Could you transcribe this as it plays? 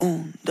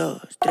dos,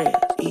 tres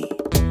y...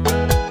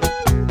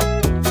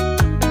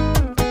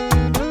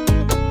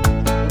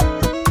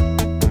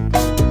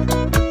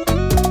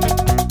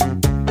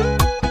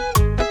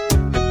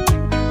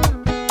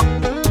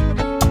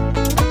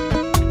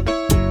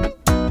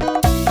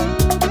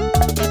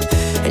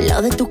 El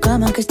lado de tu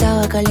cama que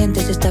estaba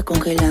caliente se está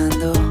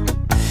congelando.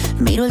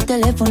 Miro el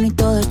teléfono y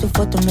todas tus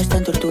fotos me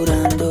están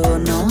torturando.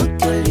 No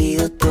te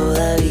olvido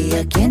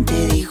todavía. ¿Quién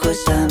te dijo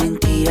esa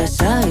mentira?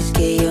 Sabes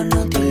que yo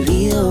no te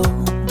olvido.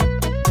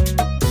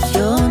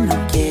 Yo no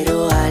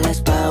quiero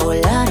alas pa'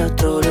 volar a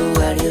otro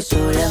lugar. Yo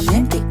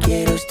solamente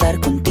quiero estar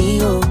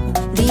contigo.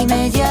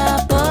 Dime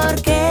ya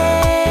por qué.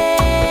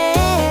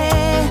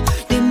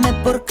 Dime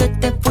por qué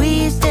te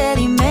fuiste.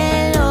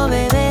 Dímelo,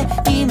 bebé.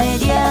 Dime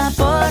ya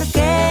por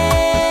qué.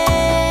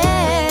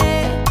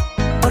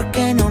 ¿Por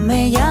qué no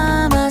me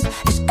llamas?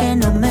 Es que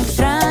no me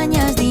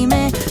extrañas.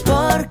 Dime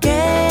por qué.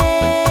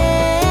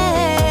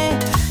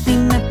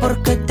 Dime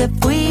por qué te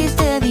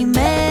fuiste.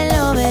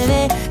 Dímelo,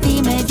 bebé.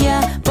 Dime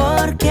ya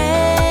por qué.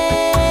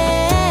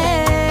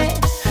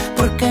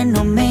 ¿Por qué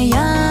no me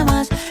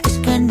llamas? Es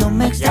que no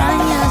me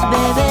extrañas,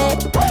 bebé.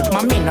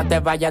 Mami, no te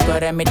vayas, tú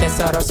eres mi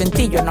tesoro. Sin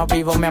ti yo no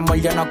vivo, mi amor,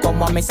 yo no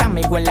como a mis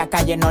amigos en la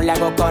calle, no le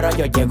hago coro.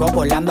 Yo llego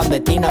volando de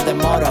ti, no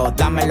demoro.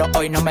 Dámelo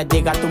hoy, no me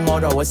digas tu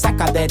moro. Esa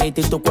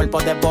caderita y tu cuerpo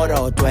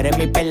devoro. Tú eres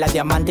mi perla,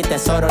 diamante y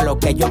tesoro. Lo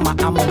que yo más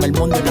amo en el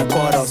mundo y no es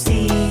coro.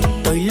 Sí,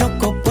 estoy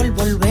loco por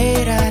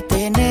volver a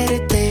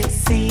tenerte.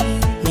 Sí,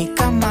 mi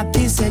cama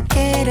dice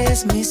que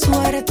eres mi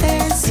suerte.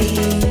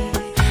 Sí,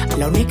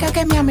 la única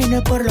que me ama y no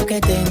es por lo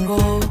que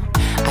tengo.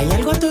 Hay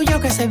algo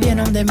tuyo que se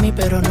viene de mí,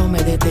 pero no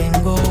me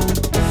detengo.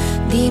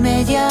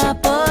 Dime ya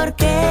por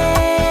qué.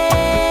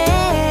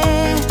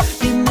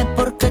 Dime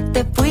por qué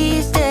te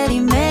fuiste.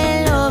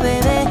 Dímelo,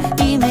 bebé.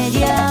 Dime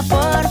ya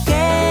por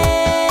qué.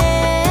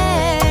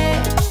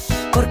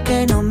 ¿Por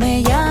qué no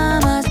me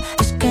llamas?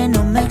 Es que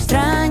no me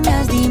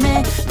extrañas.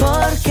 Dime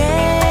por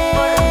qué.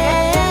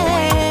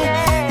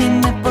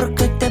 Dime por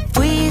qué te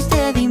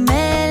fuiste.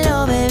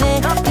 Dímelo,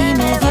 bebé.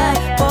 Dime ya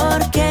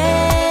por qué.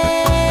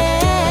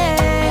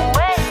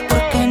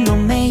 ¿Por qué no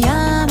me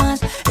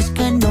llamas? Es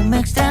que no me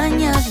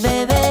extrañas,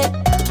 bebé.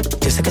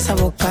 Yo sé que esa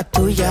boca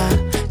tuya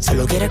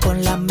solo quiere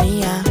con la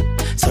mía.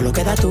 Solo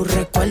queda tu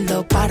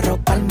recuerdo para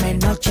roparme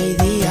noche y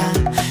día.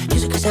 Yo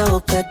sé que esa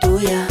boca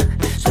tuya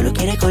solo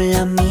quiere con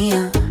la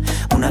mía.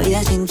 Una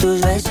vida sin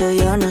tus besos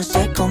yo no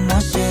sé cómo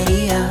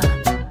sería.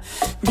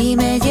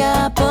 Dime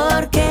ya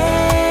por qué.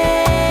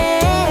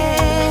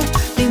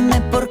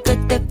 Dime por qué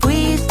te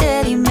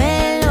fuiste.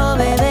 Dímelo,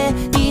 bebé.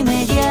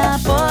 Dime ya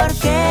por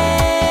qué.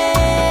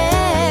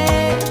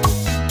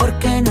 ¿Por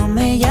qué no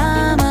me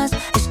llamas?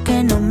 Es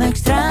que no me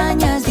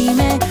extrañas.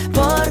 Dime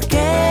por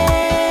qué.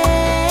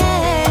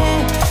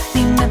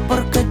 Dime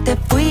por qué te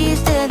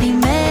fuiste.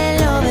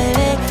 Dímelo,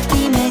 bebé.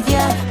 Dime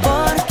ya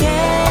por qué.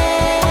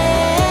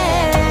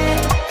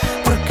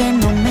 ¿Por qué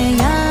no me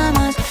llamas?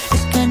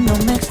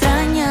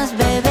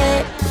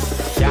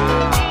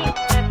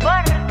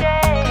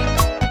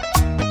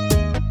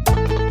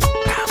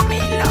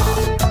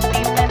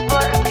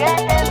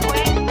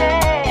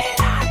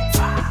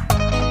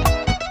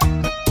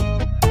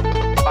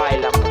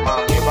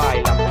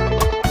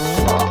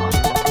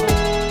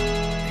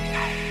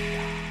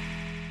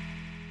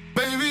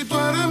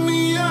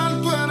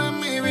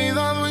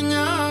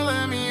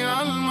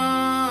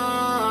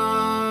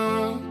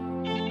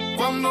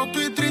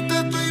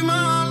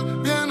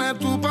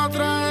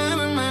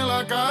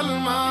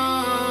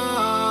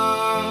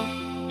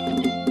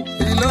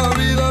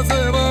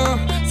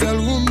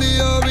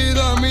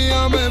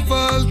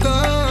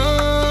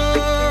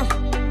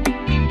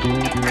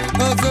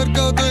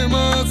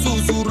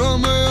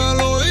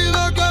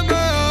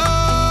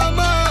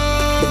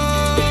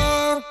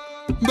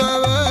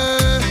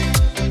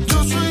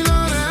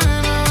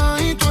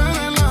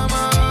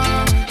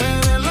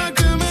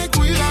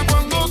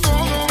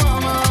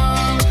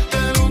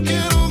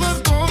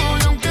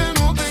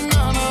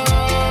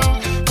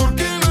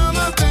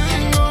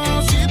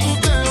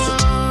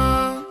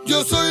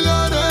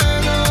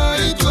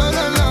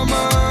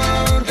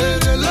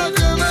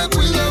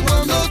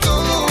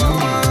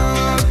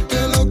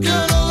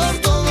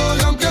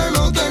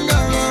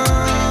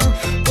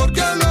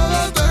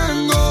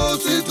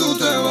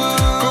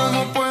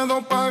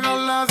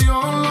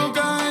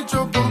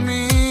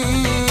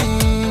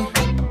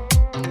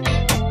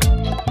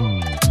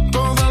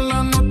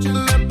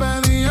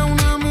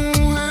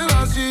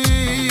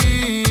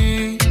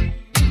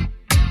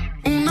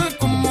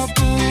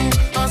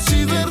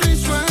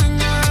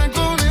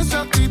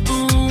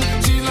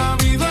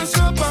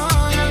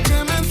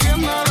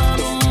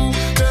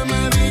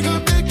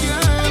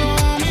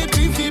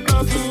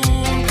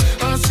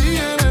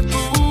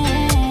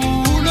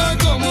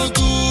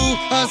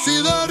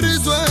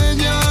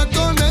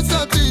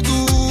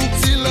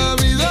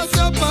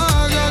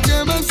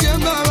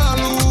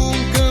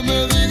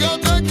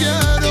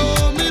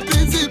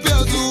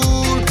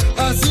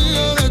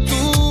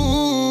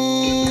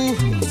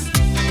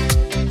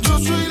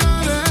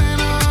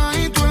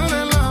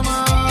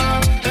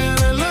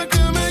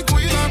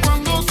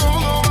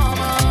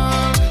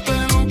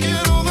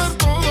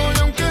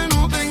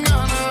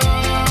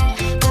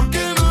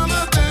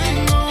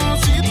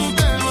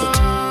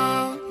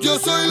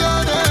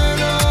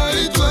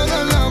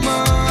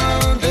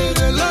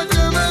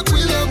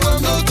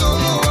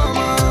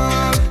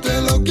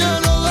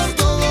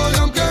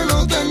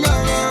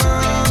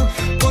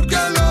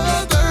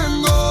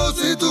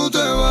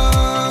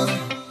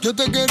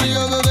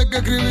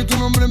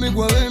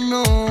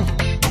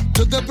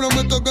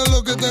 que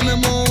lo que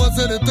tenemos va a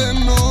ser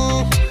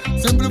eterno.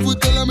 Siempre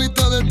fuiste la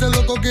mitad de este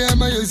loco que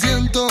ama y hoy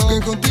siento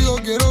que contigo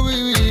quiero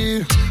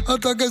vivir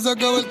hasta que se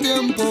acabe el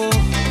tiempo.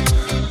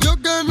 Yo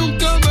que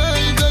nunca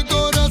me hice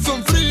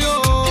corazón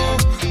frío,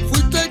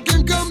 fuiste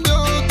quien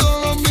cambió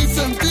todos mis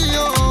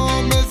sentidos.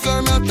 Me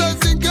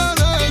sanaste sin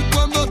querer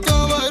cuando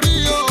estaba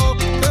herido.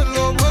 En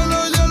lo bueno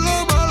y en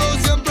lo malo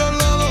siempre al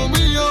lado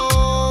mío.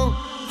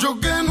 Yo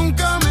que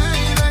nunca me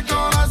hice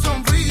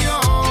corazón frío,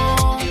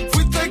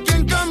 fuiste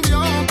quien cambió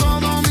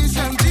todos mis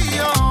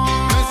sentidos.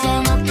 Me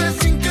sanaste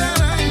sin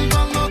querer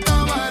cuando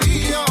estaba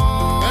herido.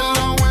 En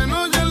lo bueno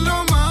y en lo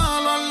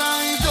malo al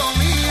ladito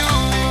mío.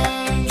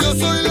 Yo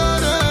soy la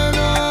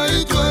arena y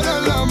tú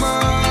eres la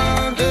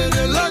mar.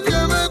 Eres la que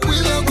me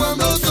cuida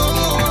cuando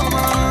todo va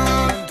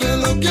mal. Te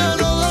lo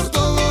quiero dar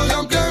todo y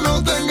aunque no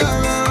tenga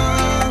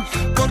nada,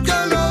 porque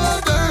nada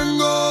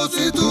tengo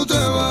si tú te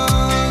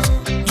vas.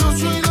 Yo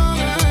soy la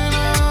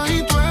arena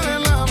y tú eres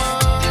la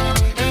mar.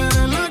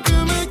 Eres la que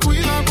me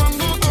cuida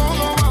cuando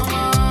todo va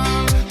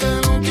mal. Te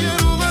lo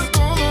quiero dar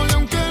todo y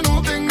aunque no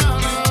tenga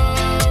nada,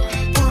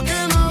 porque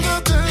nada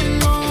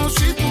tengo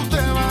si tú te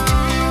vas.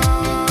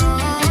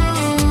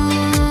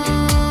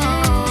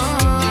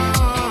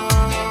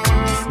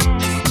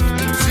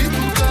 Si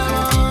tú te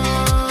vas.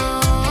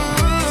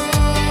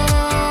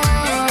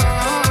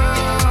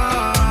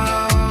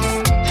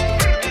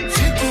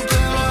 Si tú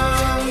te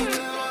vas.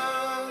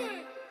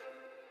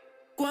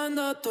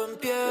 Cuando tú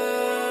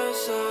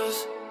empiezas,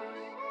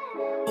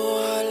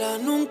 ojalá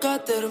nunca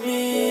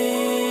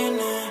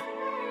termine,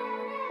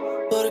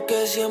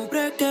 porque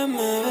siempre que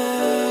me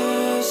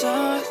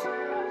besas,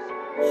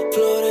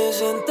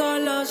 florecen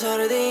todas las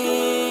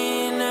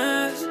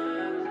jardines.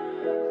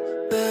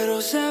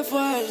 Pero se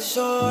fue el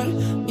sol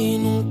y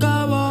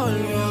nunca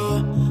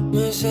volvió.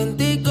 Me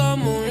sentí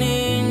como un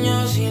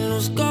niño sin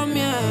luz, con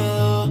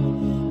miedo.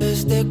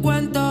 Este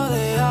cuento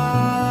de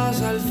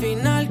hadas al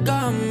final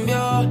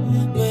cambió.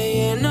 Me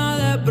llena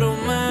de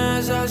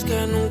promesas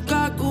que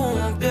nunca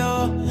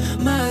cumplió.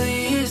 Me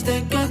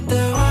dijiste que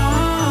te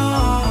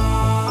vas,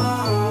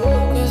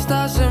 que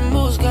estás en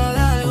busca de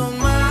algo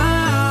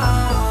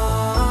más.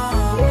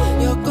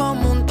 Yo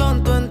como un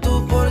tonto en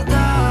tu portal.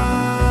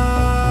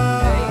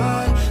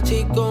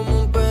 Sí,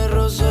 como un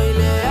perro soy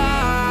leal.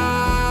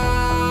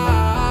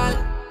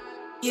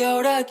 Y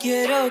ahora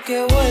quiero que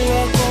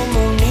vuelva como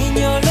un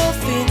niño los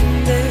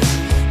findes.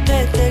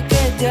 Desde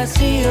que te has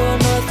ido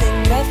no hacen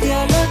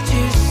gracia los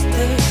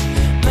chistes.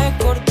 Me he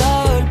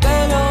cortado el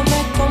pelo, me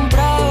he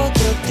comprado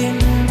otro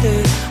tinte,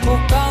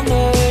 buscando a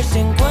ver si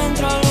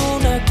encuentro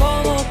alguna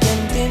como te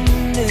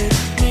entiende.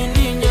 Mi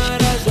niña,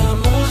 eres la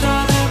musa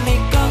de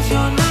mis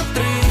canciones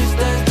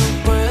tristes.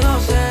 Puedo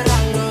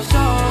cerrar los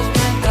ojos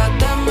mientras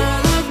te me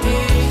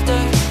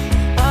desvistes.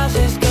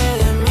 Haces que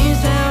de mí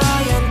se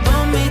vayan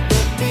todos mis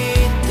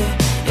despistes.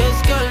 Es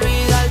que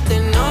olvidarte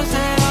no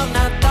será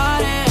una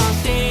tarea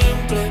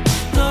simple.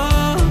 No,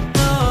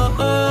 no,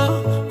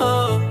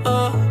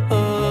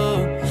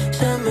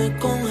 se me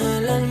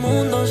congela el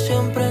mundo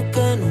siempre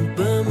que nos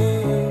vemos.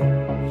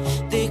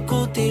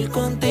 Discutir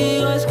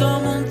contigo es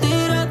como un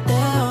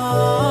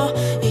tiroteo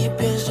y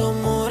pienso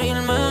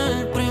morirme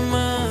el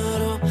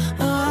primero.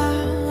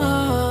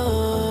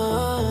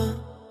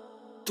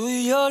 Tú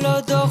y yo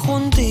los dos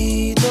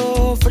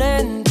juntitos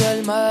frente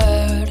al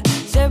mar.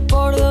 Sé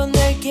por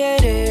dónde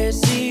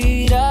quieres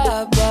ir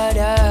a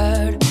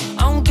parar.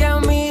 Aunque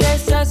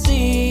mires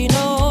así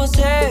no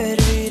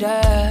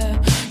servirá.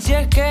 Si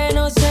es que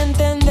nos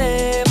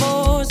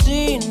entendemos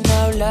sin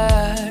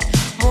hablar.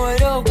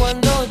 Muero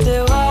cuando te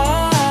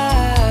vas.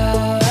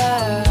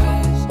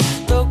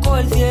 Toco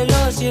el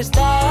cielo si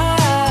estás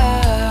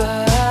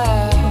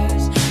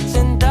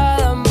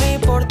sentada en mi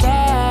portal,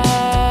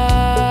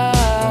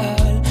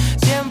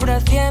 siempre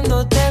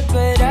haciéndote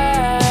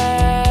esperar.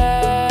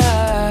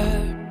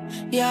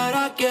 Y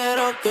ahora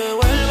quiero que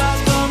vuelvas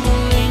como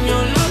un niño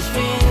los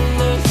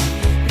findes.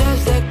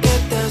 Desde que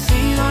te has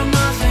ido no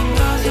hacen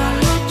gracia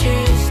los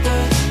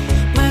chistes.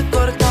 Me he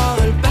cortado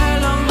el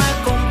pelo, me he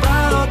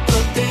comprado otro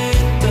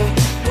tinte,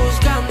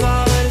 buscando a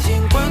ver si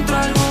encuentro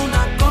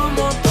alguna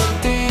como tu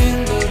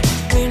Tinder.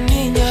 Mi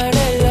niña,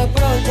 eres la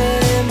prote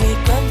de mis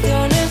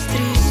canciones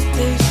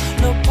tristes.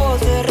 No puedo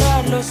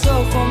cerrar los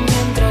ojos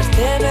mientras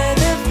te me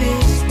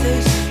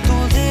desvistes. Tú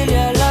dile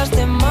a las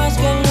demás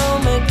que no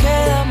me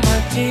quedan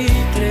más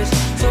chicles.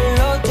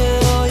 Solo te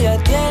doy a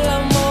ti, el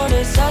amor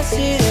es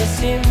así de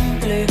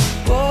simple.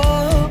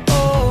 Oh,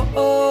 oh,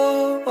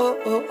 oh, oh,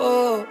 oh,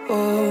 oh,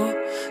 oh.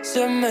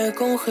 Se me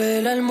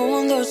congela el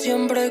mundo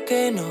siempre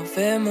que nos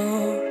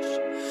vemos.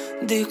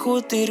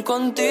 Discutir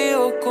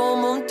contigo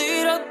como un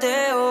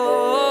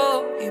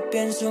tiroteo y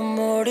pienso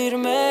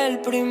morirme el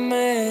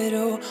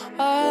primero.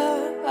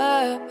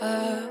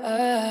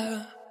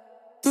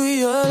 Tú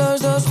y yo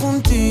los dos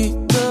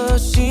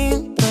juntitos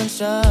sin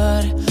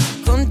pensar.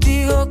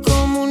 Contigo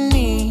como un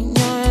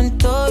niño en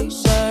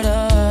Toys R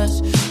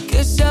Us.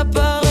 Que se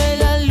apague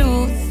la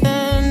luz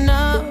en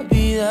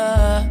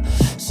Navidad.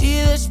 Si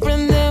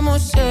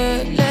desprendemos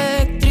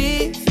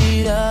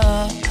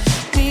electricidad.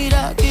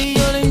 Mira que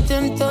yo lo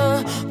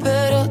intento,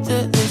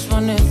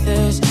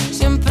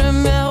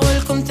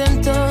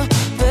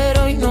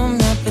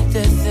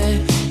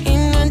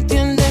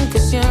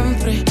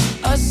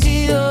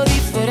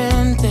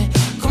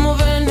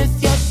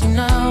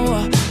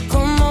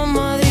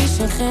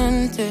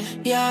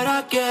 Y ahora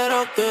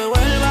quiero que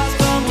vuelvas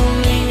como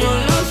un niño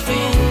los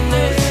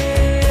fines.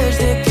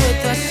 Desde que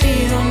te has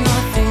ido no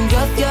hacen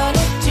gracia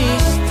los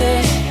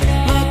chistes.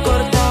 Me he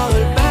cortado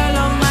el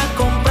pelo, me he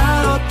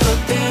comprado otro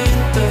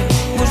tinte,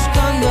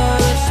 buscando a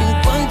ver si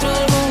encuentro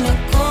alguna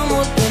como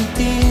te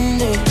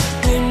entiende.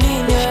 Mi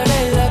niña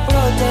eres la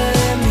prota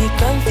de mis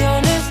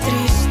canciones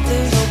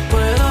tristes. No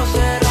puedo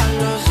cerrar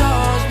los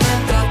ojos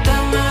mientras te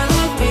me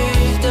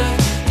desvistes.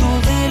 Tú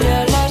dile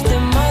a las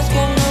demás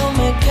que no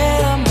me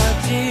quedan más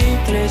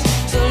chicles.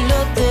 Solo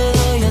te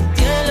doy a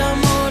ti, el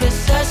amor es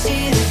así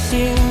de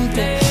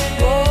simple.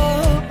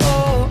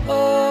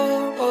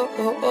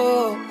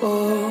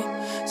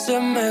 Se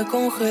me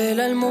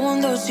congela el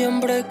mundo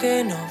siempre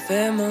que nos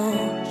vemos.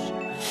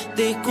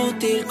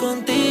 Discutir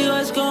contigo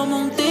es como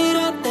un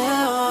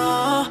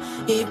tiroteo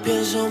y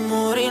pienso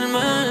morirme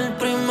el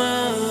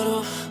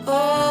primero.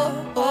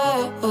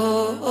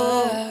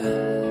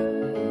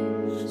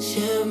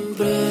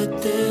 Siempre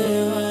te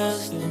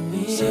vas de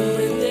mí.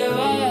 Siempre te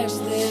vas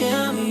de mí.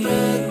 Siempre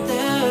te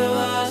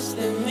vas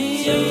de mí.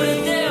 Siempre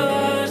te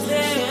vas de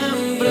mí.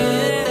 Siempre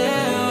te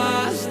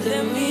vas de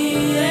mí.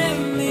 De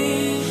mí,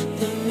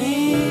 de mí.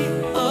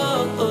 Oh,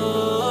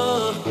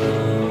 oh.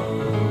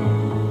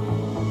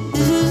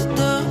 This is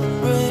the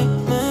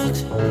remix.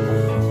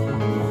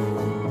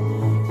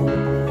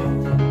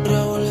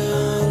 Raúl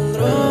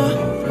Alejandro,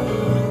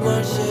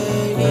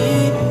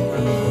 Marceli,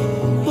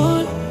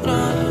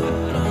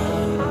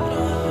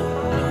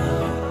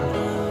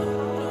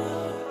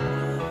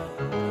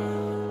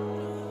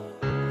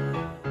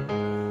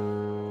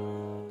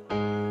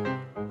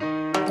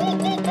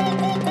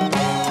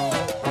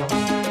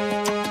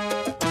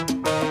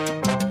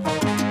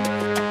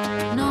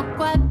 No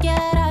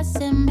cualquiera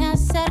se me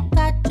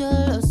acerca, yo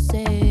lo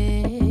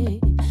sé.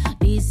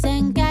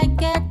 Dicen que hay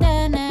que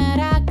tener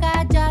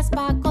agallas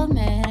pa'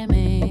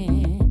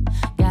 comerme,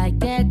 que hay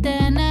que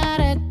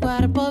tener el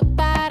cuerpo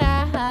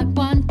para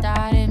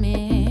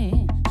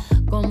aguantarme.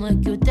 ¿Cómo es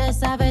que usted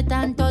sabe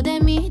tanto de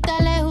mí?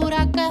 Te le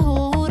jura que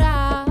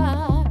jura.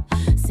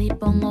 Si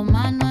pongo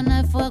mano en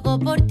el fuego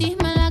por ti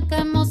me la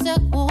quemo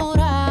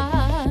segura.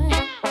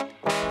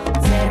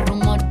 Se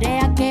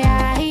rumorea que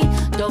hay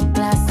dos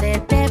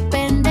clases de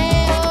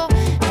pendejo: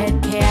 el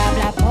que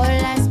habla por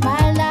la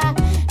espalda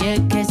y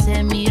el que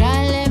se mira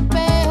al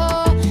espejo.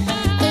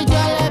 Y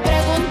yo le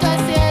pregunto al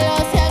cielo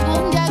si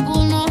algún día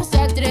alguno se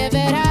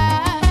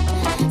atreverá.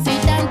 Si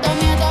tanto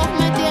miedo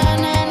me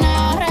tienen,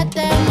 ahora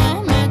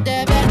tenerme de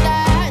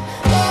verdad.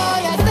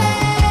 Voy a ser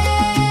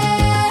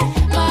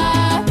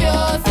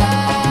mafiosa,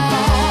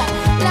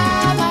 la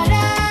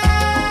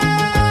amarás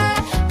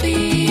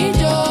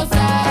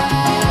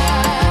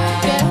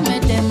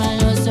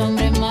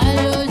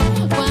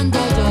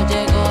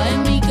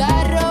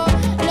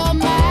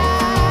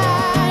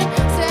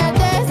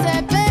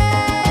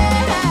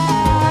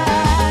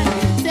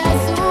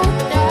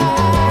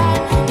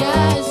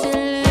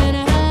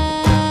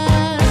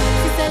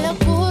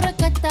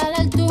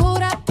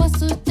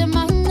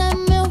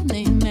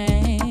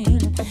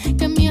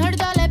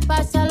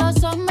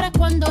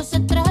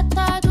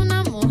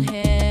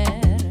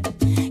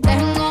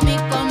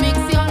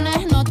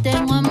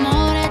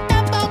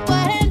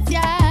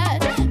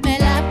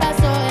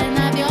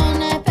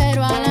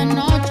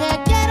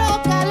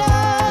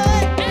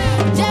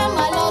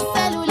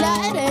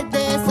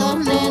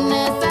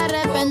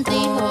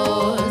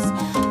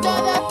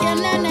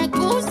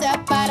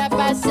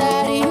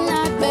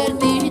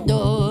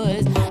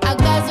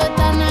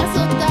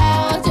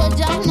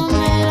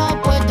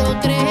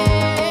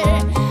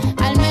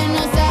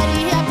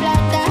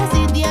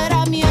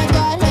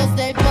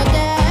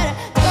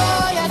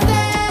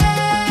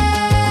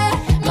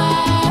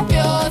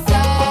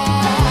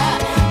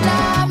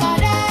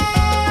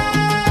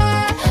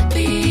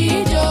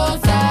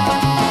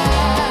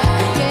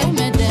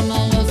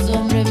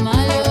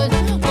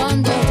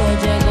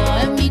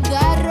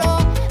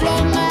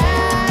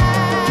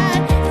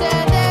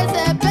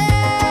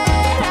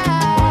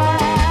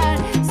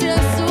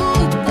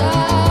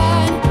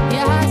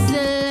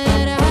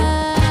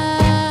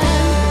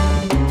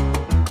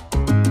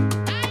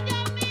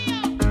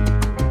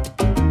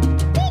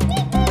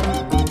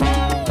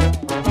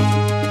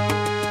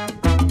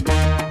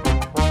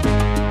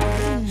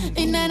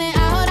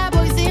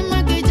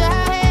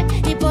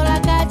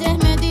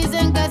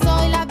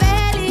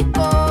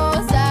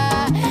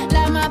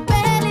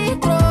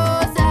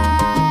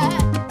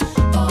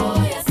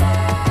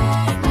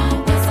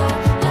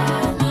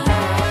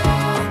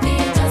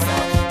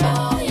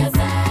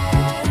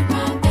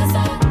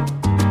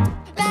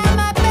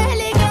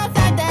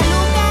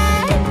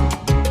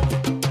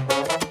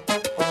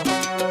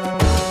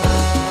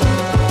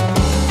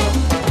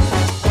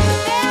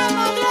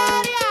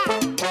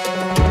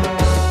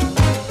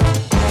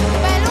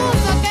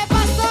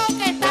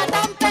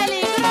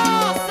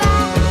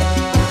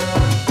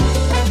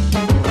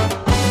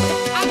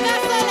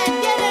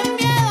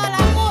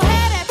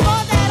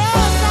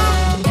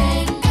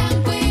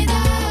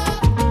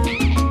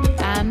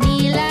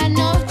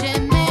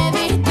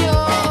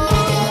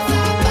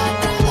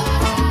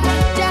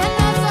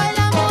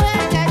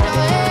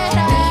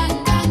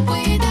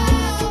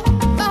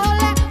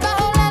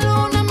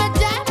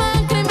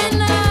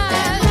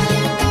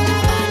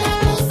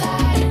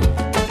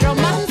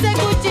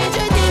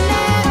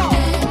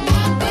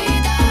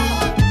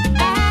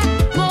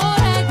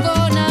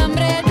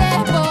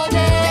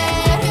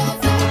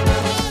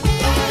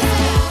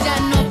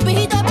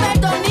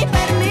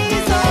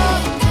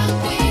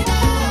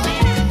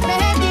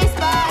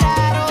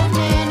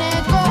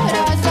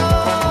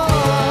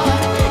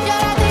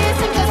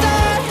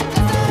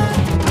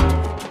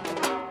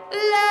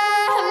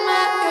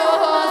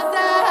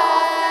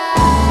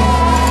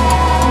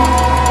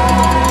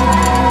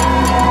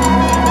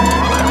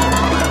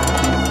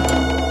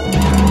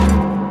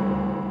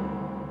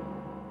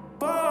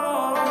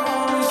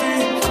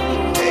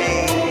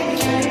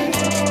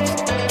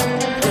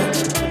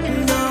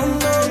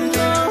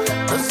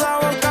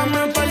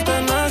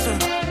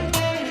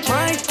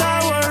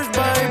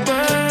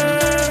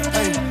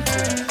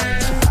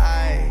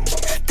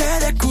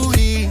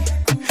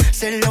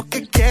sé lo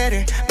que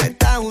quiere. Me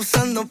está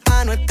usando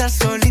pa' no estar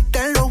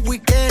solita en los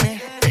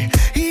weekends.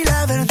 Y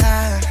la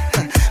verdad,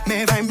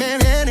 me va y me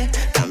viene.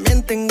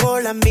 También tengo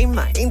las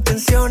mismas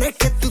intenciones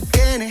que tú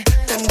tienes.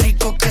 Tan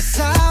rico que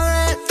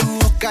sabe tu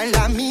boca y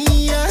la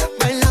mía.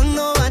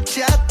 Bailando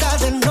bachata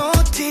de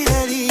noche y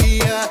de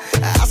día.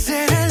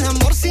 Hacer el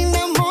amor sin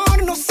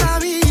amor no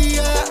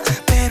sabía.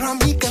 Pero a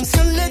mi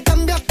canción le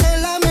cambiaste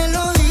la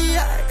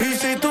melodía. Y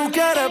si tú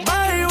quieres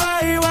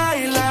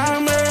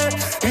bailame.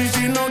 Y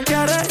si no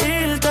quieres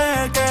irte,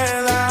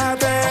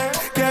 quédate.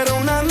 Quiero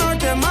una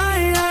noche más,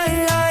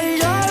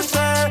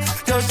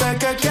 yo sé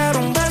que quiero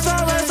un beso,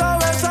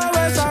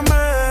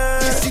 bésame.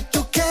 Y si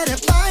tú quieres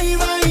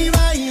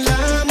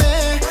bailame.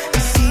 Y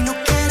si no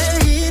quieres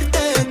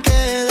irte,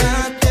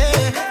 quédate.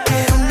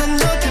 Quiero una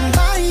noche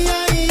más,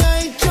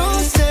 yo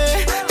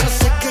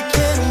sé que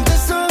quiero un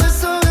beso,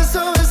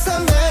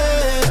 bésame.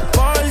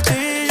 Por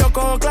ti yo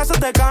cojo clases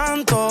de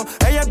canto.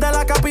 Ella es de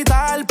la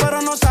capital,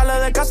 pero no sale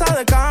de casa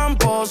de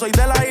campo. Soy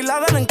de la isla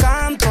del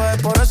encanto,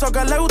 es por eso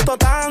que le gustó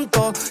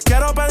tanto.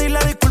 Quiero pedirle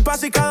disculpas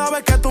si cada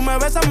vez que tú me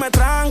besas me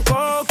tranco.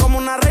 Como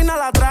una reina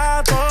la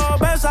trato.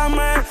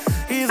 Bésame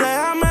y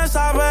déjame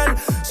saber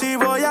si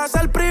voy a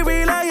ser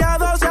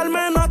privilegiado, si al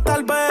menos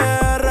tal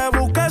vez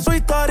rebusqué su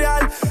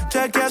historial,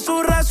 chequeé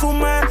su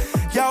resumen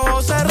y a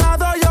ojos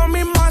cerrados yo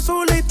mismo a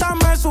su lista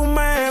me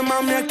sumé.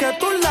 Mami, es que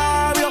tus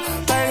labios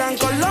pegan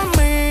con los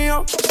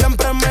míos,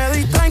 siempre me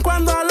distraen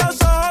cuando a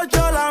los ojos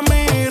yo la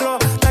miro.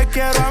 Te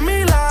quiero a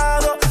mi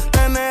lado,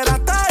 tener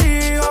hasta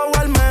hijos o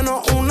al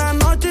menos una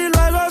noche y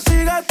luego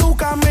sigue tu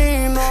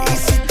camino. Y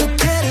si tú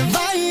quieres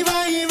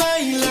bailame.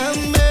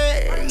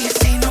 Y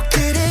si no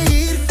quieres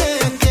irte,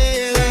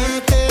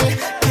 quédate.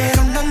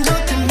 Quiero una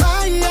noche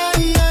más,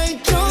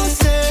 yo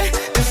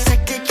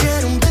sé que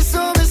quiero un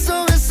beso,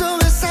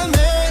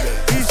 bésame.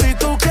 Y si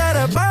tú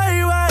quieres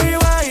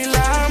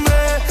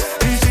bailame.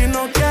 Y si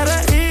no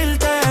quieres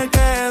irte,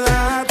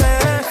 quédate.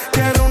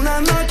 Quiero una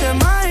noche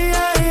más,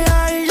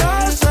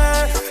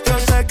 yo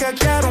sé que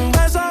quiero un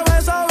beso,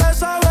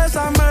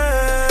 bésame.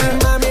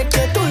 Mami, es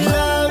que tus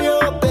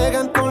labios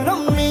pegan con los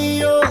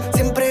míos.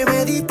 Siempre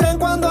me distraen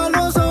cuando a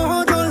los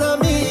ojos yo la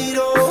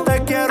miro.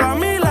 Te quiero a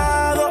mi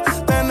lado,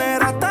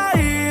 tener hasta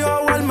hijos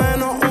o al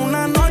menos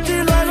una noche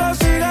y luego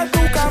sigue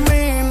tu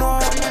camino.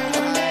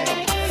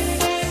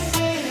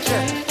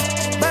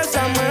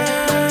 Bésame,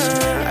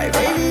 Ay,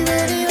 baby,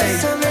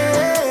 bésame.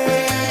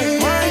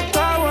 Mike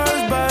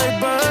Towers,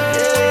 baby.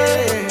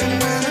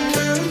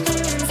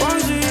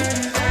 Fonzie.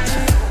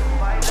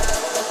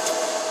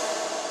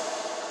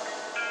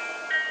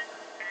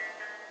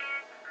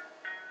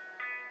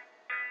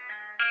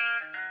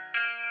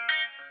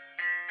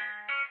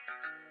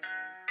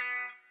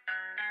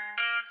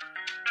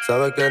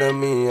 Sabes que eres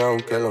mía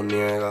aunque lo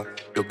niegas.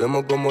 Yo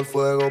quemo como el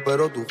fuego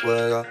pero tú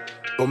juegas.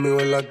 Conmigo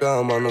en la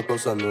cama no es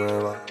cosa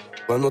nueva.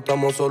 Cuando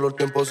estamos solos el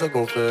tiempo se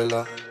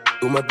congela.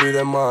 Tú me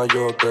pides más,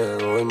 yo te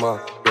doy más.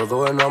 Los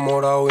dos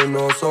enamorados y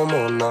no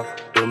somos nada.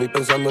 Dormí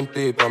pensando en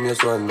ti, pa' mí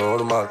eso es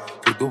normal.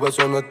 Si tus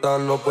besos no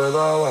están no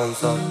puedo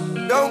avanzar.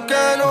 Y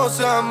aunque no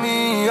seas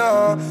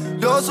mía,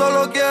 yo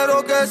solo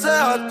quiero que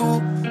seas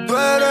tú. Tú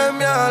eres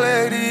mi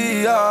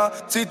alegría.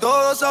 Si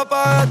todo se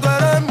apaga, tú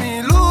eres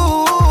mi luz.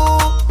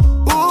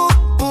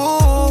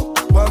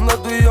 Cuando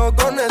tú y yo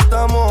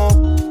conectamos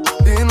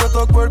y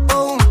nuestros cuerpos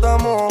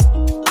juntamos,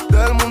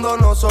 del mundo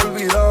nos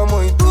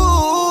olvidamos. Y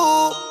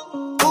tú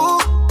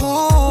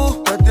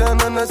te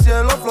tienes en el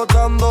cielo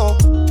flotando,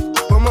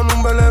 como en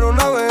un velero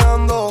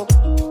navegando.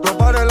 No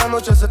pares, la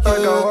noche se está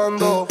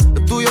acabando.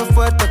 Lo tuyo es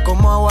fuerte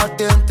como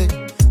aguardiente.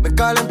 Me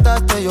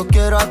calentaste, yo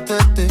quiero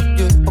hacerte.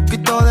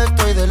 Poquito de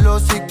esto y de lo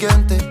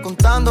siguiente.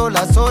 Contando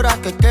las horas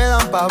que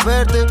quedan pa'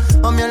 verte.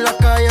 Mami, en la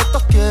calle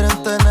todos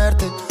quieren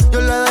tenerte. Yo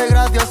le doy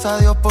gracias a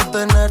Dios por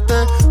tenerte.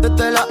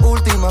 Desde la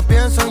última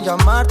pienso en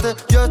llamarte.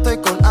 Yo estoy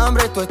con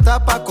hambre y tú estás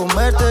pa'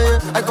 comerte.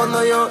 Ay,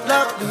 cuando yo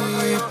la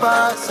vi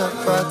pasar,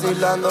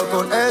 vacilando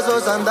con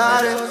esos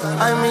andares.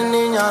 Ay, mi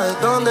niña, ¿de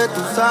dónde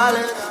tú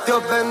sales?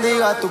 Dios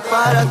bendiga a tu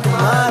padre, a tu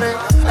madre.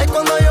 Ay,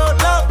 cuando yo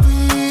la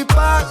vi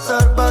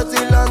pasar,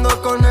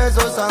 vacilando con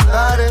esos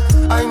andares.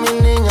 Ay, mi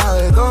niña,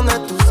 ¿de dónde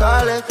tú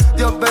sales?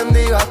 Dios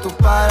bendiga a tu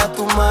padre, a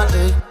tu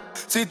madre.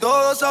 Si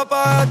todo se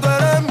apaga, tú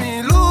eres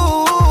mi luz.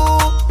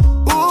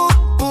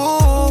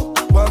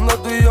 Cuando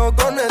tú y yo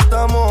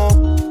conectamos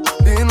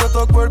y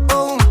nuestros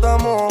cuerpos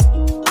juntamos,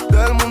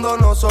 del mundo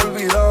nos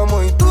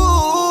olvidamos. Y tú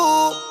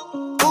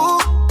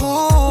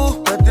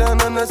te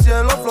tienes en el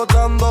cielo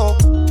flotando,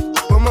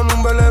 como en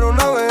un velero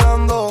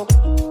navegando.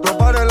 No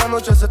pares, la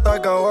noche se está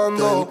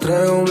acabando. Te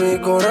entrego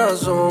mi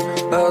corazón,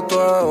 a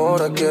toda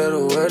hora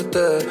quiero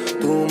verte.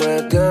 Tú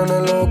me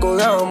tienes loco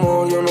de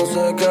amor, yo no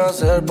sé qué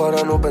hacer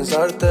para no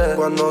pensarte.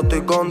 Cuando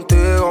estoy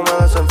contigo me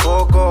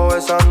desenfoco,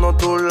 besando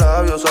tus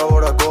labios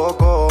sabor a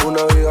coco.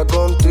 Una vida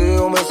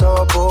contigo me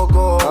sabe a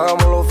poco,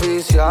 hagámoslo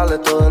oficial,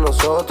 esto de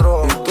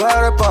nosotros. Y tú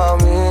eres pa'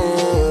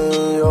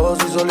 mí, yo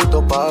soy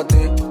solito pa'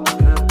 ti.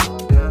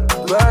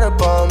 Tú eres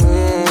pa'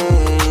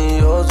 mí,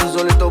 yo soy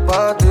solito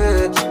pa' ti.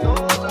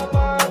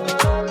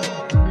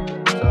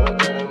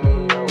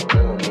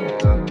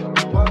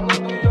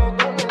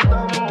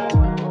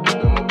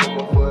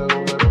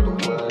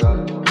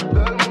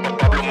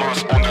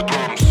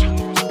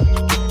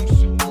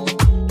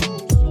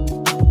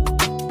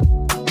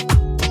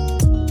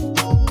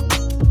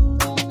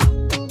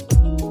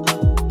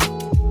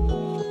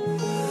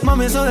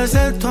 Mami, eso de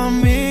ser tu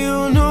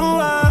amigo no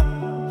va,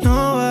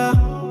 no va.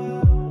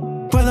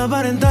 Puedo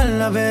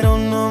aparentarla, pero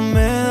no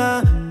me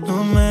da,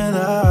 no me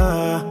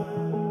da.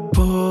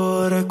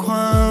 ¿Por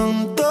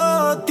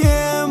cuánto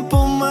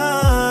tiempo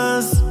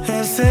más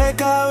ese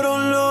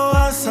cabrón lo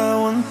vas a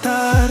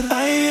aguantar?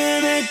 Ahí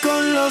viene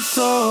con los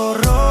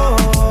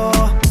zorros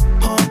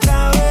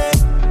otra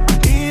vez.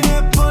 Y no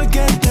es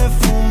porque esté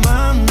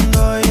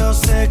fumando, yo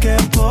sé que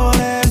es por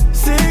él.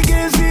 Sé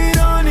que es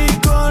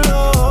irónico,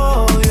 lo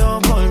odio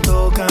por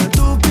tocar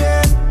tu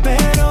piel,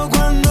 pero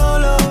cuando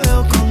lo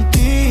veo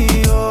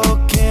contigo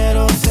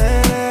quiero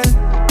ser él.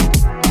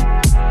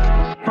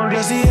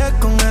 Porque sigues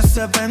con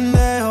ese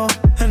pendejo,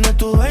 él no es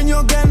tu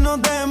dueño, que no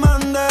te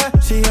mande.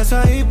 Sigues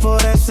ahí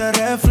por ese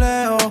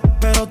reflejo,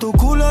 pero tu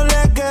culo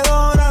le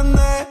quedó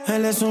grande.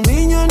 Él es un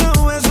niño,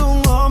 no es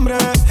un hombre.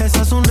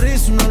 Esa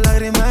sonrisa una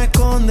lágrima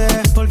esconde,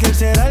 porque él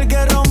será el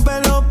que rompe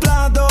los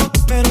platos,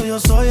 pero yo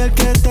soy el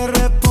que te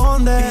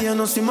responde. Y yo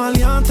no soy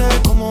maleante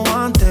como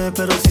antes,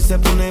 pero si se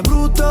pone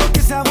bruto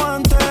que se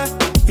aguante.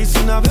 Y si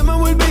una vez me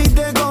vuelve y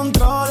te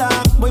controla,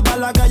 voy pa'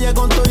 la calle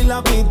con todo y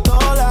la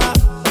pistola.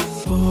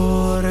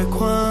 ¿Por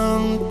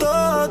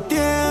cuánto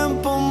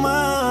tiempo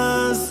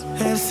más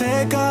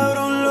ese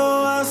cabrón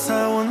lo vas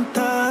a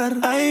aguantar?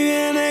 Ahí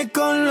viene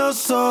con los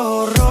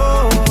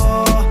zorros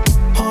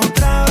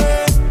otra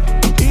vez.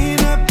 Y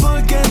no es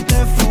porque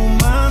esté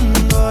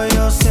fumando,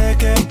 yo sé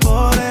que es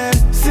por él.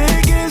 Sé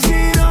que es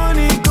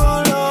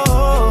irónico, lo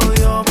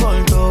odio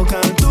por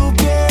tocar tu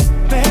piel,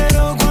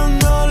 pero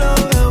cuando lo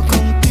veo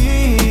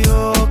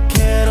contigo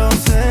quiero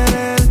ser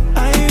él.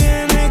 Ahí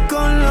viene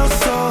con los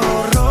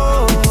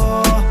zorros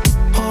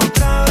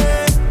otra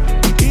vez.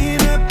 Y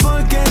no es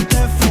porque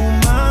esté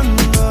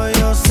fumando,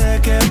 yo sé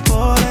que es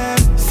por él.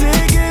 Sé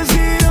que es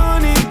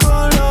irónico,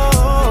 lo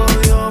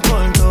odio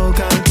por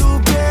tocar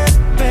tu piel,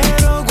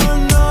 pero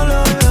cuando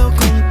lo veo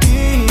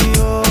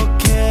contigo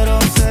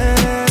quiero ser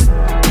él.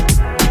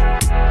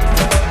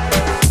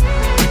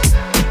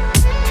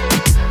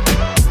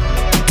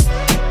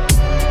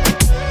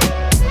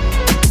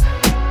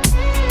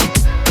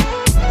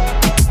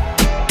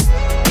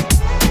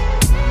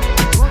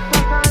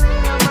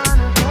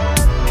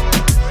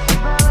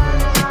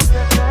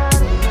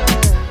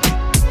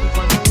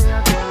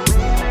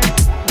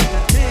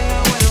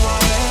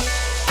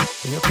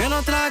 Yo que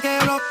no traje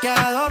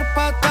bloqueador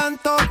pa'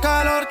 tanto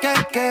calor que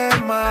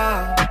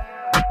quema.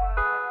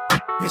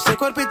 Y ese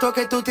cuerpito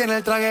que tú tienes,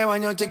 el traje de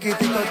baño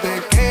chiquitito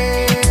te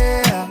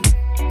queda.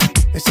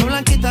 Esa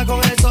blanquita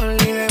con el sol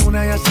y de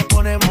una ya se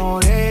pone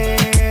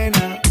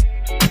morena.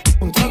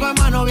 Un trago de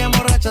mano bien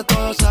borracha,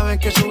 todos saben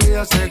que su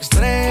vida es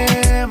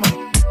extrema.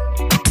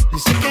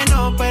 Dice que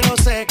no, pero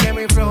sé que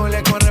mi flow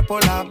le corre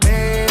por la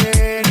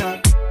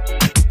pena.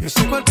 Y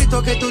ese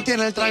cuerpito que tú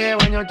tienes, el traje de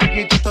baño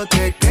chiquitito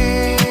te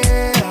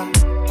queda.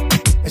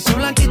 Esa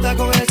blanquita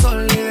con el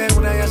sol y de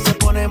una ya se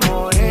pone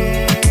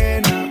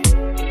morena.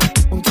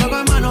 Un trago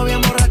de mano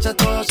bien borracha,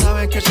 todos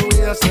saben que su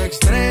vida es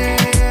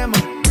extrema.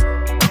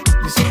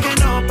 Dice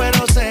que no,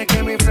 pero sé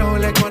que mi flow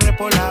le corre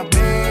por la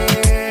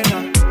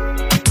pena.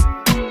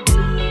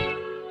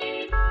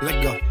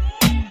 Let's go.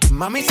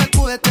 Mami,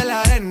 sacúdete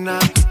la arena,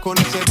 con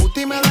ese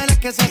booty me duele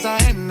que seas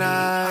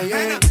ajena,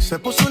 yeah. Se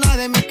puso una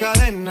de mis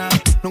cadenas,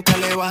 nunca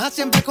le baja,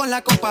 siempre con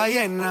la copa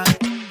llena.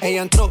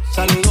 Ella entró,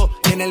 saludó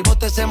y en el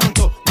bote se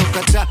montó. Nunca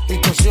atrás y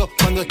tosió,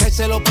 cuando el que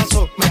se lo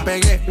pasó. Me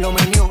pegué, lo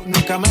menió,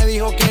 nunca me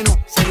dijo que no.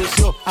 Se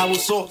lució,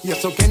 abusó y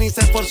eso que ni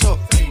se esforzó.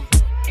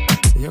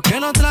 Yo que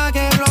no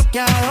traje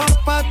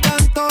bloqueador pa'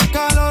 tanto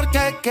calor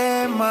que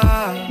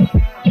quema.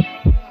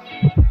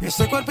 Y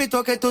ese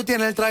cuerpito que tú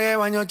tienes, el traje de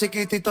baño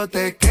chiquitito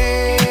te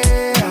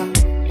queda.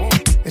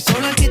 Esa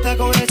blanquita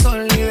con el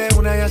sol y de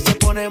una ya se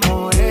pone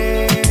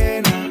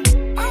morena.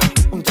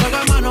 Un trago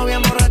de mano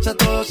bien borracha,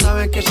 todos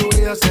saben que su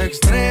vida es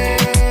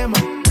extrema.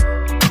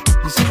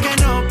 Dice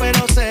que no,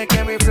 pero sé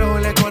que mi flow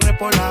le corre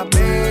por la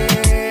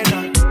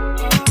pena.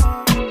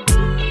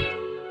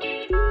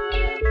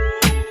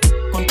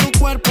 Con tu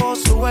cuerpo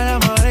sube la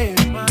marea.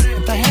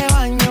 En traje de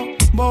baño,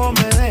 vos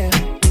me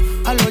dejas.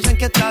 A lo ya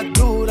que estás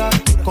dura,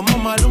 como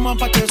Maluma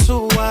pa' que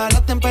suba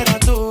la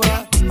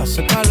temperatura.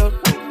 Hace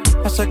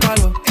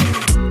calor,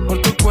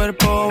 por tu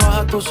cuerpo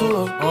baja tu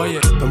sudor. Oye,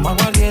 toma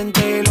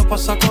aguardiente y lo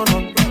pasa con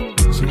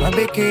otro. Si no es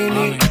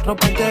bikini,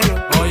 ropa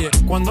interior. Oye,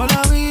 cuando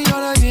la vi yo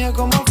le dije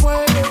cómo fue.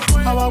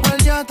 Abajo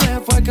el yate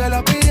fue que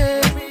la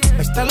pide.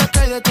 Esta es la que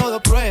hay de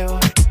todo prueba.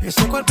 Y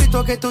ese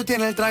cuerpito que tú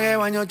tienes, el traje de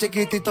baño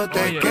chiquitito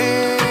te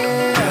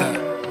queda.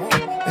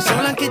 Esa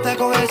blanquita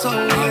con el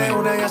sol y de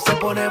una ya se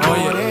pone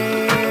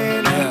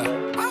morena.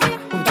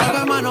 Un trago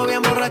de mano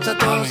bien borracha,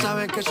 todos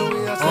saben que su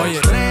vida es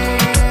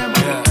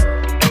extrema.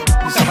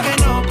 Dice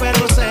que no,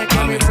 pero sé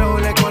que mi flow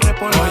le corre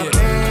por la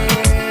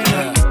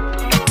pena.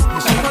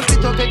 Ese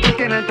cuerpito que tú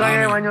tienes, el traje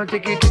de baño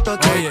chiquitito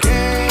te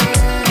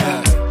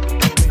queda.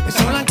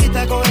 Esa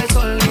blanquita con el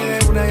sol y de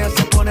una ya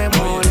se pone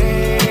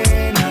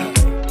morena.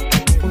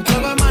 Un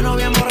trago de mano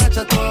bien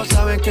borracha, todos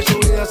saben que su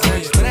vida es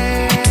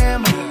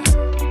extrema.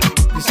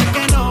 Dice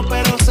que no,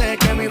 pero sé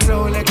que mi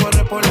flow le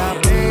corre por la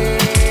pena.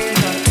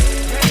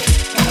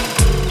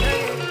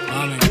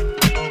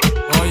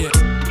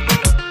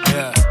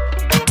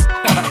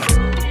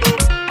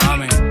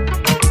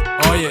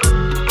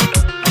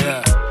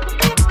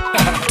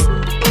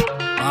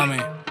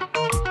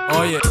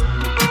 Oye,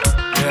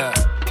 yeah.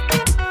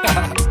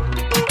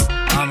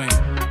 Mami,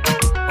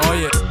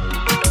 oye,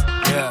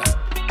 yeah.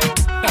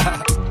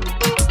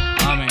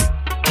 Mami,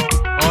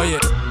 oye,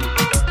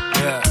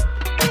 yeah.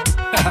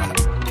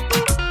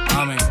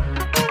 Mami,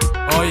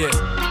 oye.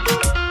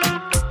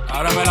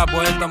 Ábrame la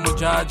puerta,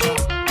 muchacho.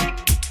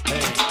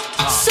 Hey,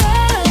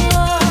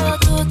 Solo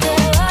tú te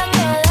vas a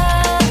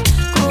quedar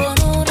con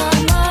una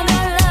mano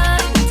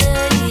adelante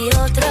y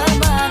otra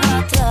mano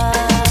atrás.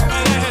 me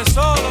dejes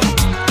solo.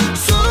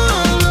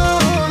 Solo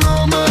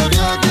no me voy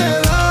a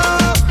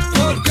quedar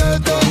porque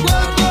tengo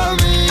a tu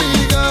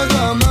amiga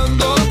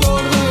llamando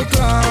por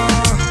detrás.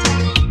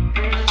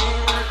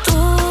 Tú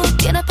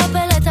tienes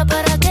papeleta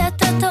para que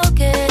te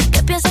toque,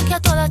 que piensas que a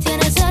todas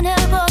tienes en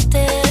el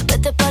bote.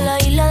 Vete pa' la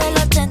isla de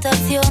las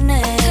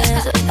tentaciones.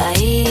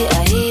 Ahí,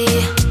 ahí.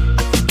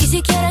 Y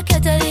si quieres que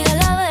te diga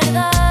la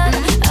verdad,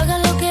 haga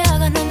lo que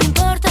hagas, no me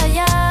importa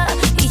ya.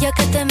 Y ya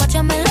que te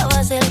marchas me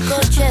lavas el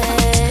coche.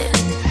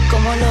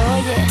 Como lo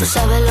oyes, tú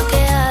sabes lo que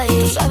hay,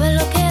 tú sabes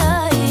lo que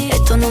hay.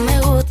 Esto no me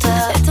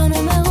gusta, esto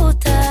no me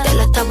gusta. Te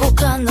la estás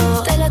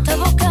buscando, te la estás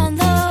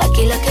buscando.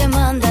 Aquí la que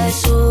manda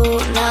es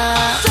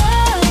una.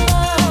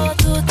 Solo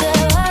tú te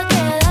vas a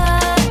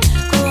quedar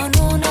con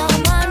una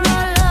mano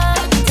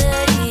adelante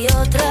y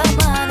otra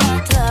mano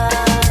atrás.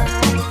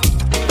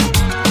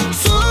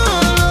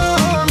 Solo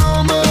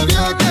no me voy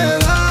a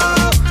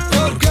quedar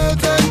porque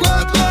tengo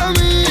a tu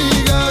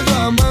amiga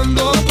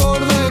llamando por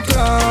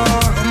detrás.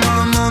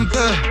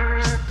 Mamante,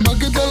 va a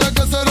quitar la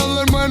casera,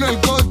 duermo en el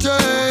coche.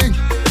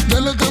 Yo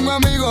le tengo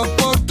amigos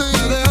por ti.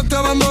 Me dejaste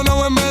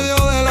abandonado en medio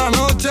de la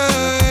noche.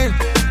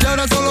 Y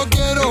ahora solo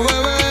quiero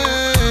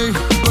beber.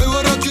 Voy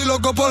borracho y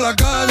loco por la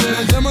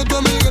calle. Llamo a tu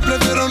amiga y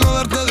prefiero no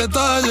darte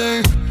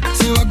detalles.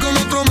 Si vas con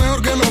otro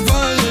mejor que no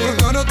falle.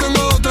 Porque ahora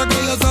tengo otra que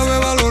ya sabe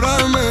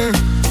valorarme.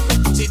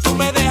 Si tú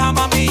me dejas,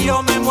 mami,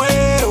 yo me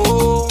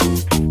muero.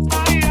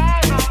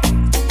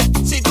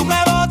 Si tú me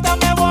botas,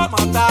 me voy a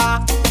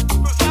matar.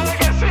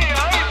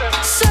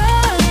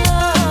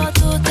 Solo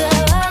tú te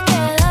vas a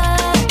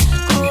quedar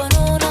con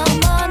una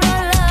mano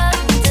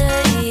adelante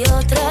y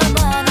otra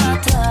mano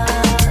atrás.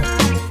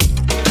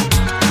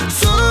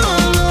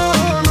 Solo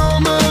no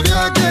me voy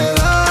a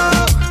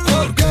quedar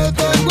porque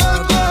tengo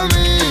a tu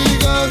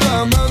amiga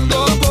llamando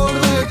por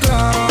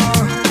detrás.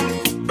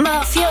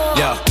 Mafio.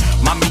 Yeah.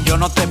 Mami, yo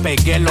no te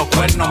pegué los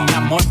cuernos. Mi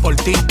amor por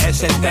ti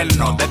es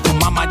eterno. De tu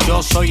mamá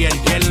yo soy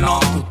el yerno.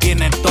 Tú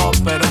tienes todo,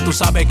 pero tú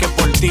sabes que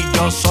por ti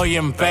yo soy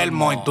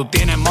enfermo. Y tú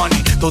tienes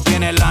money, tú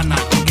tienes lana.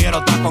 Quiero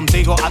estar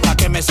contigo hasta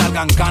que me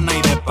salgan canas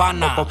y de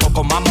pana.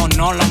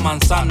 Comámonos la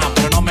manzana,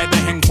 pero no me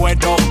dejen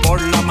cuero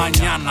por la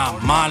mañana.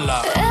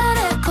 Mala.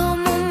 Eres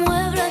como un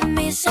mueble en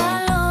mi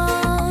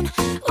salón,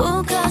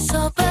 un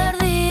caso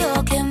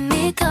perdido que en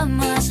mi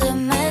cama se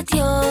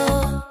metió.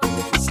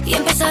 Y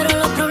empezaron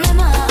los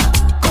problemas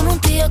con un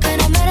tío que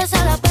no merece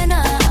la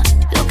pena.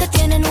 Lo que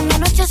tienen una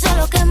noche se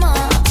lo quema.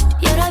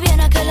 Y ahora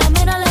viene a que la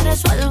mena le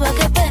resuelva.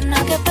 Qué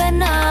pena, qué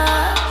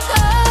pena.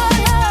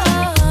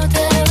 Solo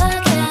te vas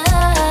a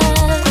quedar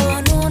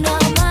con una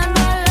mano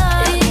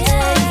adelante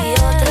y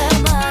otra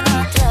mano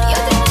atrás.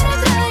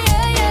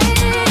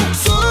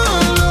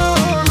 Solo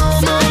no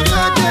me voy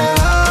a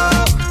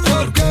quedar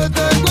porque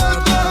tengo a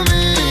tu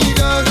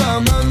amiga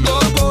llamando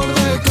por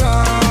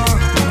detrás.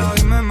 Pero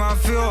dime,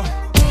 mafio.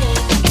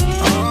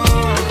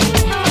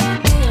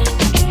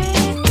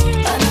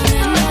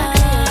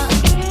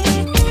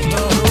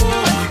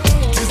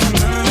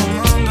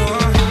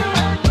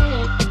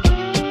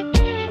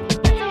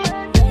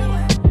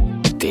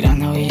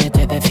 Tirando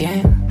billetes de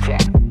 100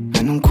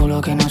 en un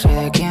culo que no sé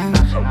de quién.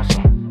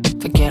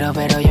 Te quiero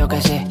pero yo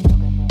qué sé.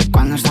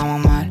 Cuando estamos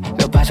mal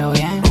lo paso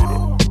bien.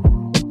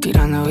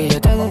 Tirando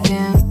billetes de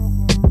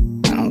 100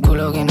 en un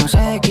culo que no sé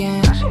de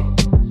quién.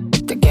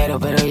 Te quiero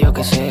pero yo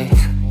qué sé.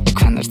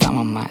 Cuando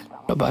estamos mal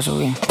lo paso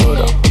bien.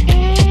 Duro,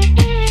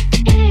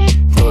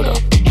 duro.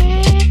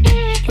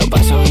 Lo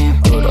paso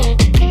bien. Duro,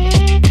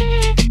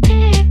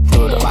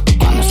 duro.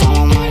 Cuando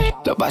estamos mal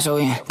lo paso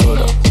bien.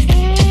 Duro,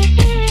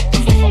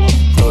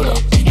 duro.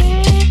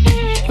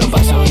 Lo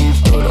paso bien.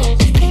 Duro,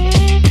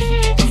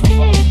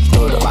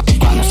 duro.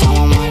 Cuando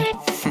estamos mal.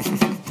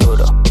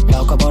 Duro.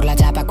 Loco por la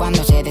chapa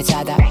cuando se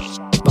desata.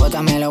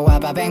 Bótamelo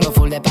guapa, vengo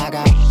full de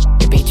paca.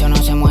 El bicho no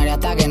se muere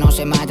hasta que no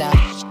se mata.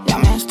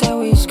 Llame a este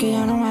whisky,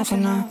 ya no me hace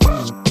nada.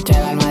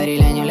 Llega el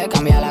madrileño, le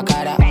cambia la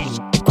cara.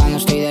 Cuando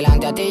estoy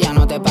delante a ti ya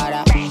no te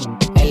para.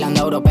 Él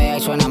anda europea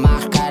y suena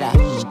más cara.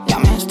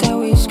 Llame a este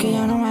whisky,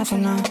 ya no me hace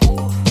nada.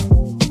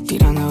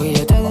 Tirando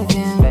billetes de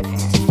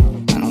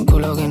 100 en un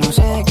culo que no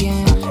sé de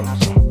quién.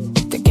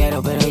 Te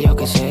quiero pero yo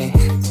qué sé.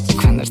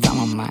 Cuando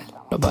estamos mal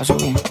lo paso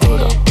bien.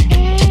 Duro,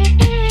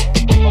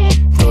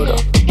 duro.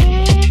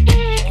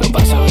 Lo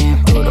paso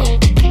bien. Duro,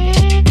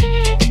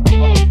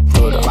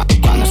 duro.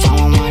 Cuando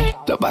estamos mal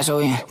lo paso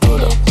bien.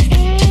 Duro,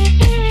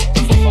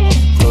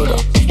 duro.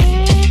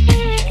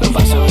 Lo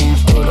paso bien.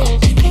 Duro,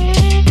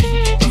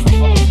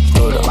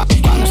 duro.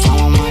 Cuando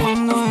estamos mal.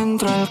 Cuando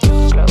entro al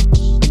club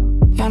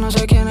ya no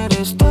sé quién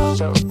eres tú.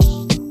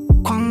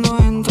 Cuando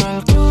entro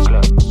al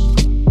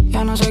club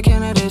ya no sé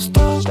quién eres tú.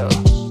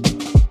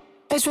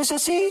 Eso es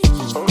así.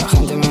 La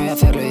gente me ve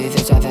hacerlo y dice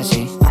se hace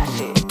así.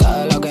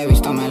 Todo lo que he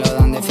visto me lo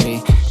dan de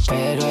free.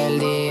 Pero el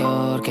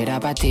Dior que era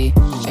para ti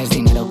es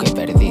dinero que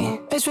perdí.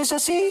 Eso es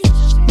así.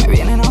 Me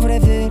vienen a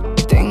ofrecer,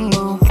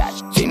 tengo.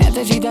 Si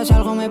necesitas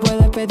algo me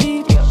puedes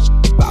pedir.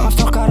 Vamos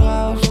todos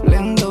cargados,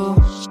 lento.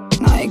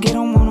 Nadie quiere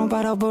un mono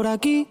parado por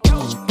aquí.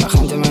 La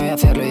gente me ve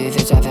hacerlo y dice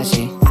se hace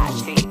así.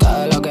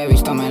 Todo lo que he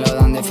visto me lo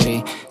dan de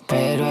free.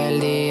 Pero el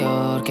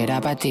Dior que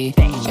era para ti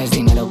es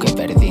dinero que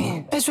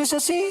perdí. Eso es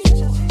así.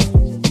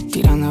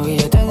 Tirando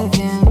billetes de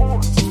 100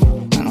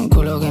 en un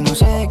culo que no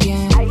sé de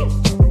quién.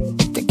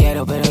 Te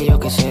quiero pero yo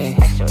que sé.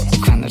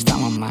 Cuando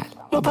estamos mal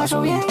lo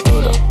paso bien.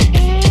 Duro,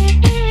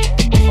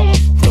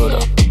 duro.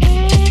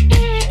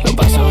 Lo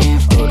paso bien.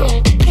 Duro,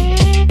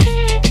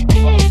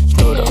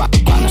 duro.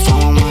 Cuando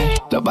estamos mal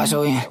lo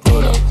paso bien.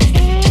 Duro,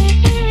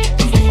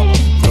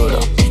 duro.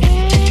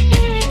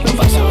 Lo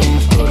paso bien.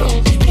 Duro,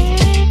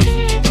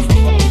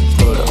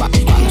 duro.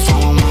 Cuando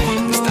estamos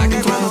mal.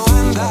 Destaca cuando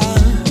anda,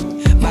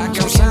 va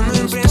causando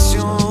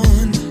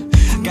impresión.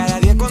 Cada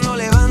día cuando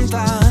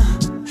levanta,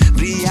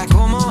 brilla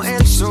como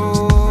el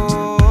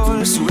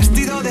sol. Su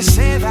vestido de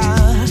seda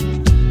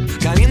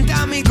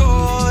calienta mi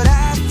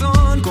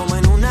corazón como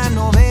en una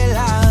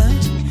novela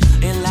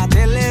en la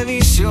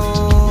televisión.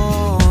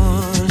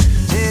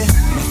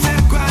 Me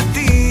acerco a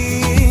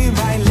ti,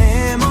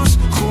 bailemos,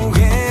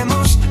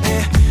 juguemos,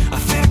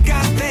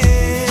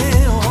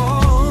 acércate,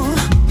 oh,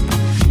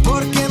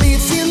 porque mi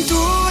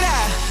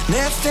cintura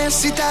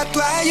necesita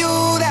tu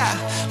ayuda.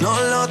 No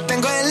lo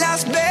tengo en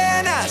las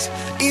venas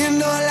y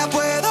no la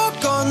puedo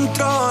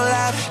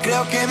controlar.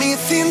 Creo que mi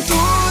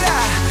cintura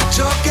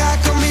choca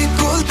con mi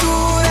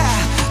cultura.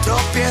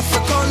 Tropiezo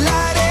con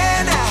la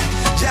arena,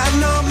 ya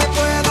no me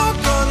puedo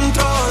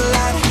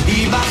controlar.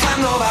 Y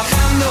bajando,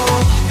 bajando,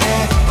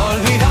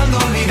 olvidando,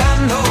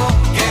 olvidando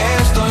que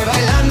estoy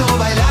bailando,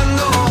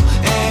 bailando,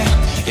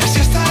 y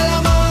así hasta el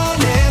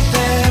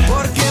amanecer.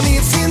 Porque mi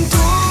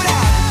cintura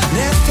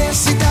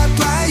necesita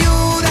tu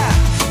ayuda.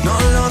 No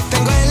lo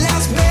tengo en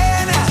las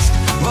venas,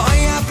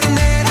 voy a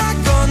aprender a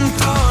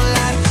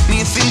controlar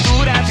mi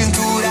cintura,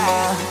 cintura.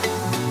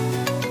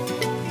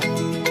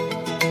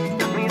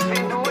 Mi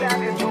cintura,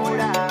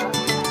 cintura.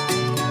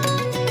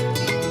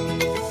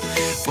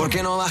 ¿Por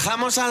qué no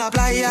bajamos a la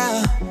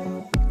playa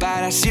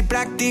para así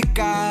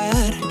practicar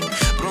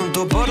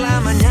pronto por la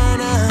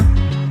mañana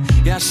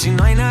y así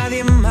no hay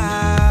nadie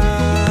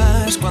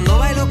más? Cuando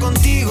bailo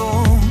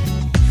contigo,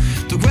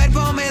 tu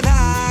cuerpo me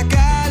da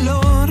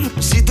calor,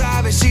 besito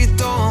a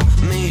besito,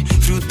 mi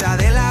fruta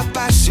de la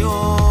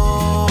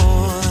pasión.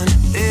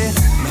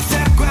 Me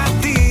acerco a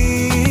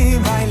ti,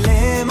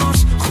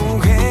 bailemos,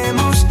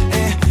 juguemos,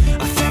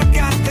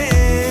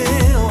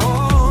 acércate,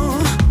 oh,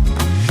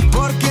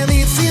 porque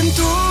mi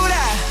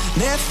cintura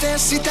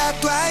necesita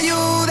tu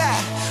ayuda.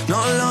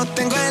 No lo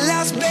tengo en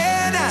las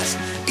venas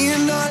y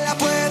no la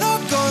puedo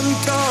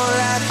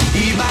controlar.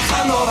 Y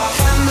bajando,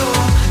 bajando,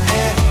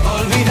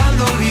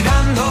 olvidando,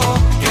 olvidando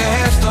que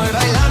estoy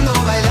bailando,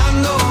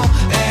 bailando,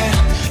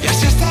 y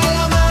así hasta el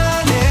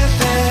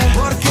amanecer.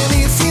 Porque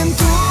mi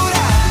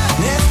cintura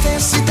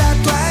necesita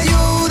tu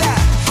ayuda.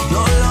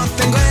 No lo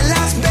tengo en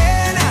las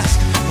venas,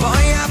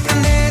 voy a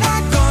aprender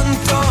a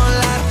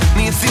controlar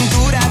mi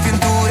cintura,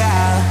 cintura.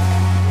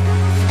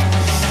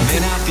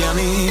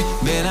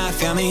 Ven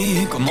hacia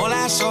mí, como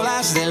las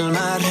olas del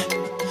mar.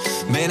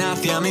 Ven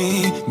hacia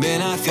mí,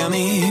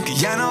 que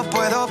ya no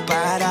puedo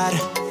parar.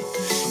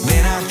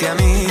 Ven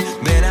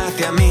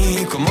hacia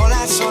mí, como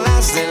las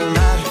olas del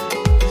mar.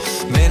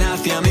 Ven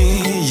hacia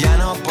mí, ya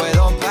no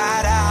puedo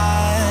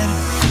parar.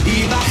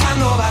 Y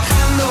bajando,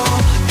 bajando,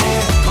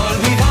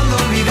 olvidando,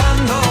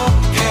 olvidando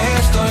que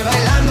estoy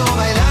bailando,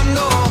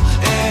 bailando,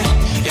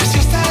 y así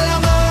hasta el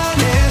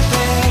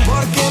amanecer.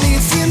 Porque mi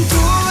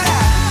cintura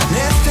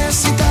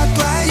necesita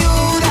tu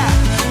ayuda.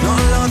 No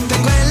lo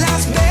tengo en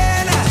las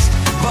venas,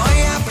 voy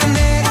a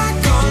aprender a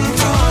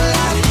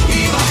controlar.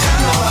 Y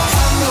bajando,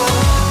 bajando,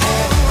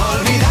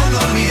 olvidando,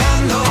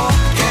 olvidando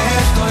que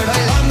estoy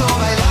bailando,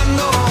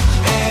 bailando,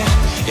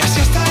 y así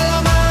hasta el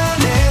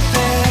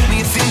amanecer.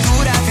 Mi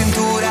cintura,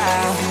 cintura.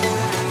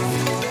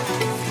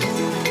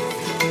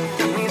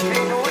 Mi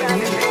cintura,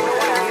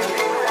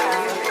 cintura.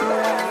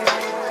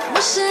 ¿Cómo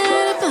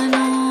hacer para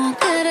no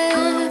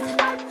querer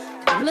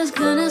con las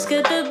ganas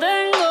que te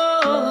tengo?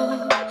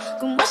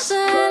 ¿Cómo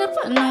hacer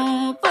para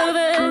no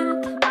perder?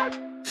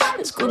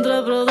 Es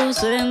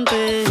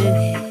contraproducente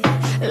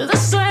el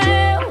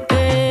deseo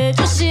que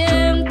yo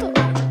siento.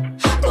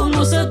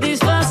 ¿Cómo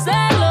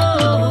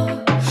satisfacerlo?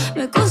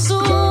 Me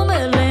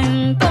consume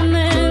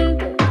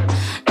lentamente.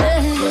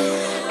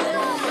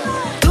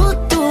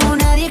 Tú,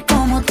 nadie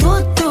como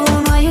tú,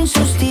 no hay un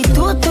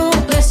sustituto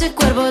De ese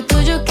cuerpo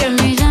tuyo que a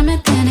mí ya me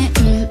tiene.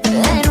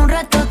 En un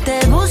rato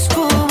te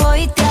busco,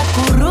 voy y te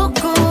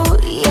acurruco,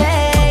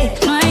 yeah.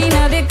 No hay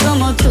nadie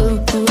como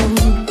tú.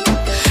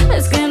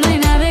 Es que no hay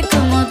nadie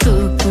como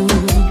tú.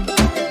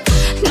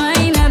 No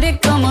hay nadie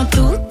como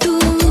tú.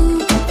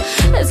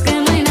 Es que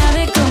no hay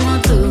nadie como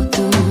tú.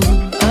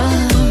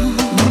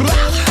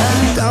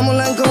 Estamos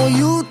online como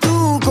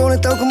YouTube,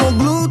 conectados como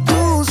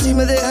Bluetooth. Si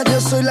me dejas yo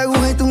soy la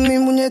aguja y tú mi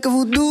muñeca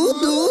vudú.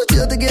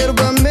 Yo te quiero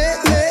pa'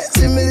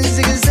 si me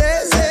dice que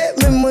sé,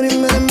 me muero y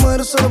me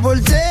desmuero solo por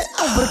ti.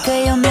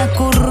 Porque yo me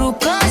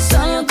acurruco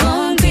solo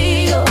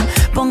contigo.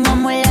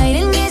 Pongamos el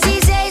aire en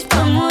 16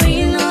 pa'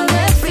 morirnos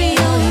de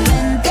frío. Y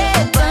vente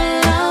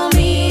pa'l lado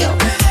mío,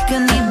 que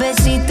mis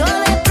besitos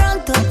de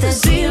pronto te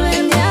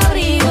sirven de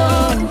abrigo.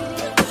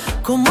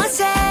 ¿Cómo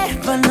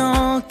hacer pa'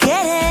 no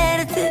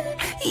quererte?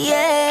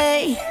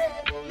 Yeah.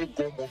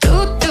 Tú,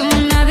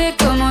 nadie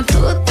como tú.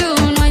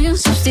 No hay un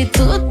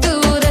sustituto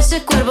de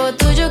ese cuerpo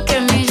tuyo que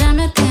a mí ya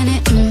me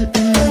tiene.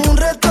 En un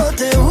rato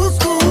te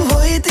busco,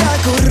 voy y te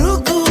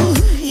acurruco.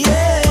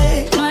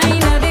 Yeah. No hay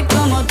nadie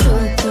como tú.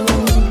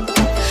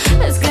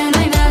 Es que no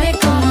hay nadie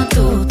como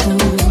tú.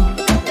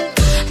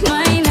 No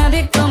hay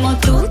nadie como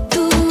tú.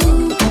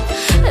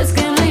 Es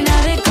que no hay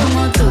nadie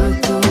como tú.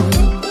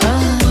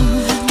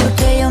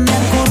 Porque yo me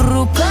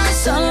acurruco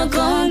solo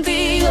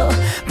contigo.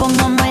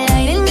 Pongamos el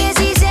aire en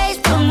 16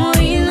 pa'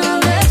 morirnos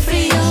de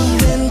frío. Y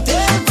vente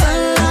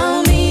pa'l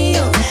lado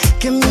mío,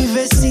 que mis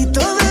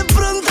besitos de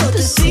pronto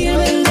te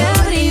sirven de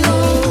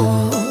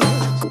abrigo.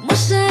 ¿Cómo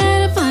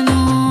ser para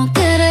no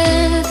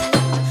querer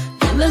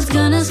las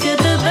ganas que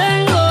te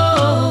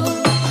tengo?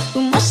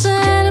 ¿Cómo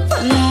ser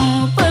para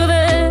no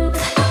perder?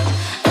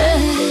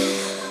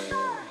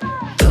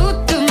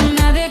 Tú,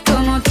 nadie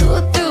como tú.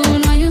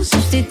 No hay un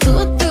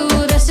sustituto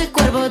de ese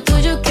cuerpo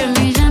tuyo que a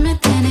mí ya me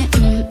tiene.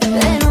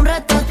 En un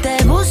rato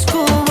te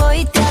busco, voy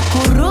y te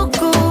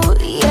acurruco.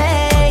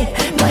 Yeah.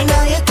 No hay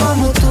nadie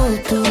como tú.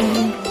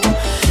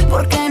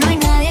 Porque no hay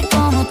nadie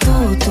como tú.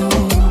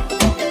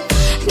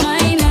 No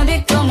hay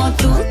nadie como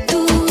tú.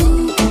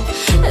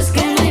 Es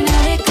que no hay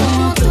nadie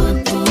como tú.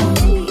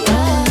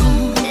 La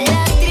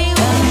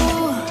tribu.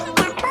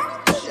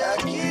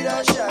 Shakira,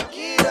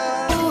 Shakira.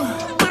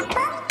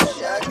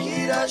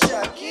 Shakira,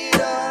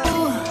 Shakira.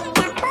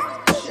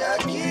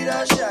 Shakira,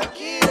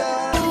 Shakira.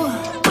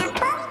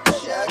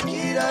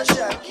 Shakira,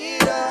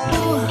 Shakira.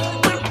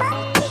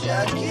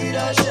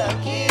 Shakira,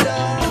 Shakira.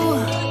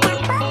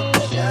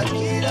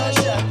 Shakira,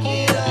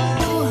 Shakira.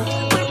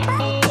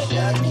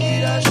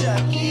 Shakira,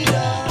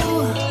 Shakira.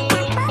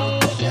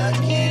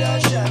 Shakira,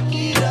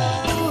 Shakira.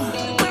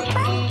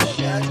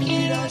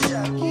 Shakira,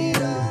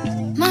 Shakira.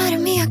 Madre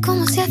mía,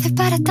 ¿cómo se hace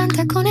para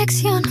tanta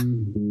conexión?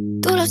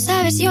 Tú lo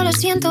sabes, yo lo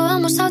siento,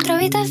 vamos a otra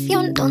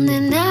habitación donde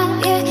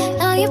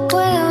nadie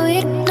puede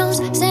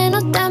oírnos. Se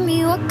nota en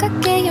mi boca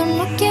que yo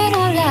no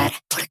quiero hablar,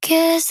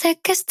 porque desde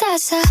que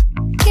estás aquí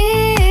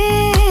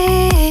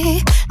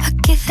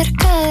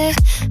cerca de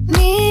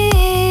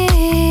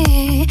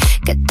mí,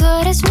 que tú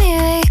eres mi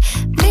baby.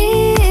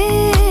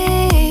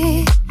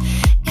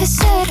 Y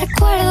ese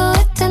recuerdo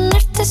de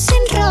tenerte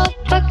sin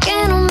ropa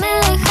que no me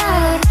deja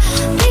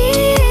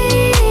dormir.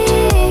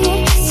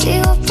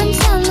 Sigo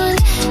pensando en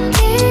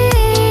ti,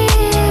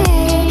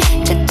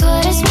 que tú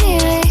eres mi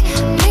baby.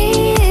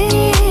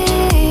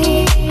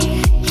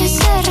 Y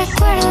ese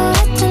recuerdo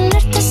de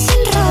tenerte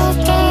sin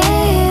ropa,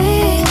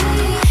 baby.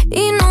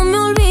 Y no me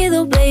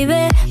olvido,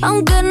 baby,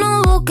 aunque no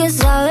busques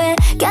saber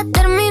que ha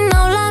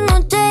terminado la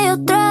noche y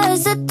otra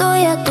vez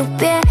estoy a tus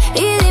pies.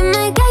 Y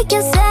dime qué hay que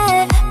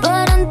hacer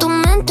para en tu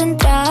mente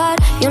entrar.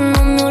 Yo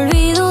no me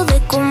olvido de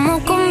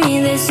cómo con mi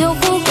deseo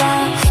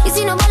jugar. Y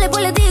si no vale,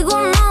 pues le digo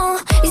no.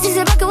 Y si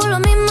se va, que vuelvo a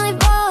mí, my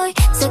boy.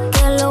 Sé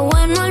que lo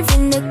bueno al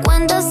fin de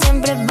cuentas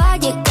siempre va a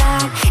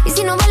llegar. Y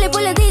si no vale,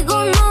 pues le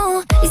digo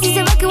no. Y si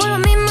se va, que vuelvo a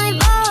mí, my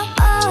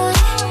boy.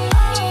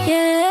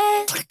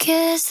 Yeah. Porque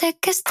desde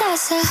que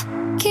estás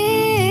aquí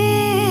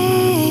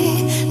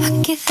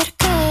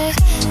cerca de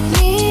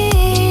mí,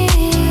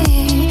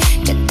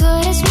 que tú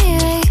eres mi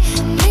baby.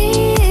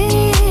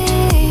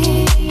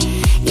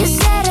 Y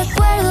ese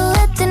recuerdo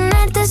de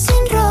tenerte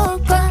sin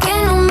ropa que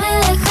no me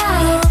deja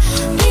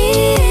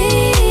dormir.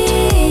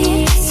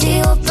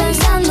 Sigo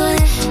pensando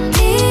en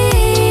ti,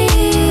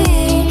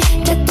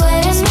 que tú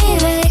eres mi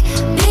baby.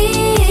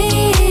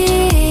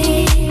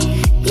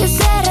 Y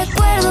ese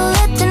recuerdo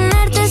de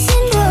tenerte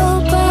sin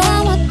ropa.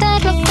 Vamos a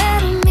hacerlo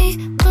pero a mi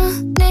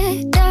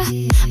manera.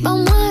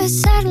 Vamos a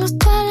besarnos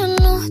toda la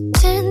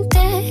noche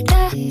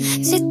entera.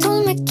 Si tú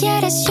me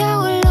quieres, yo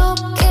hago lo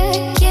que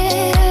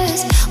quieras.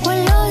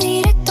 Vuelo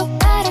directo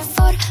para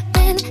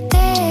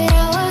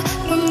Formentera, va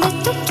donde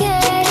tú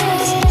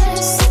quieras.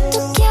 Si tú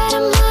quieres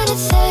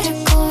amanecer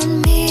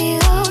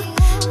conmigo,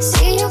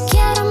 si yo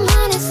quiero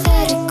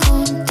amanecer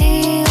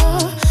contigo,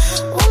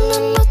 una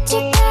noche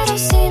pero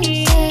sin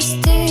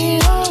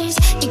testigos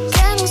y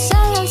que no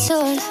salga el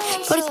sol.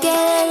 Porque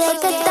desde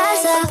que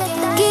estás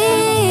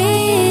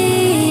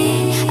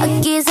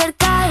aquí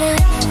cerca de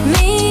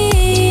mí,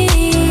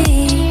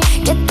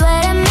 que tú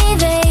eres mi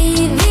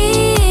baby.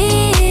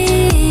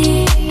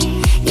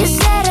 Y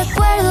ese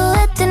recuerdo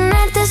de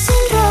tenerte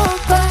sin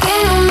ropa que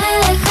no me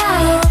deja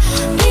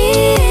dormir.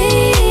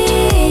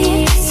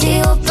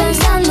 Sigo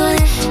pensando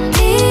en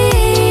ti,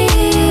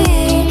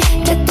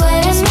 que tú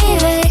eres mi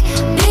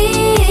baby.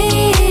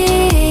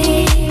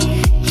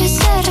 Y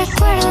ese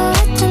recuerdo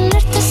de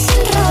tenerte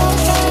sin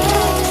ropa.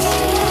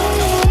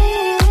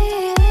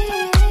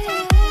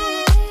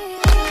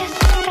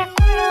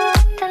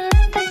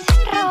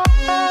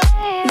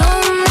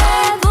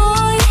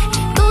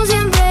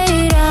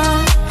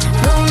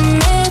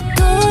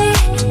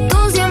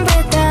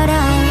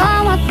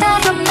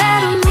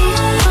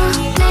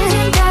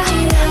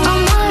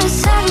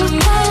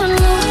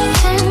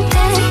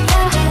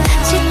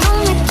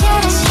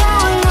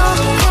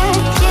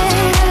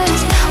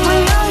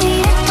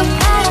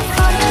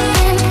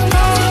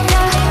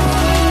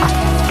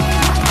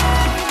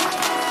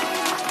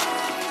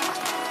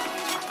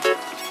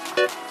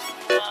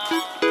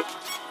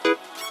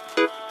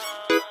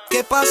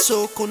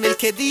 pasó con el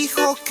que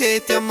dijo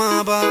que te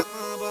amaba?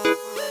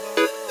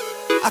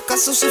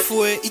 ¿Acaso se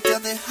fue y te ha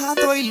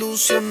dejado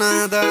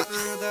ilusionada?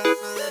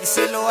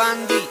 Díselo,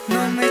 Andy.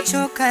 No me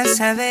choca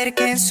saber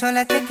que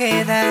sola te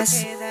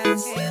quedas.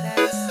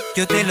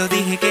 Yo te lo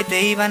dije que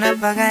te iban a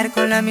pagar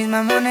con la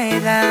misma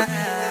moneda.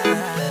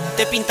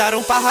 Te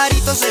pintaron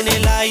pajaritos en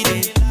el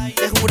aire,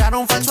 te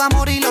juraron falso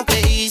amor y lo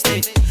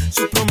creíste.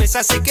 Sus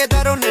promesas se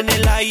quedaron en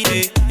el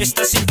aire.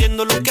 Estás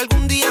sintiendo lo que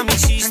algún día me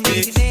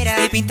hiciste.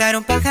 Te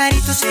pintaron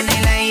pajaritos en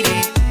el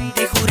aire,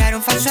 te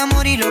juraron falso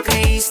amor y lo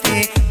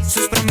creíste.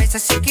 Sus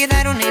promesas se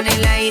quedaron en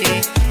el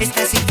aire.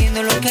 Estás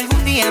sintiendo lo que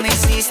algún día me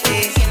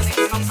hiciste.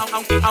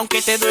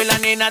 Aunque te duela,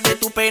 nena, de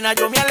tu pena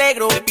yo me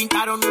alegro. Te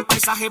pintaron un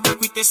paisaje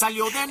blanco y te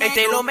salió de negro.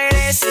 Te lo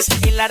mereces,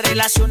 en las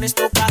relaciones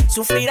toca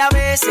sufrir a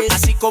veces,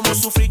 así como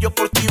sufrí yo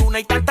por ti una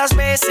y tantas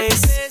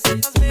veces.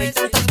 Una y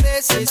tantas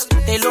veces.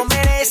 Te lo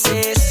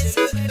mereces.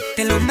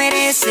 Te lo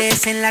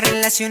mereces, en las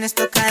relaciones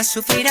toca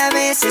sufrir a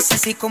veces,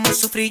 así como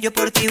sufrí yo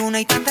por ti una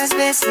y tantas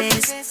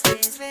veces.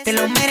 Te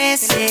lo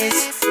mereces.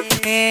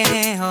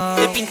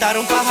 Te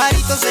pintaron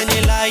pajaritos en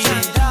el aire,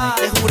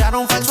 te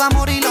juraron falso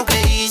amor y lo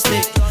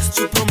creíste.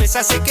 Sus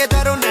promesas se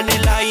quedaron en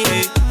el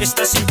aire.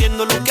 Estás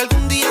sintiendo lo que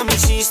algún día me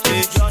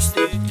hiciste.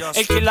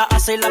 El que la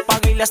hace la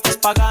paga y la estás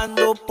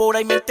pagando. Por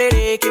ahí me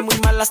enteré que muy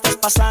mal la estás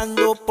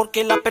pasando,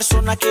 porque la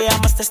persona que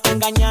amas te está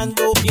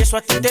engañando y eso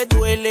a ti te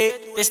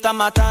duele, te está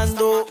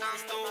matando.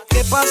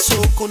 ¿Qué pasó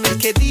con el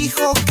que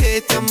dijo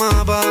que te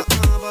amaba?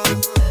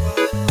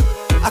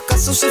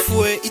 ¿Acaso se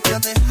fue y te ha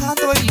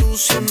dejado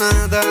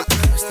ilusionada?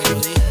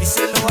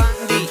 Díselo,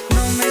 Andy.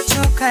 No me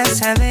choca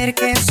saber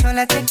que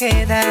sola te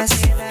quedas.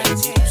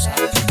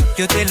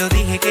 Yo te lo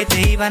dije que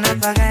te iban a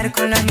pagar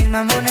con la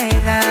misma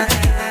moneda.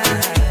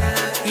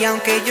 Y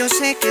aunque yo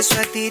sé que eso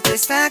a ti te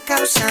está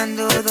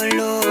causando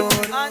dolor,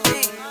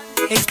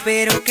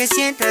 espero que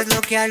sientas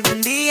lo que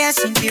algún día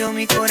sintió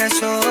mi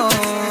corazón.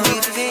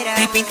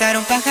 Te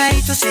pintaron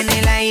pajaritos en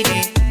el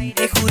aire,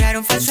 te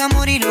juraron falso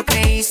amor y lo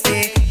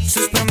creíste.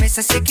 Sus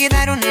promesas se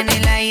quedaron en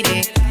el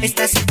aire.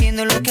 Estás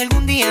sintiendo lo que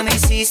algún día me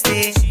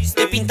hiciste.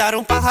 Te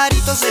pintaron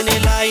pajaritos en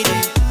el aire,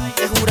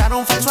 te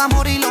juraron falso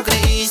amor y lo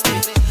creíste.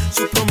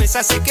 Sus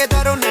promesas se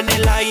quedaron en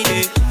el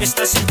aire.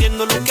 Estás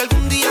sintiendo lo que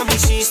algún día me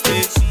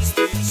hiciste.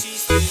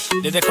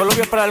 Desde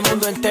Colombia para el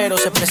mundo entero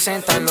se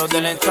presentan los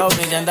del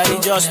Entourage, Yandari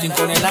y Justin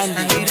con el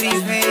Andy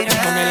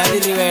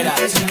Rivera.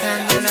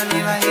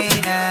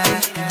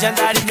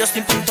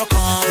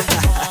 YandariJustin.com,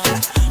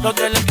 los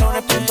del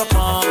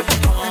Entourage.com.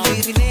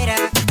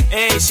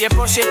 Ey,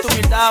 100%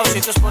 humildad,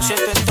 200%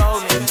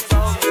 Entourage.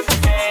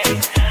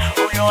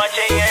 Julio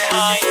H.I.E.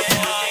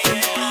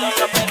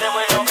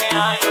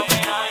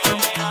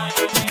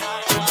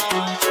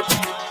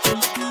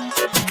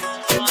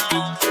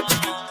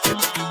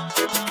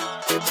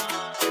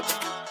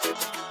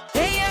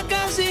 Ella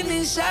casi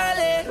ni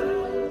sale,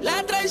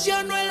 la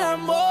traición no el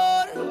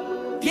amor.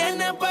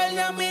 Tiene par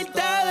de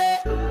amistades,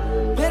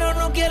 pero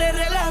no quiere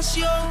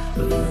relación.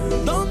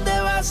 Donde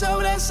va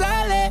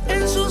sobresale,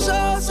 en sus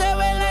ojos se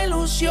ve la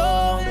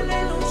ilusión.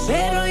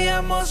 Pero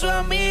llamó a su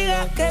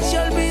amiga que se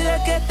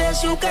olvide que esta es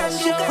su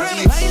canción.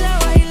 Baila,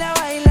 baila,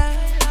 baila,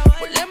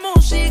 ponle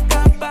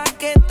música pa'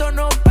 que esto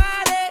no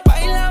pare.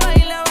 Baila,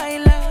 baila,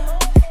 baila,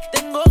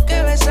 tengo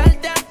que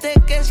besarte antes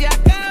que se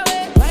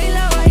acabe.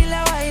 Baila,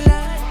 baila,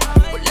 baila,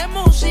 ponle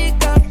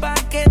música pa'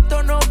 que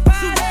esto no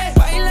pare.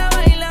 Baila,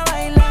 baila,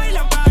 baila,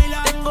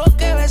 tengo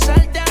que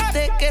besarte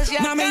antes que se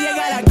acabe. Mami,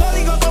 llega el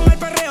código con el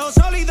perreo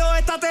sólido.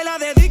 Esta te la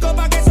dedico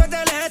pa' que suelte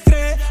el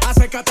estrés.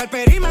 Acércate al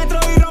perímetro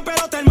y rompe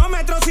los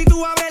termómetros. Si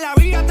tú abres la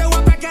vía te voy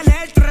a pegar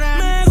el tren.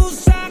 Me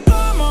gusta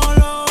cómo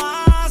lo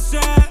haces,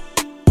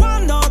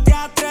 cuando te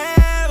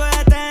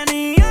atreves.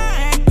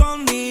 Tenía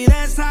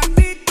escondida esa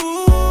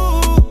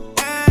actitud,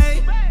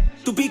 ey.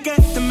 Tu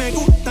piquete me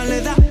gusta,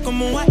 le da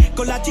como es.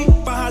 Con la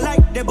chispa al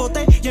aire,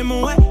 bote y en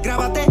moe.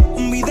 Grábate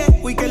un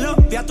video y que lo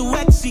vea tu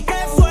ex. ¿Y qué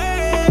fue?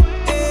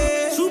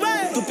 Sube.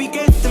 Tu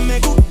piquete me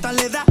gusta,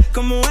 le da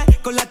como es.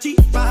 Con la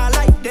chispa al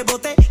aire,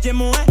 bote y en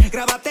moe.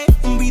 Grábate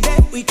un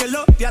video y que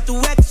lo vea tu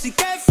ex. ¿Y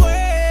qué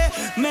fue?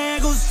 Me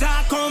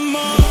gusta como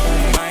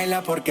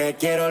baila porque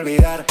quiero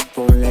olvidar.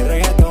 Ponle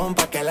reggaetón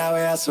pa' que la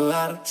vea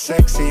sudar.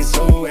 Sexy,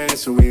 sube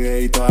su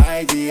videito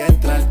a IG.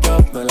 Entra al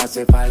top, no le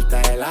hace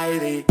falta el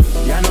ID.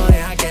 Ya no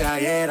deja que la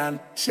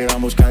hieran. Se va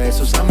en busca de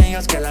sus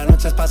amigas que la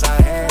noche es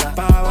pasajera.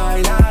 Pa'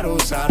 bailar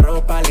usa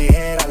ropa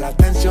ligera. La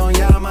atención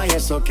llama y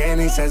eso que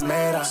ni se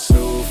esmera.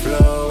 Su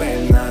flow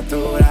es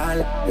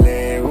natural,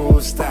 le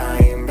gusta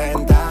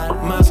inventar.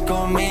 Más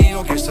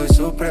conmigo que soy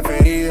su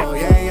preferido. Y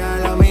ella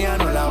la mía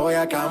no la voy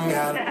a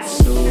cambiar.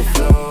 Su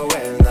flow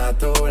es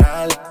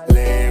natural,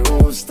 le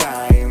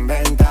gusta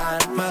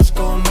inventar. Más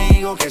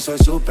conmigo que soy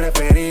su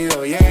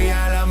preferido. Y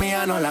ella la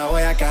mía no la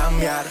voy a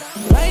cambiar.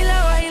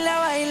 Baila, baila,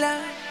 baila,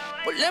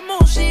 ponle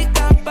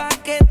música pa'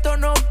 que esto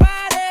no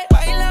pare.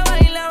 Baila,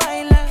 baila,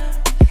 baila,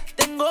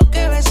 tengo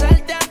que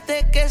besarte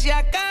antes que se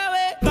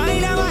acabe.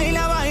 baila,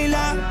 baila,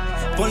 baila.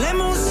 Ponle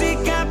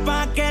música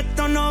pa' que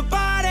esto no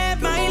pare.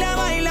 Baila,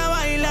 baila,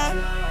 baila.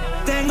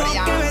 Tengo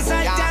que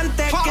besarte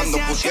antes que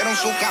se acabe. con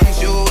su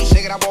canción,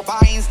 se grabó pa'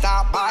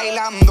 Insta,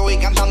 bailando y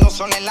cantando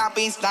sola en la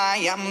pista.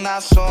 Y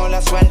anda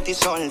sola, suelta y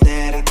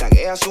soltera,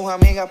 taguea a sus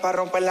amigas pa'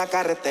 romper la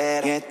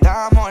carretera. Y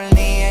está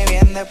molnida y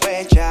bien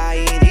despecha,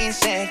 y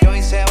dice que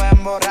hoy se va a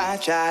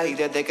emborrachar. Y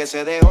desde que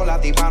se dejó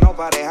la tipa no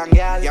pare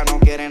janguear. Ya no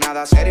quiere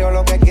nada serio,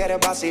 lo que quiere es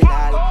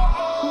vacilar.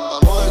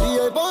 Vamos al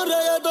DJ por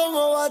reggaetón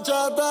o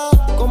bachata.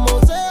 Como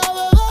sea,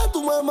 bebé,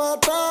 tú me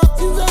matas.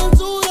 Sin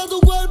censura,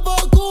 tu cuerpo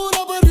oscura,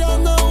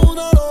 perreando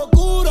una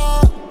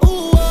locura.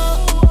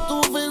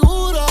 Tu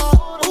figura,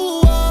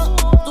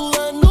 tu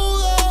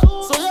desnuda.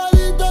 Soy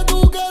adicta a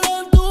tu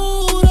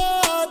calentura.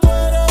 Tú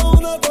eres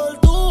una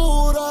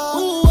tortura.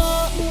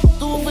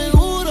 Tu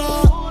figura,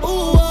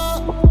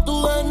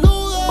 tu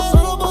desnuda.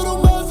 Solo por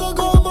un beso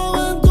como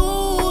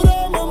aventura.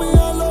 Mami,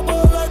 hazlo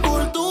por la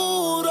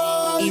cultura.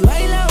 Y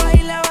baila,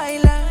 baila,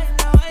 baila.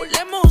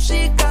 Ponle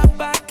música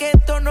pa' que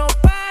esto no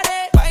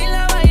pare.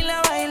 Baila,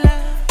 baila, baila.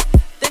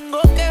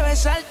 Tengo que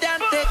besarte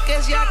antes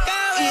que se acabe.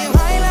 Y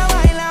baila,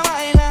 baila,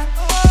 baila.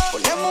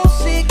 Ponle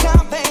música,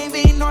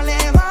 baby, no le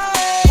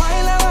bajes.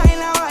 Baila,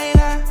 baila,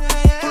 baila.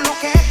 Tú lo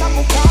que estás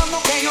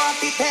buscando que yo a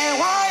ti te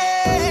guaye.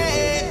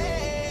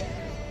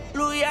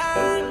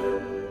 Luyan,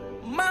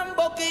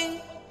 Mambo King,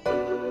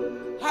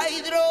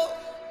 Hydro,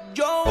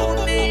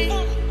 Johnny.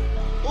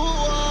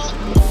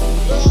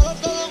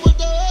 Regálate la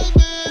muerte,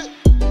 baby.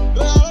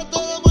 Regálate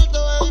la muerte,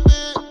 baby.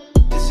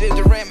 This is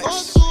the remix.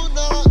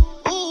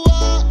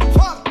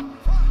 Fuck.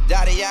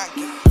 Daddy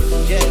Yankee,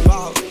 J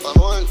Balvin,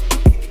 Manuel.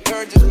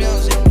 Curtis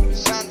Music,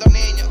 Santo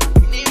Niño,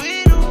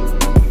 Nibiru.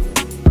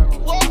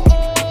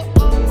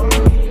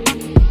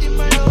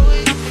 Dímelo,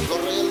 Los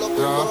reyes los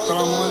Ya hasta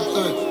la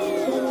muerte.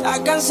 Está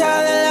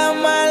cansada de las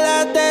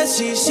malas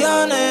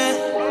decisiones,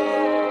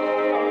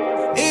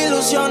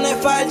 ilusiones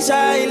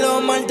falsas y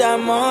los mal de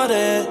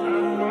amores.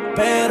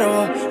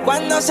 Pero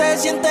cuando se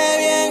siente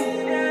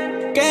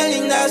bien, qué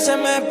linda se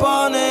me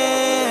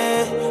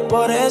pone.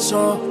 Por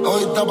eso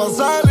hoy está pa'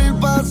 salir,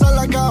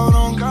 pasarla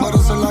cabrón. Por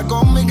eso la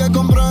combi que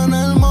compró en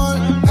el mall.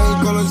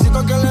 El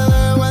colorcito que le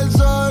debo el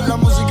sol. La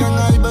música en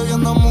ahí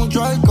bebiendo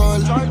mucho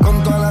alcohol.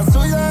 Con toda la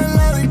suya en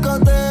la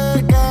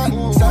discoteca.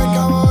 Se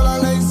acabó la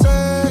ley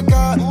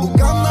seca.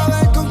 Buscando a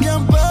ver con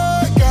quién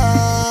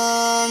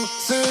pecan.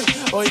 Sí.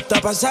 hoy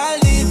está pa'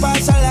 salir,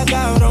 pasarla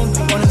cabrón.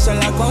 Ponerse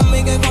la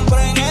combi que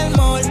compré en el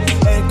mall.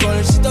 El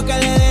colorcito que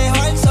le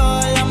dejo al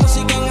sol. La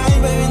música en ahí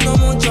bebiendo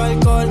mucho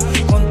alcohol.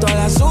 Con toda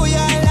la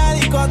suya en la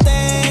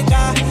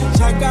discoteca.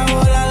 Se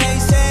acabó la ley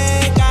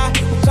seca.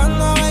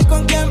 Buscando a ver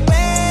con quién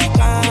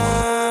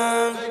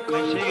pecan.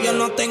 Yo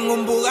no tengo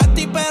un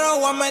Bugatti, pero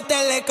voy a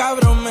meterle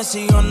cabrón. Me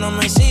sigue o no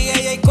me sigue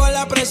y ahí con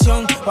la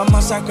presión.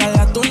 Vamos a sacarle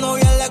a tu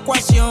novia en la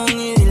ecuación.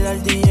 Y dile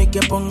al DJ que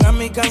ponga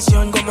mi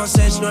canción. Como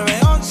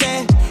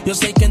 6911. Yo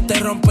sé quién te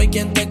rompe y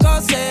quién te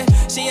cose.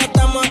 Si ya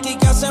estamos aquí,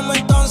 ¿qué hacemos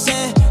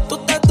entonces? Tú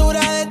estás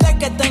dura desde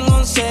que tengo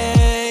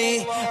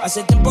 11.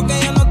 Hace tiempo que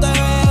ya no te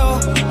veo.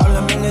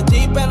 Háblame de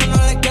ti, pero no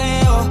le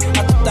creo.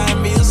 A tú estás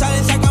envidiosa,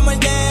 le sacamos el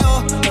dedo.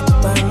 A tú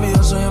estás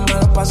envidioso, yo me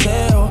lo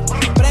paseo.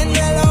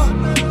 Préndelo,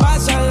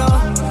 pásalo.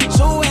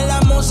 Sube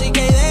la música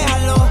y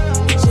déjalo.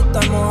 Si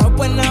estamos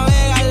pues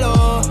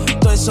navégalo.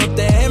 Todo eso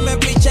déjeme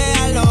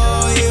pichéalo.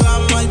 Y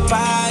vamos al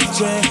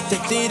parche. Te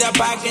tira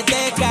pa' que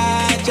te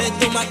cache.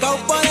 Tú me acabo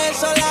por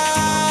eso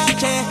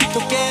lache. Tú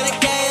quieres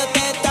que yo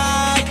te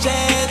tache.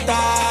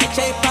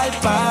 Tache y pa'l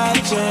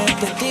parche.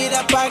 Te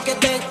tira pa' que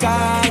te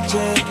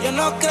cache. Yo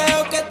no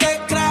creo que te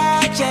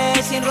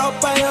crache. Sin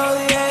ropa yo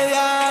dije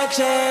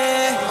DH.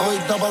 Hoy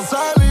está pa'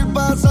 salir,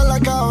 pasarla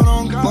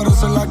cabrón. Por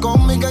eso la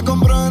combi que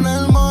compró en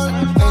el mall.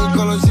 El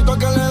colorcito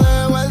que le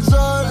debo el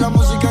sol. La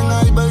música en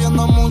ahí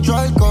bebiendo mucho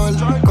alcohol.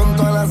 Con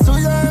toda la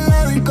suya en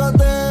la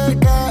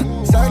discoteca.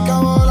 Se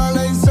acabó la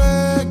ley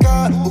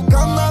seca.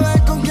 Buscando a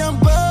ver con quién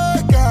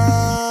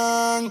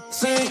pecan.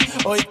 Sí,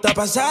 hoy está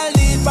pa'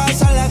 salir,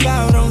 pasarla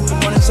cabrón.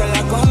 Ponerse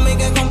la combi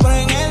que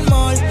compré en el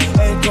mall.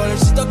 El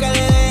colorcito que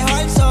le dejo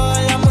al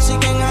sol. La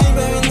música en ahí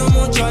bebiendo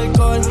mucho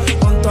alcohol.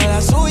 Con toda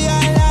la suya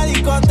en la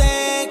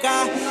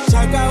discoteca. Se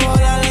acabó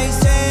la ley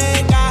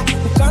seca.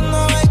 Buscando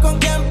a ver con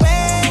quién pecan.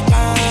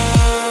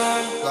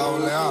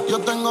 Yo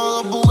tengo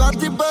dos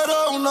Bugatti, pero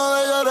uno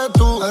de ellos eres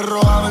tú. El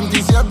Roja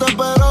 27,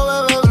 pero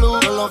bebe blue.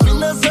 Todos los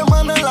fines de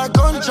semana en la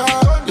concha.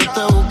 Yo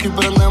te busco y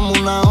prendemos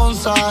una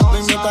onza. Me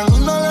invitan y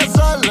no le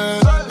sale.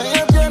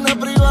 Ella tiene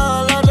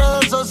privada las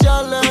redes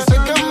sociales. Dice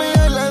que es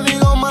mía y le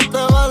digo más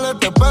te vale.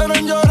 Te espero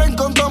en lloren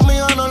con tus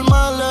amigas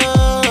normales.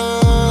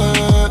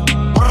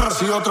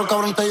 Si otro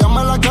cabrón te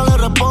llama, la que le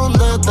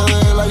responde. Te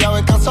dejé la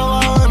llave casa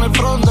abajo en el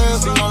fronte.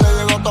 Si no le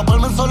llegó a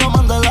toparme, solo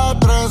mande las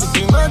 3.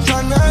 Si no es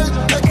Chanel,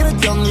 es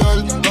Christian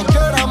Dior. No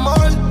quiero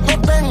amor,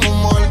 no tengo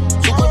humor.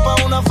 Su culpa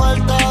es una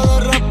falta de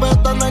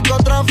respeto al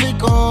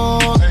narcotráfico.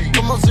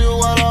 Como si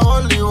jugara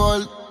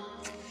voleibol.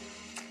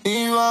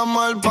 Y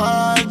vamos al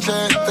parche.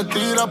 Te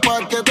tira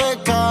pa' que te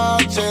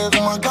cache.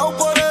 De Macao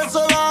por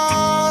eso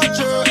la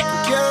H.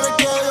 Quieres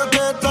que yo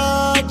te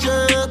tache.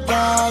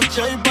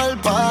 Tache y pa'l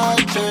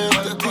parche.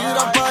 Te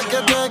tira pa' que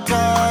te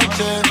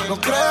cache. No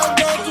creo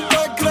que tú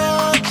te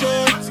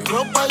craches. Sin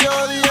ropa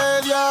yo dije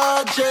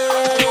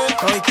DH.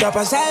 está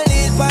pa'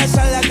 salir,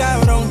 pasarla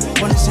cabrón.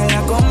 Ponerse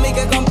la combi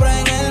que compré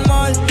en el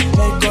mall.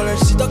 El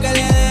colorcito que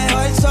le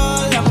dejó el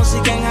sol. La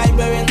música en high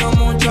bebiendo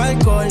mucho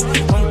alcohol.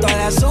 Junto a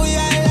la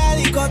suya en la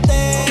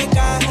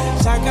discoteca.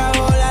 Se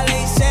acabó la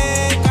ley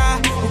seca.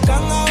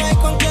 Buscando a ver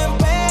con quién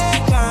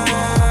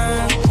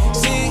pecan.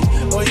 Sí,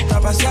 hoy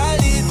está pa'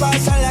 salir,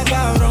 pasarla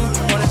cabrón.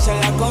 Ponerse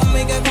la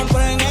combi que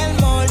compré en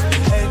el mall.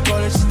 El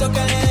colorcito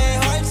que le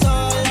dejó el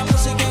sol. La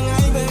música en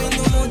high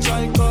bebiendo mucho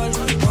alcohol.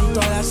 Junto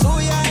a la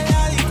suya en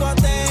la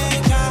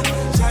discoteca.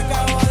 Se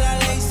acabó la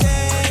ley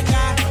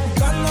seca.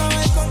 Buscando a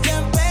ver con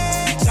quién pecan.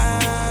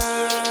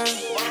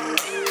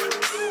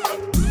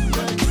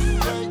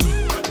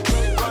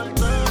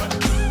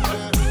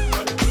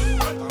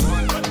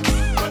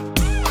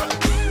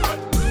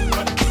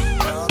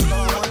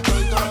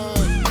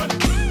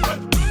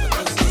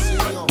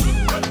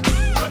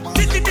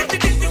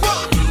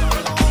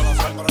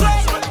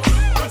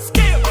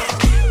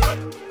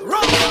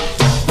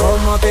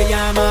 ¿Cómo te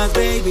llamas,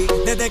 baby?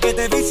 Desde que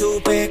te vi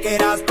supe que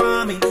eras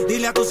pa' mí.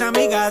 Dile a tus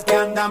amigas que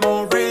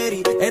andamos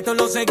ready. Esto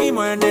lo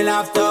seguimos en el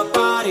after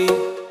party.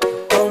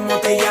 ¿Cómo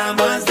te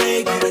llamas,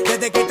 baby?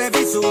 Desde que te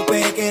vi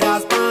supe que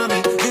eras pa'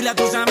 mí. Dile a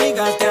tus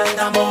amigas que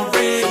andamos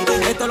ready.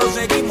 Esto lo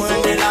seguimos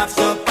en el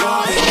after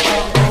party.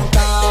 Con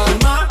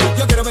calma,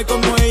 yo quiero ver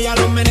cómo ella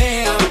lo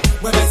menea.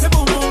 Mueve ese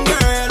boom boom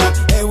girl.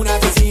 Es una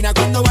asesina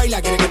cuando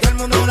baila, quiere que todo el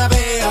mundo la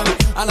vea.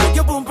 I like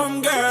your boom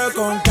boom girl.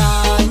 Con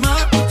calma,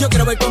 yo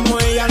quiero ver cómo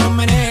ella lo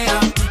menea.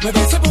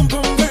 Mueve ese boom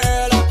boom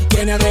girl.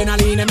 Tiene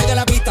adrenalina, mete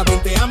la pista,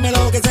 ponteame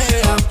lo que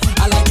sea.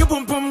 I like your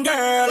boom boom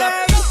girl.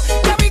 Hey,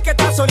 ya vi que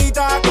estás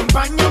solita,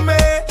 acompáñame.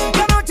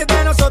 La noche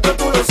de nosotros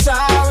tú lo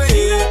sabes.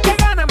 Que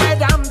gana me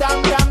dam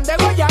dam dam de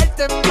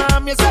guayarte,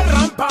 mami. Ese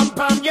ram pam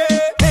pam, yeah.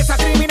 Esa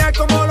criminal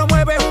como lo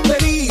mueve es un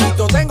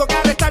delito. Tengo que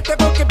arrestarte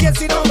porque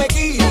pienso y no me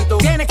quito.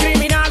 Tienes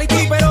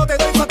criminality, pero te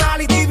doy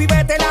fatality.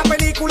 Vivete la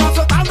película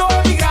flotando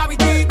en mi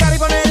gravity. Cari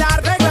pone la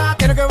regla,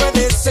 tiene que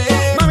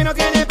obedecer. Mami no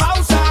tiene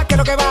pausa, ¿qué es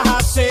lo que vas a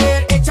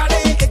hacer?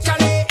 Échale,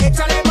 échale,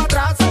 échale pa'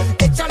 atrás.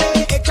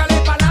 Échale, échale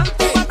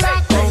pa'lante, pa'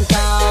 atrás. Con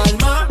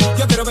calma,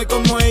 yo quiero ver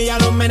cómo ella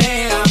lo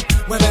menea.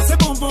 Mueve ese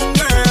boom boom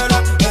girl.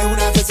 Es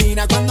una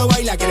asesina cuando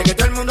baila, quiere que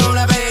todo el mundo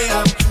la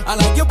vea. I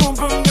like your boom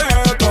boom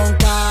girl. Con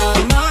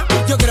calma,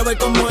 yo quiero ver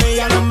cómo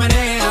ella lo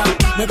menea.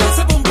 Mueve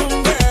ese boom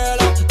boom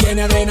girl.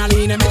 Tiene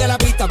adrenalina, mete la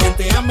pista,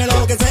 ponteame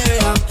lo que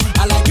sea.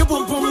 I like your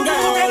boom boom girl.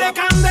 Tú tienes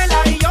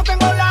candela y yo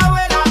tengo la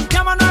vela.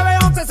 Llama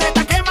 911, se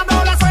está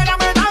quemando la suela.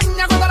 Me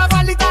daña cuando la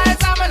faldita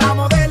esa me la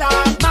modela.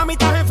 Mami,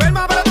 estás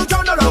enferma, pero tu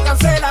show no lo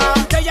cancela.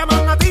 Te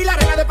llaman a ti, la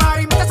reina de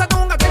party. Mete esa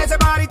tunga, tiene ese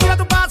party. Tira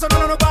tu paso,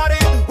 no pare.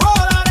 Oh,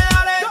 dale,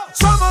 dale.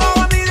 Somos los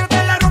bandidos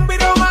de la rumba y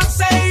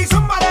romance. Y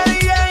zumba de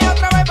DJ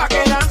otra vez pa'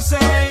 que dance.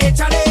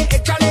 Échale,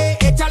 échale,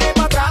 échale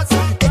pa' atrás.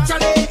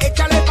 Échale,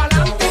 échale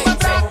pa'lante, pa'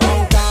 atrás.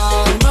 Con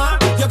calma,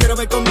 yo quiero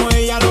ver cómo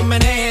ella lo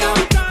menea.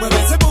 Mueve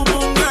ese boom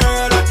boom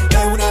girl.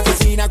 Es una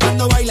asesina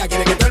cuando baila,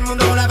 quiere que todo el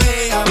mundo la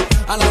vea.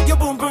 I like your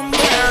boom boom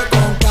girl.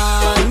 Con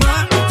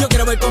calma, yo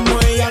quiero ver cómo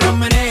ella lo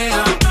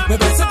menea.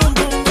 Mueve ese boom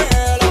boom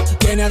girl.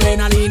 Tiene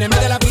adrenalina,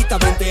 mete la pista,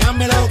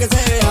 ponteame lo que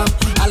sea.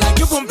 I like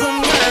your boom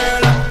boom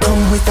girl.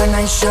 Come with a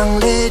nice young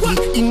lady,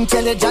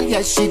 intelligent,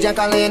 yes, she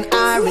Jacqueline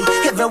Ari.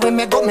 Everywhere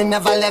me go, me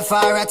never left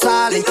her at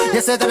all.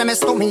 You say that I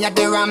miss me at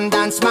the Ram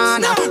Dance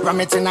Man.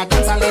 Ram it in a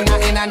dance, hall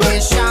in a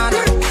nation.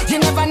 You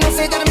never know,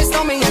 say that I miss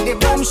me at the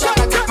Boom Shop.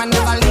 I take my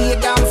never lay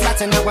down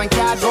flat in a one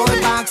cardboard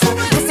box.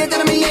 You say that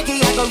I'm a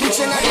Yankee, I go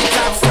reaching at the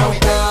top. So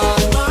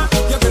Calma,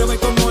 yo quiero ver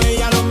cómo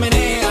ella lo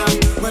menea.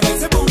 Mueve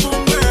ese boom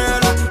boom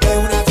girl. Es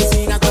una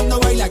asesina cuando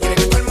baila, quiere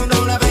que todo el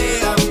mundo la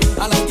vea.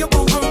 I like your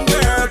boom boom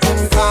girl.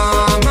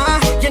 Calma,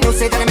 you know,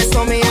 say that I miss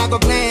me, I go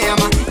blame.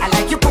 I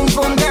like your boom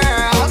boom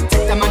girl.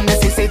 Take the man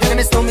that say that I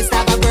miss me,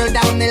 stab a girl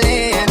down the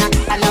lane.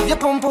 I love your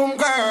boom boom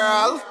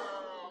girl.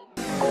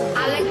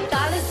 I like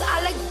dollars,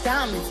 I like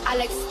diamonds, I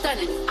like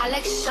stunning, I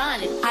like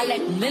shining, I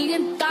like $1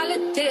 million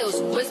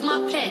deals. Where's my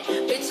pen?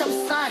 Bitch, I'm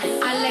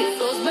signing. I like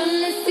those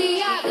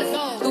Balenciagas,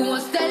 the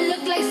ones that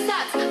look like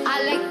socks.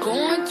 I like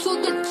going to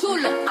the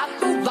Tula, I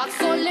put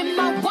rocks all in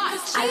my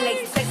watch. I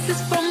like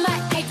texts from my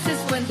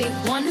exes when they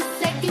want a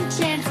second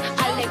chance.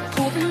 I like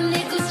proving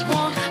niggas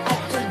wrong. I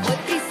do what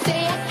they say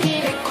I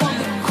can't. They call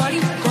me Cardi,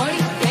 Cardi,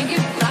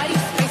 banging body,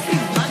 spicy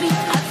mommy,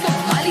 hot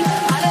tamale,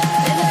 hotter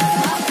than a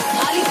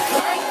Molly.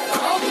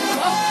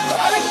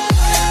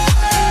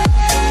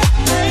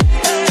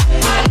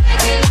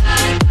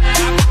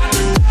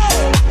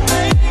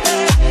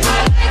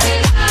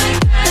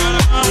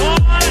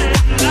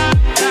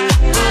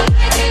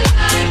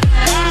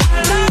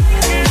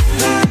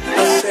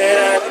 I said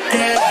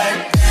I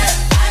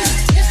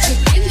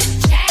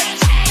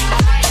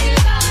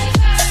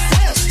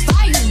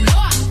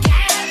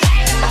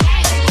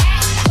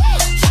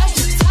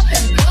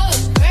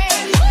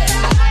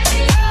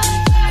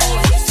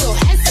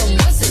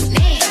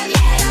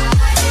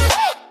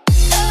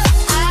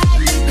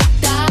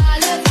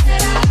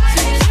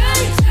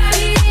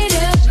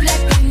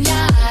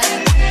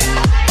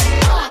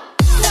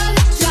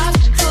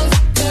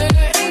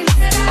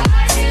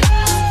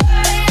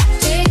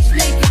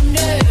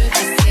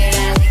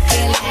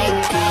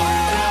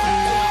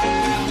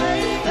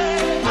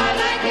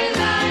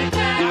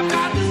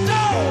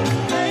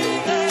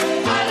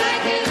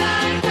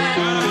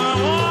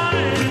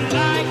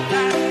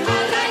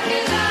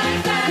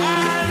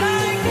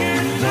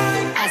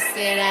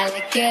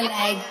like it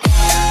like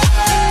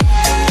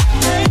that.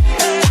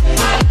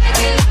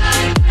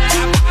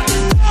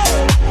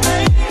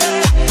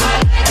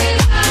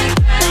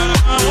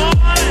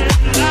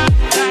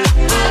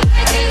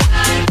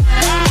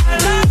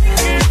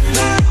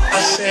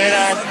 I said I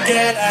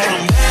get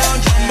like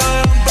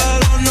chambean,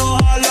 pero no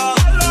jala.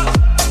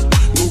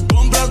 Tú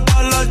compras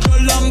pa' la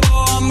Cholambo,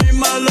 a mí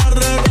me la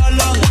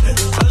regalan.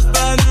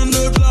 Spend in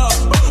the club,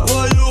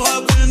 what you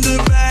have in the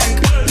bank.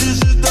 This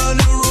is the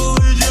new rule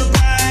with your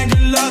bank.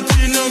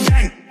 Latino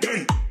gang,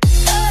 gang.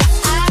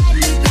 I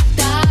need the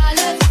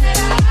dollar.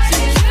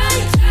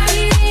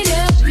 Beat it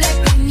up like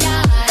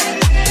piñata.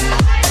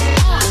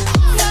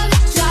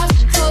 Drop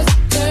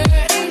poster.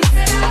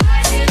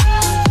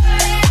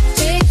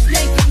 Bitch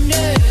making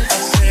nerves. I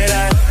said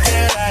I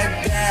get like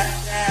that.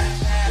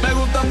 Me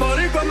gustan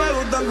boricua, me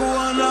gustan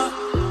cubana.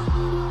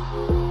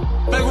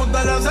 Me gusta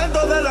el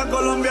acento de la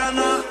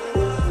colombiana.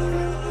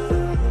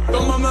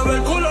 Como me ve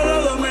el culo la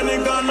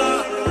dominicana.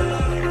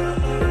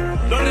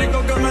 Lo rico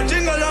que me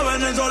chinga la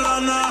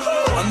venezolana.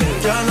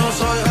 Ya no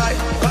soy high,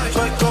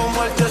 soy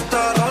como el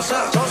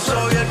Testarossa.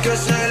 Soy el que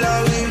se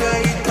la vive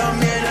y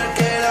también el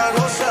que la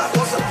goza.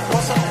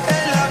 Goza,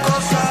 es la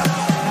cosa,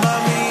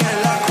 mami es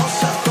la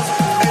cosa.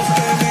 Es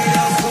que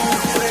mira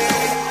sufre.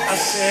 I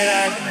said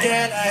I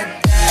get like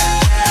that.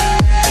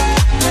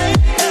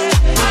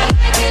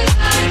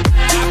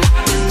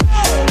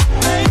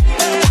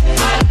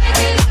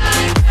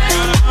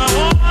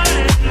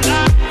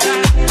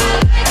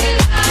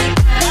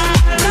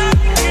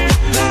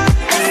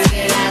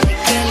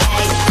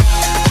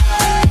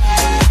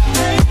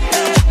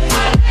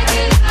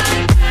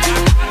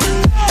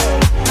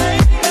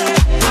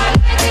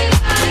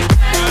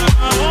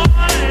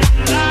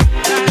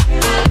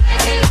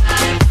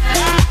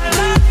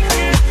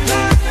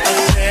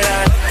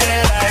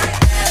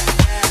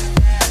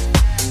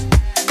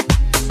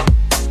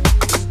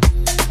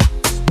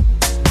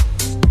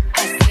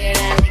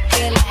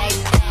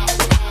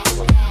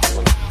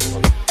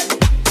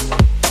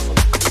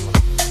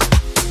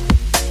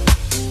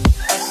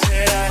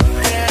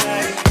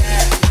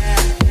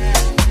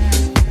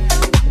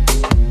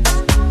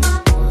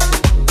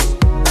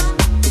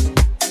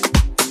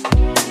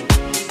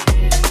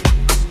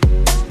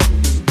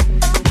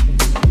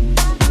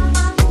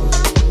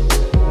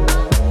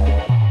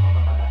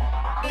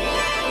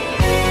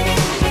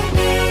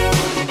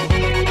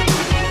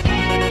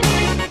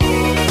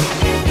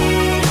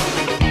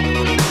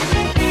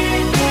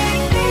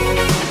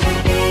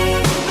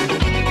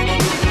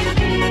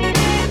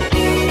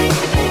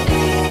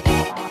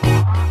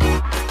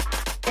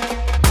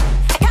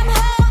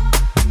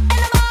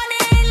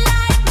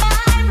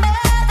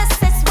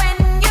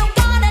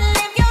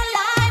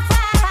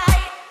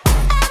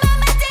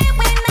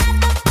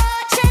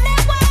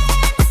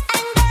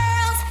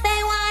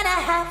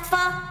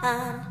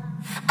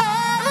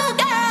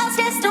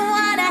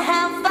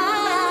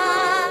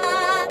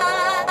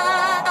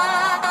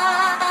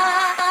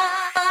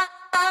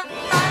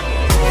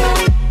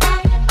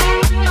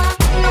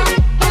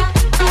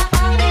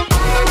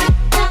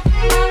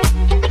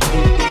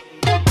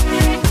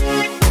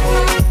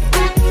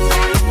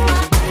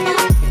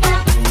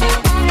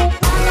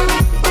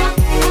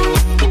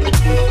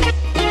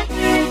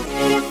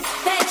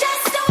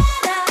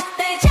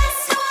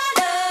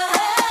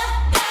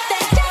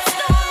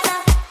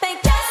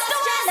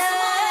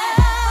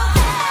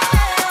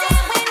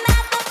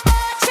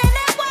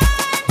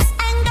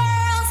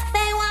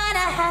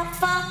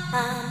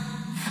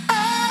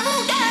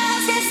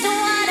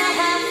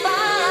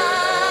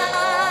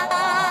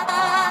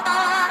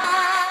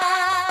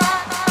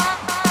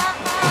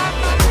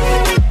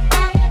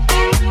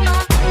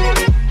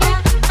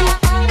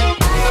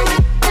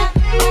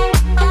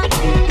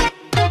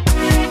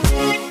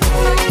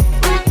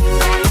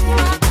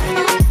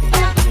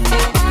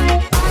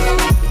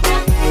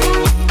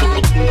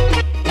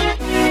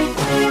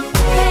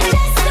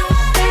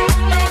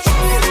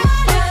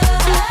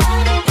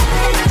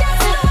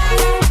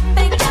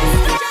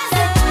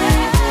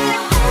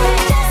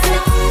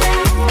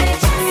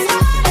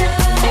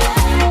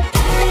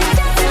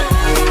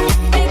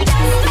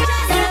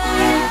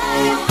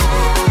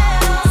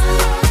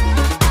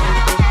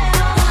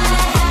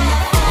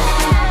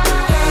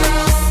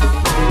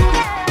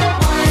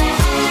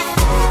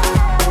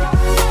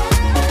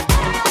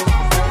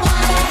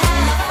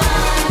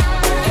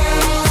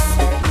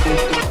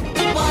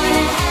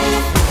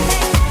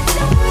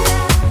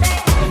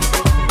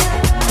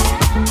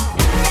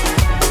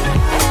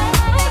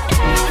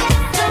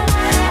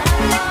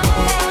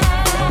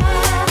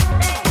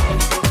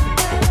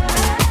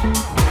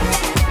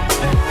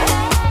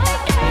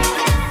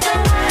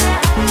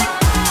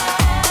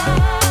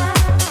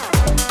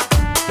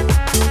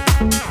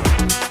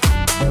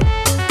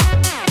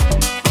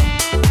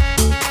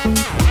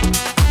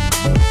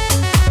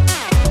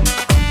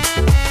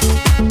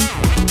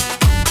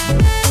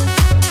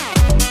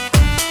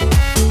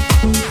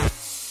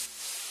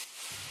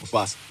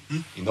 Boss,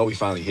 you know we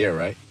finally here,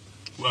 right?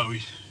 Well,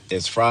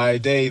 It's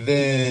Friday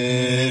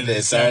then,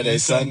 it's Saturday,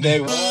 Sunday.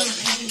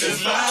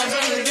 It's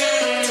Friday.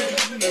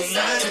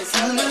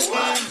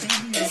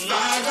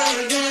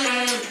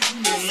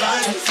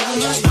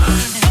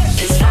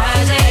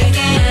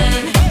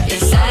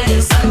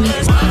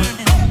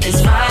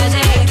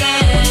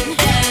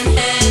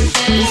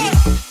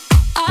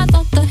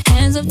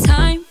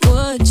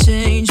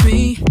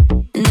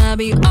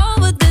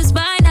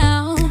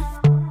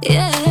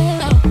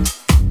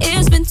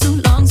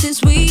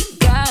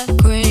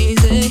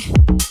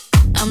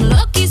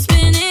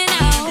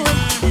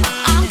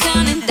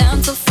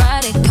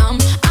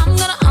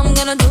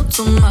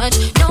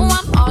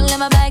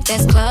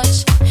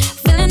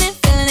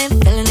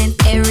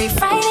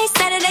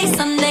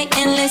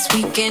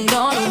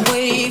 on a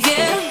wave,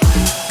 yeah.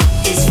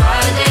 It's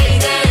Friday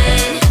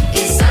then,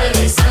 it's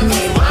Saturday,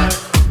 Sunday, what?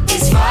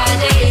 It's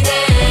Friday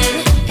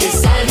then,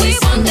 it's Saturday,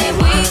 Sunday,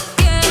 what?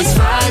 It's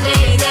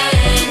Friday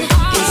then,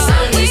 it's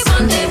Saturday,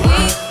 Sunday,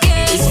 what?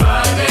 It's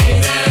Friday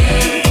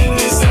then,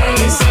 it's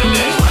Saturday,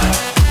 Sunday,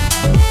 what?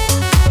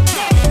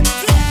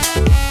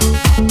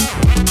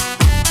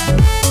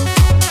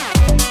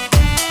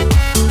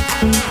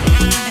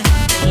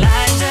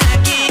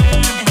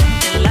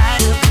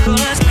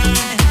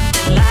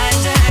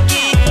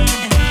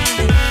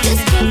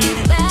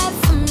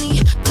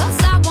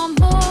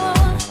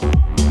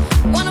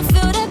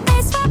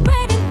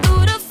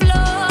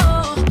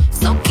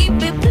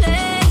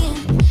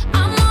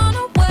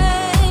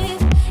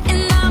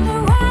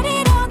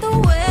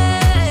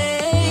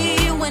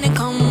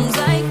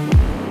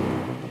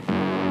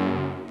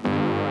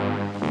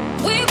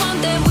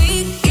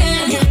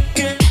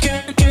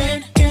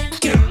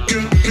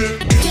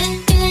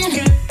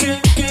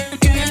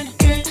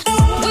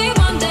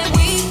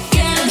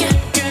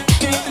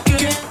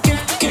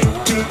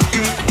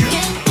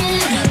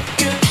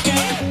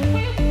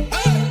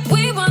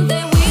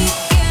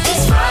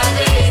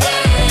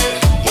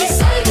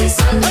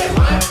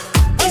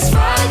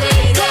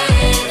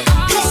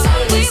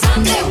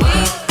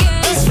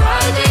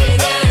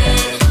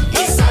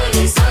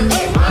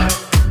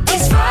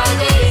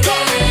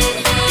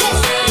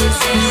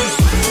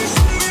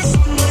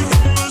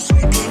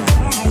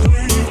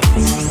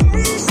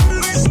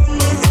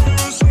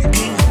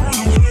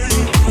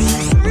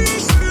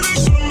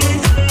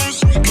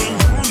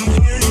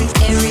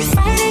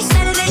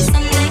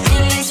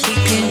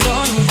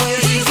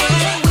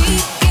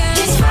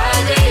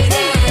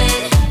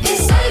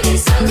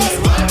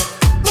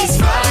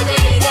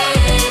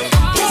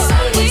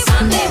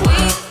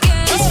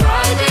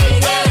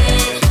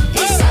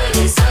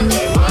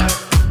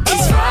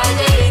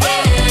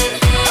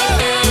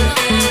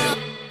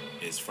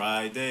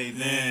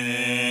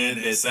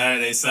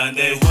 Saturday,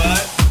 Sunday,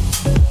 what?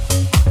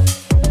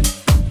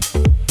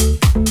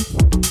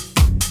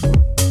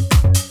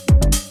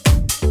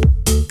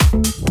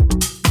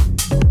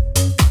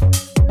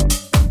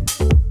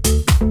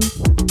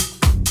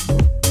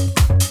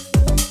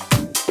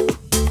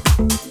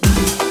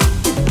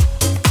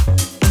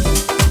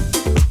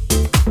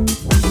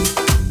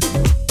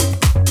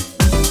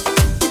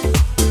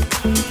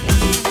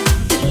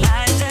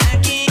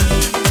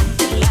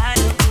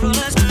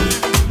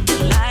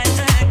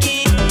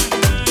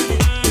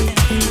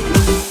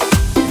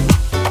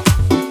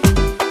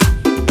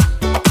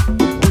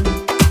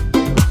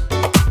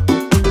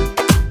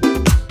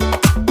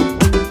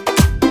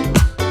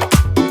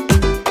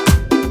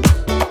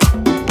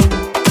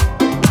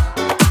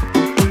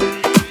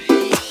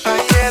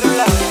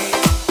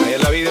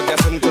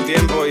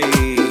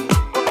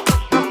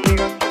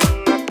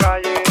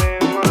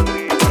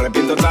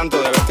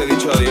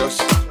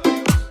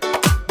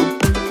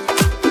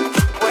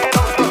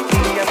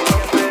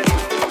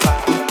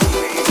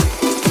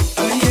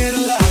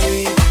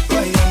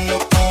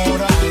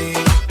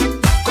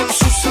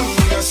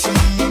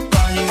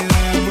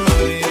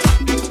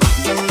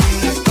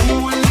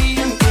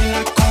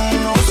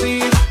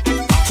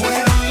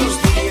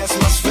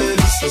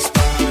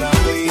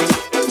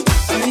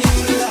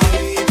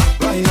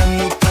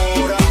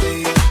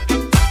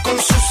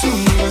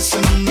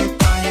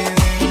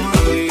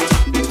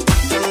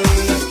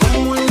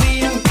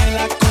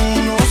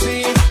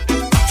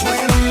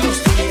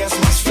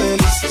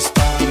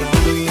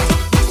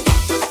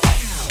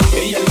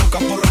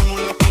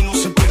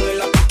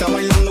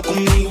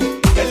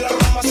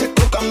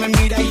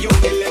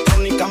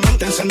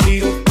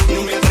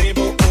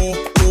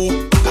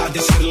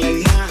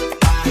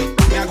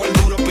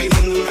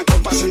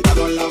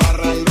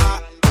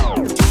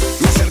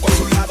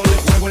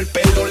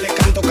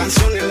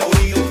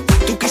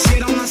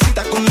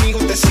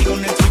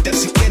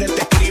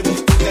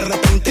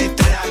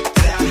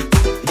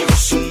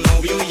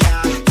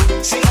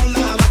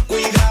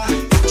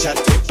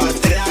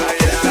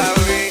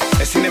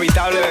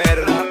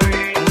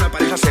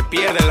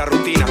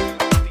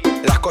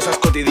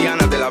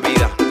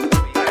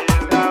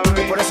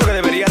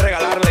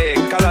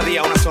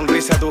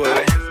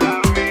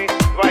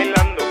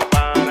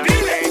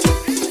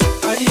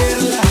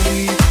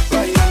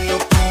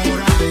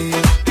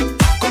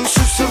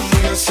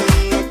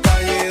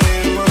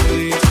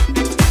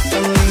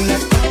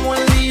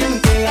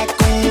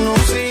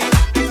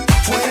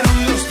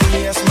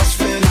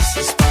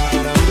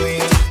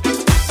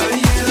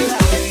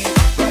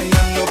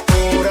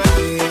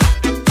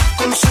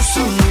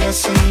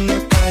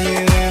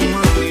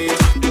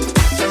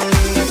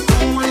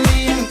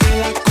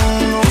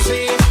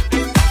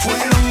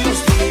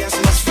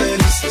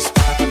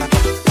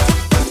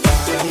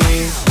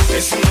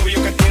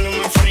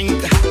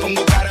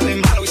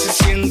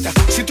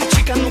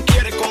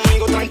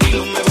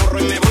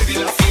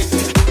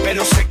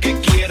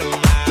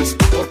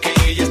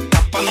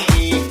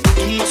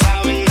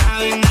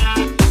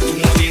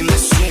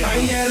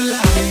 Ayer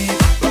la vi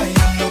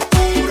bailando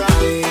por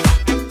ahí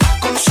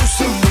con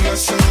sus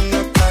amigas en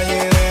la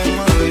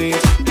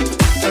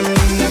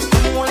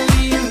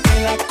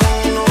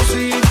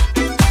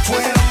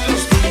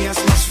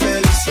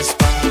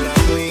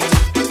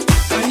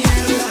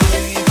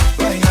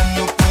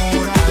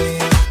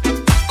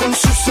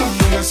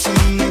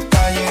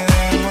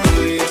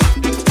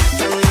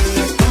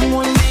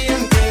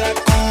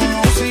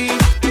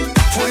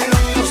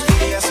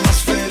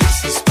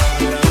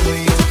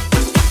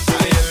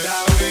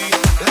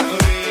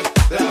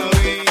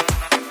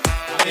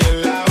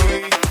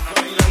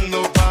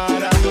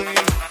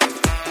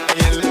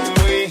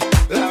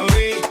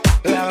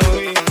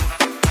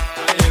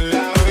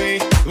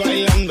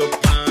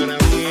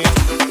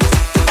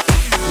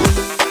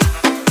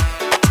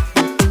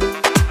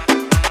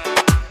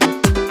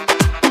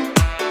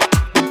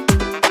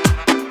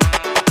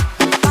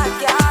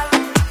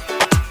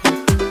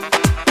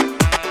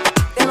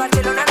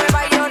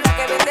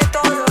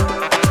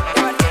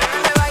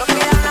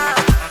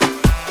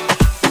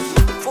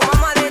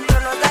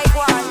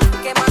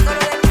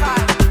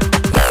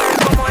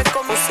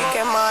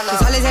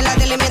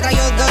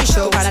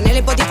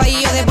Spotify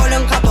y yo de bolo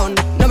en Japón.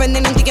 No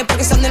venden un ticket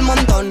porque son del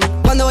montón.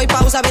 Cuando voy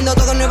pausa vendo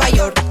todo en Nueva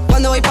York.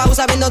 Cuando voy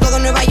pausa vendo todo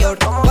en Nueva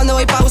York. Cuando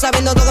voy pausa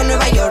vendo todo en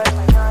Nueva York.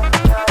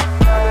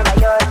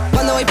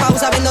 Cuando voy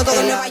pausa vendo todo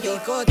en Nueva York.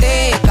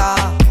 Discoteca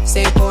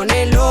se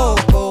pone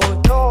loco.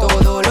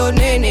 Todos los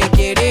nenes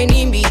quieren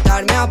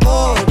invitarme a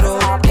porro.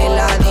 En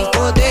la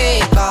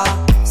discoteca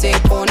se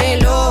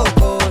pone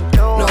loco.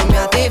 No me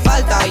hace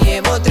falta,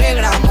 llevo 3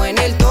 gramos en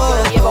el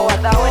todo. Lo llevo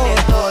guardado en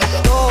el todo.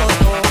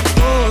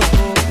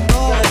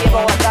 Lo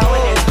llevo guardado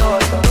en el todo.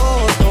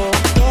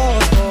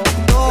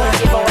 Lo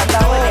llevo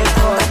guardado en el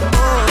todo.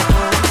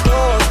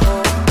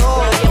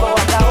 Lo llevo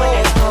guardado en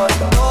el todo.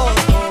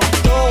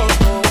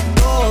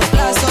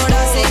 Las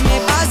horas se me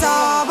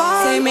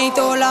pasaban, se me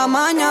hizo la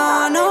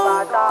mañana.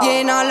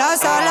 Llena la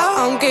sala,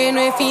 aunque no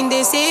es fin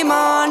de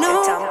semana.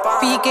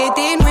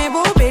 Piquete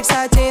nuevo,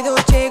 Versace,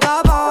 Dolce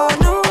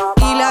Gabbana.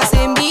 Y las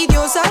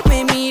envidiosas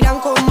me miran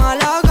con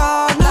mala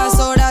gana. Las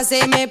horas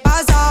se me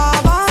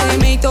pasaban, se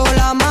me hizo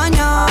la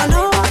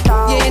mañana.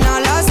 Llena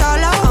la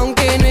sala,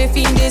 aunque no es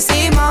fin de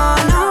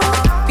semana.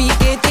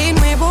 Piquete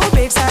nuevo,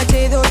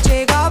 Versace,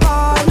 Dolce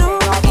Gabbana.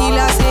 Y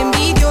las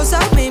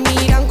envidiosas me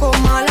miran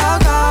con mala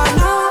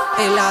gana.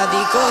 En la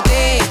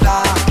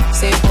discoteca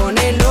se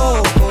pone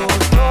loco.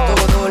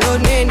 Todos los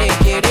nenes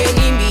quieren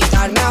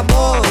invitarme a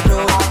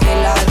porro.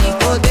 En la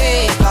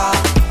discoteca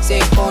se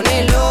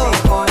pone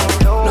loco.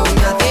 No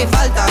me hace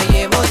falta,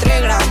 llevo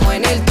 3 gramos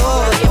en el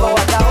todo. Lo llevo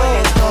guardado en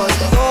el todo.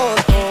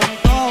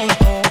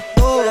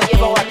 Lo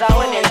llevo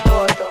guardado en el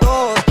todo.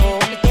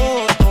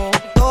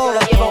 Lo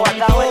llevo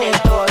guardado en el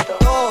todo.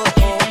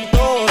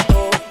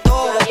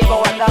 Lo llevo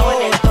guardado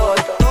en el todo.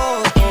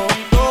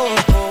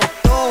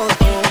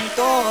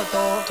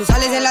 Tú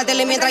sales en la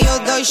tele mientras yo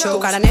doy show. Tu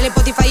cara en el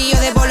Spotify y yo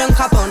de bolo en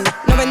Japón.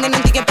 No venden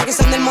un ticket porque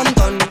son del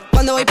montón.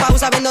 Cuando voy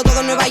pausa vendo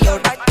todo en Nueva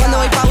York. Cuando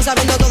voy pausa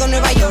vendo todo en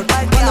Nueva York.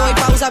 Cuando voy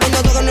pausa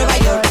vendo todo en Nueva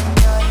York.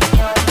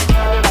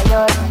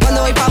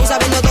 Cuando voy pausa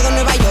vendo todo en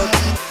Nueva York.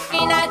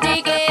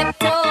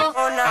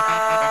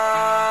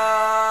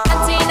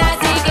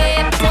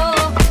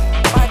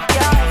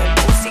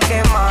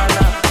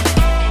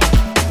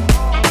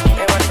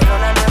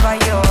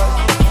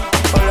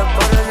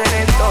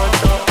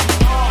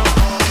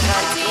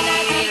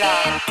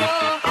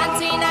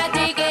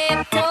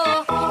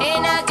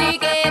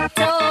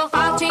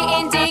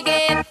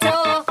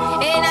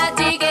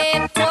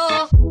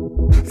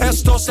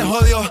 Esto se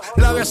jodió,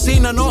 la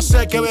vecina no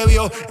sé qué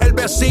bebió, el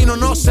vecino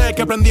no sé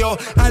qué prendió,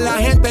 a la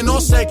gente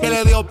no sé qué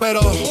le dio, pero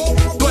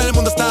todo el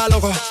mundo está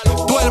loco,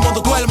 todo el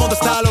mundo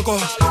está loco,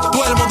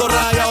 todo el mundo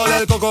rayado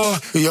del coco,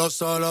 y yo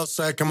solo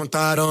sé que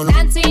montaron.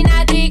 Dancing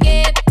at the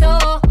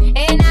ghetto,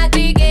 in at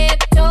the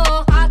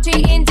ghetto,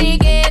 party in the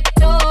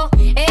ghetto,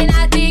 in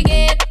at the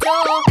ghetto,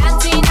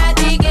 dancing at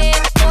the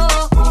ghetto,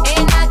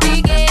 in at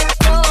the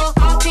ghetto,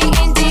 party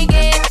in the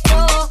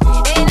ghetto,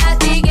 in at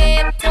the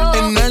ghetto.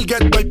 En el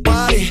ghetto hay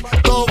party,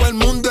 todo el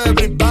mundo,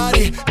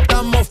 everybody,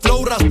 estamos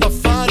flow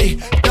Rastafari,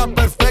 está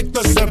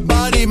perfecto ese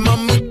body,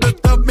 mami tú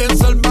estás bien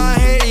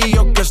salvaje y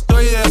yo que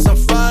estoy de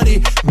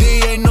safari,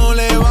 DJ no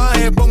le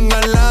baje,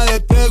 póngala de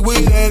Tego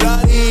y de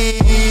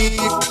Daddy.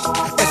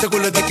 Ese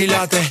culo es de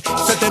quilate,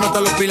 se te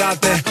notan los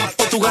pilates,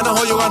 o tú ganas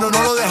o yo gano,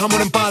 no lo dejamos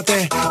en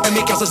empate, en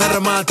mi casa se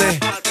remate,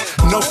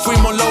 no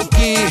fuimos low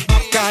key,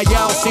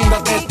 callados sin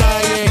dar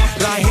detalles,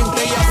 la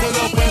gente ya se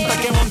dio cuenta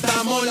que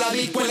montamos la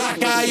disco en la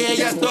calle,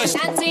 y esto es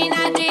Dancing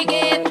at the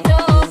ghetto.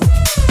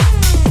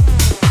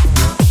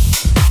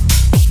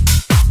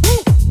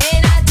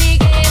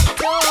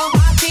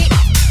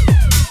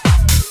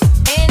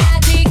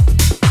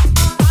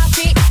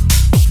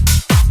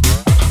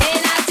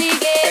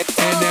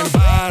 en el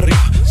barrio,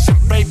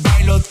 siempre hay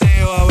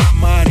bailoteo, Ave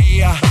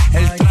María,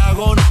 el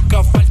trago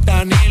nunca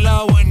falta ni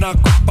la buena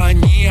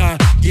compañía,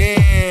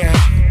 yeah,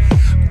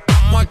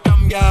 cómo ha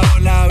cambiado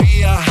la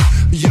vida,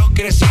 yo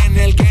crecí en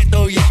el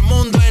ghetto y el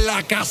mundo es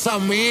la casa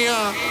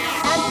mía.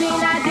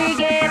 Dancing at the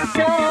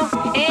ghetto,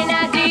 in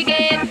at the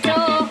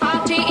ghetto,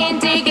 party in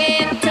the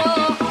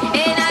ghetto,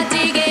 in at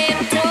the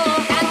ghetto,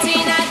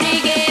 dancing at the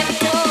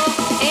ghetto,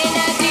 in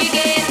at the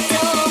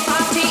ghetto,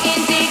 party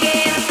in the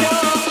ghetto.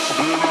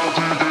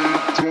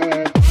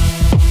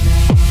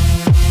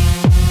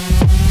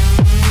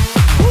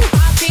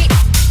 Party.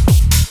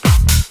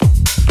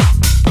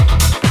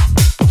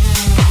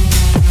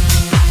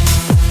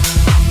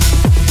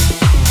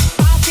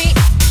 Party.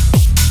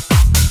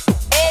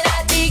 In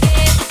at the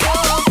ghetto.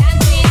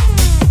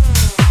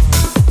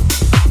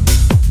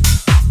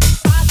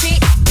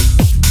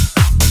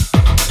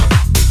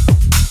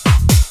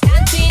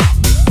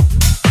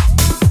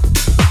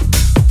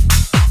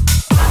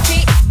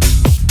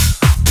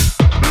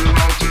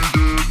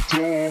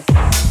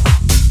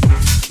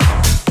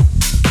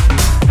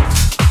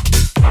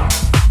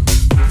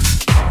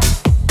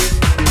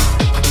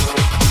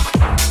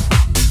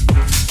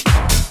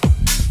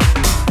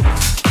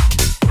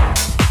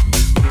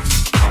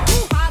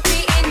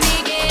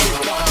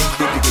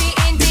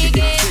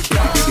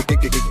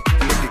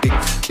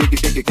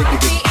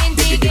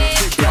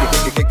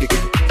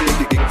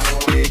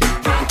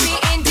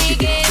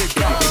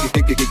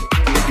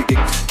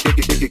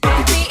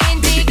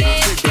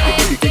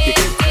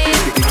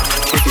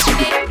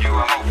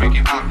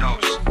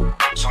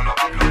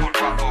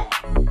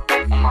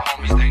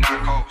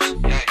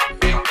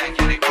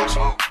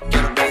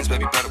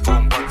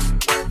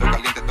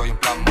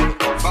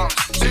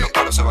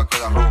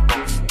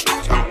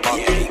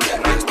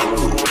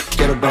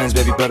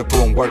 baby, better put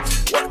on work.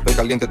 Estoy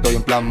caliente, estoy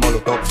en plan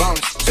molotov.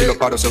 Si lo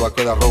paro se va a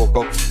quedar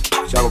Robocop.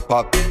 Si hago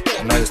pop,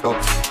 no hay stop.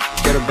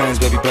 Quiero Benz,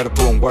 baby, better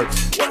put on work.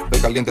 Estoy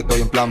caliente,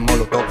 estoy en plan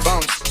molotov.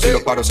 Si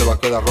lo paro se va a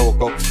quedar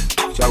Robocop.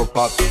 Si hago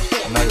pop,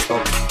 no hay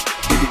stop.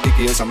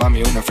 Tiki, esa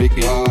mami una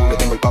friki. Le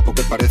tengo el papo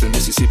que parece el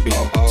Mississippi.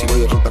 Si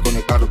voy de ruta con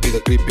el carro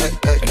pide creepy.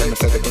 En el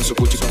Mercedes con su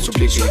Gucci, con su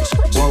blicky.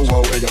 Wow,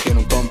 wow, ella tiene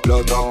un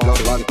complot.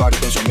 Se va de party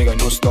con su amiga y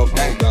no stop.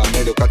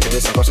 Medio cacho de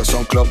esas cosas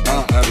son club.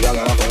 Dale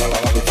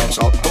abajo y thumbs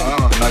up.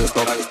 No hay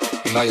stop,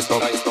 no hay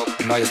stop,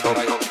 no hay stop,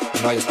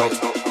 no hay stop,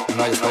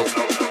 no hay stop,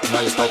 no hay stop, no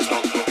hay stop,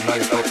 no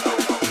hay stop,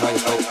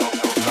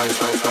 no hay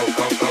stop.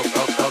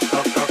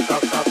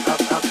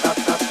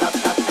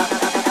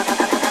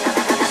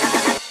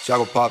 Si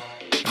hago pop,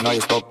 no hay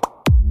stop.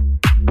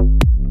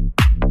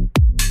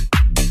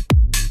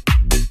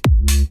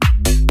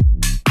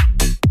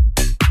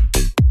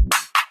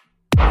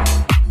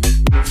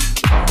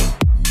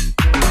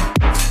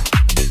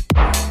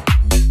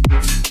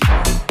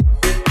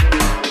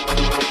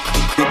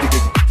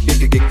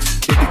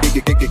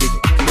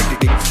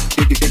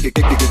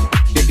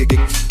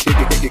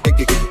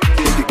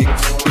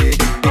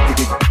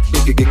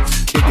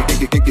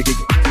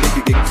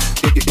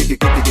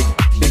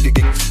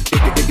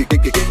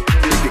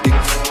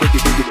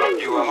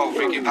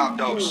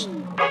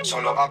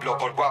 Solo hablo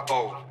por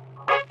guapo.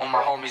 All my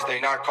homies, they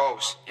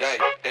narcos. Yeah,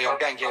 they on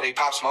gang, yeah, they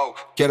pop smoke.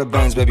 Quiero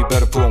Benz, baby,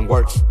 better put on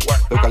work.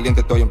 Estoy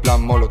caliente, estoy en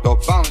plan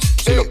molotov.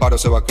 Si lo paro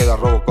se va a quedar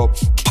Robocop.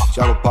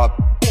 Si hago pop,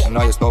 no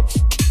hay stop.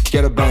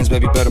 Quiero Benz,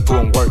 baby, better put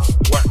on work.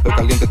 Estoy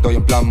caliente, estoy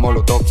en plan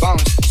molotov.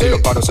 Si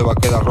lo paro se va a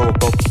quedar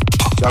Robocop.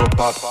 Si hago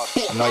pop,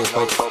 no hay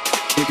stop.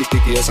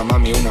 Tiki, esa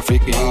mami una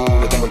friki.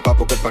 Le tengo el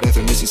papo que parece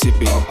el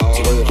Mississippi.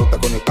 Si voy de ruta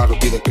con el carro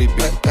pide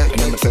creepy. En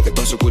el Mercedes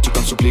con su Gucci,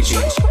 con su blicky.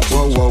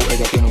 Wow, wow,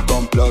 ella tiene un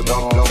complot.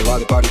 Se va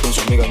de party con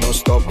su amiga no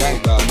stop.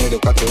 Medio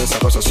cacho de esas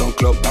cosas son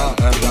club.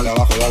 Dale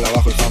abajo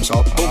y thumbs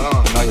up.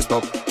 No hay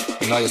stop,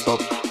 no hay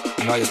stop,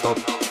 no hay stop,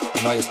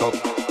 no hay stop,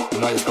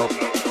 no hay stop,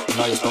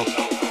 no hay stop,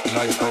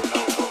 no hay stop,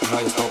 no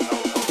hay stop,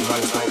 no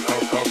hay stop.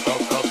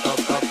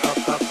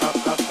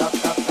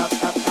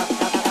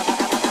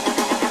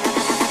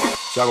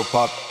 Si hago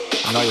pop,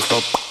 no hay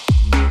stop.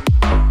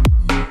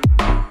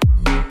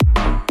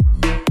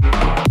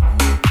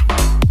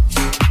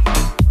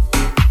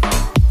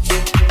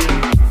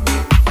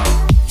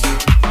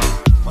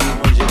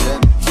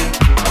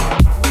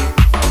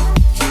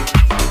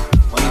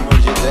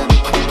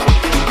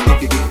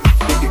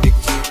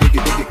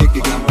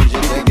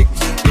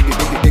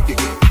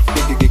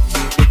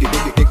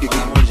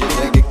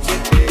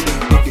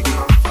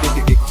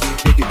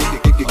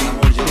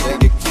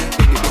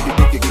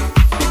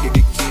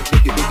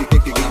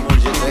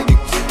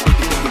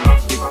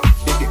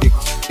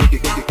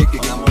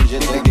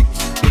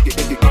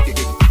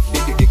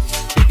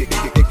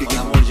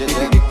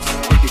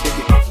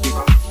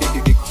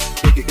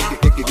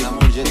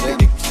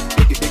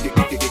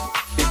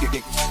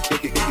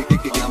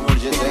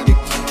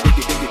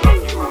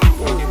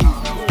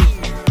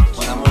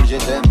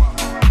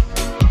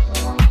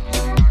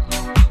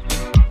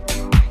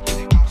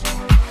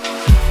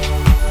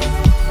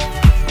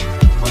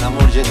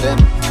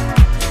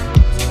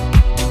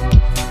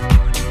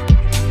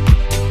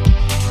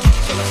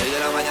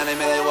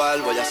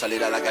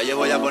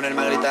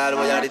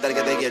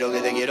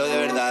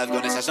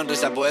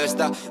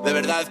 De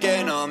verdad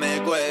que no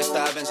me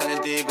cuesta pensar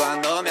en ti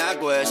cuando me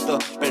acuesto.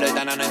 Pero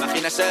Aitana, no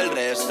imaginas el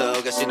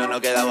resto, que si no, no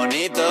queda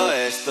bonito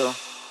esto.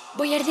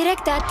 Voy a ir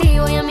directa a ti,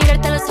 voy a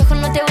mirarte a los ojos,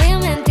 no te voy a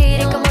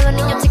mentir. Y como los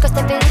niños chicos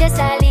te pediré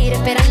salir,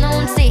 esperando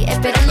un sí,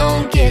 esperando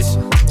un kiss.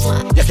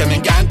 Y es que me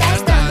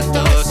encantas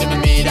tanto, si me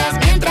miras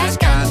mientras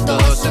canto,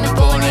 se me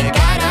pone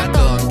cara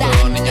tonta.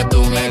 Niña,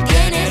 tú me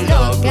tienes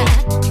loca.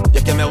 Y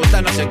es que me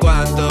gusta no sé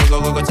cuánto,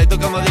 go conceito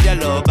como dirían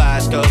los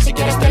vascos. Si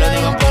quieres te lo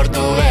digo en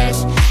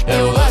portugués,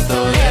 eu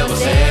gosto de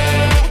você.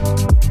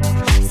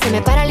 Se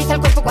me paraliza el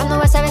cuerpo cuando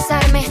vas a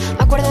besarme.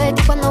 Me acuerdo de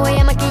ti cuando voy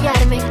a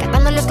maquillarme.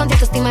 Cantando en los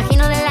conciertos te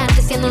imagino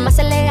delante, siendo el más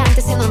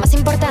elegante, siendo el más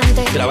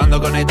importante.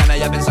 Grabando con Aitana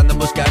ya pensando en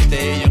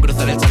buscarte, y yo en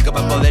cruzar el charco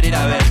para poder ir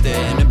a verte.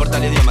 No importa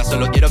el idioma,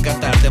 solo quiero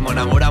cantarte. Mon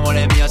amor, amor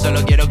es mío,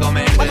 solo quiero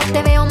comerte. Cuando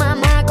te veo,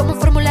 mamá, como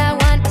Fórmula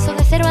 1, paso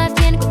de 0 a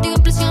 100, contigo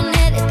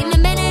implosioné. De ti me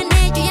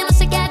envenené, yo ya no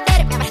sé qué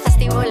hacer. Me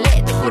abrazaste y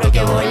volé, te juro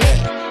que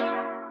volé.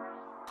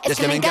 Es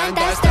que me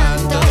encantas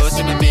tanto,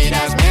 si me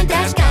miras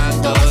mientras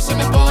canto, se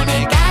me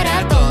pone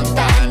cara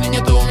tonta.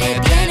 Niño, tú me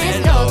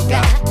tienes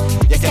loca.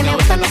 Y es que me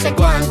gusta no sé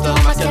cuánto,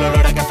 más que el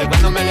olor a café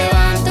cuando me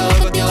levanto.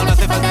 Contigo no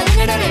hace falta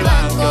dinero en el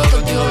banco,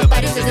 contigo me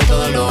París desde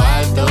todo lo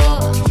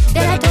alto.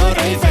 De la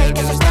Torre Eiffel,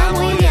 que eso está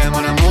muy bien.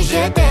 Mon amour,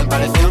 je t'aime,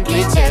 parece un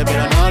cliché,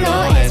 pero no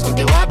lo es.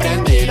 Contigo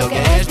aprendí lo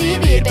que es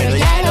vivir, pero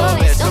ya lo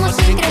ves, somos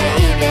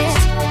increíbles.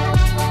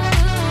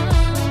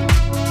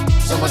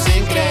 Somos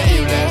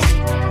increíbles.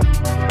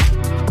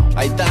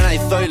 Aitana y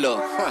Zoilo.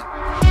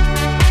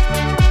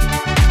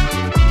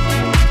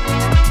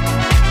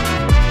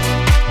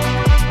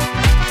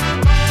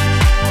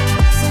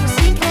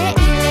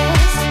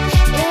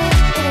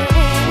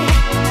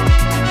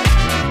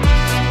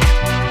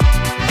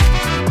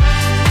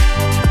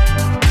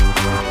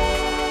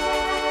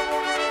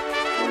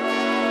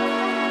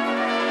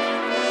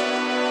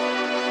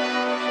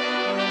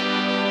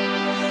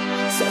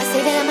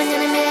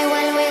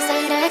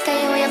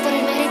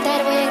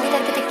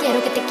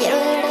 quiero, que te quiero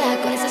de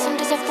verdad, con esa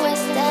sonrisa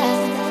puesta.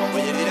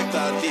 Voy a ir directo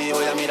a ti,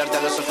 voy a mirarte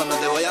a los ojos, no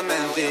te voy a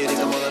mentir. Y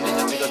como dos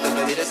niños chicos te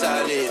pediré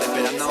salir,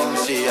 esperando un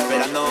sí,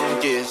 esperando un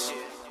kiss.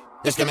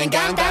 Y es que me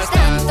encantas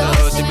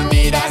tanto, si me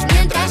miras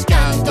mientras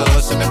canto,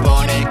 se me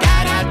pone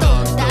cara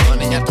tonta.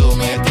 Niña, tú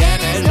me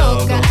tienes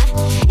loca.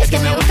 Y es que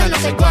me gusta no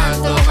sé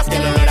cuánto, más que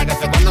el olor a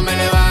café cuando me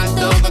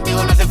levanto.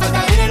 Contigo no hace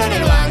falta dinero en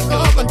el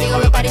banco, contigo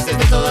veo París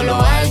desde todo lo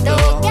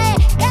alto.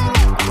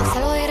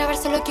 Salgo de grabar,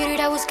 solo quiero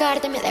ir a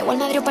buscarte. Me da igual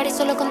Madrid o París,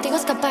 solo contigo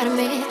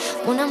escaparme.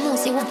 Una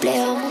música, un play,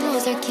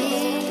 vámonos de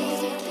aquí.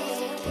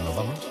 Pues nos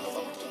vamos.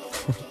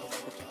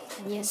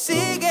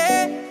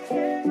 Sigue,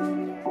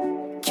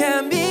 que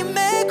a mí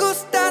me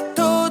gusta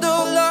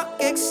todo lo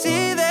que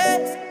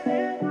exhibes.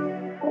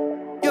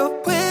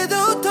 Yo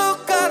puedo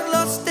tocar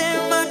los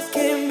temas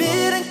que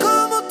miren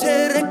cómo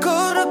te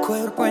recorro el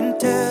cuerpo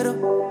entero.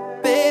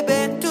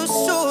 Baby, tú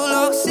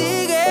solo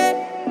sigue,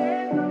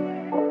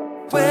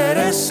 tú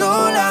eres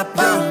sola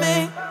pa'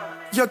 mí.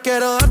 Yo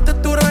quiero darte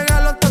tu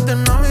regalo antes de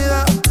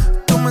Navidad.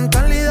 Tu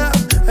mentalidad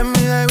es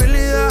mi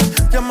debilidad.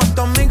 Llama a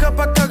tu amiga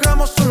pa' que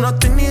hagamos una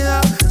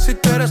trinidad. Si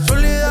tú eres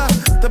sólida,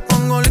 te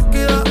pongo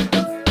líquida.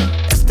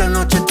 Esta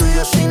noche tú y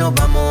yo si nos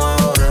vamos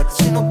a joder.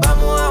 Si nos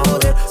vamos a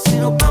joder, si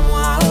nos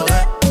vamos a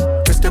joder.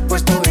 Que esté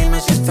puesto, dime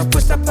si estás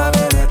puesta pa'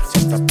 beber. Si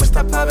estás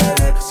puesta pa'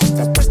 beber, si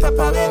estás puesta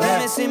pa' beber.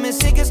 Dime si me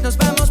sigues, nos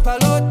vamos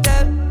pa'l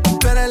hotel.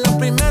 Tú eres la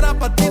primera,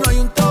 pa' ti no hay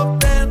un top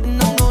 10.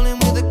 And I'm rolling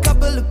with a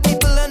couple of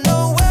people I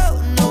know well.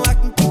 No, I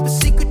can keep a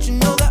secret, you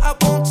know that I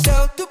won't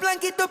tell. Tu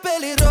blanquito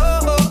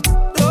pelirrojo,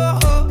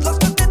 rojo. Los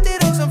que te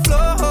tiran son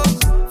flojos,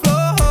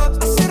 flojos.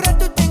 Hace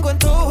rato tengo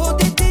antojo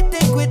de ti,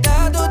 ten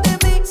cuidado de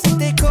mí si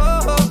te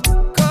cojo,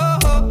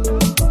 cojo.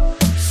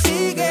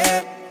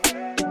 Sigue,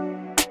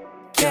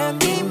 que a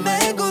mí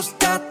me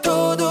gusta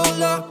todo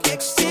lo que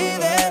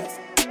exhibes.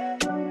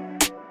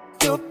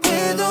 Yo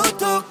puedo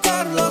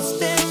tocar los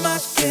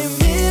temas que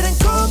miren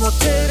cómo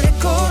te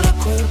recorro el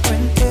cuerpo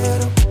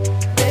entero.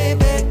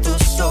 Baby, tú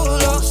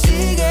solo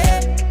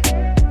sigue,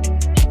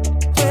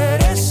 tú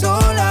eres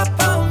sola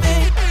pa' mí.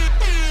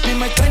 Mis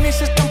my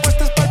trainees están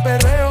puestas pa'l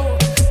perreo,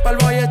 pa'l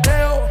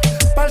boyeteo,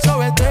 pa'l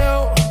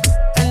sobeteo.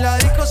 En la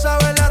disco,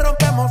 sabes, la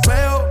rompemos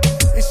feo.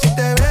 Y si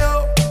te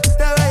veo,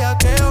 te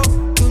bellaqueo.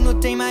 Tú no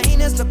te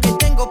imaginas lo que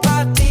tengo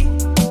pa' ti.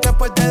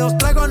 Después de 2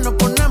 tragos nos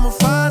ponemos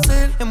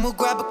fácil. And we'll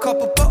grab a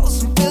couple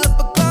bottles and fill up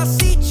a glass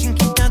each. And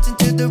keep dancing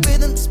to the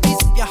rhythm, the speed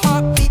of your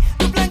heartbeat.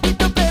 Tu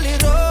blanquito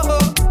pelirrojo,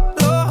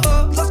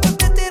 rojo. Los que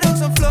te tiran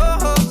son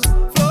flojos,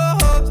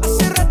 flojos.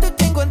 Hace rato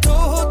tengo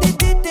antojo de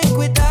ti, ten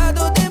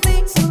cuidado de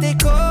mí si te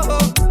cojo,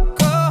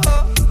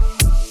 cojo.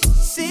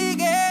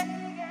 Sigue,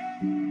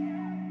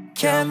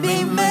 que a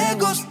mí me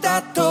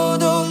gusta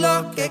todo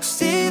lo que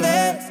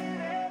exhibes.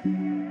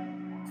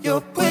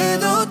 Yo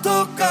puedo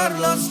tocar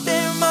los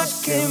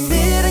temas que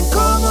miren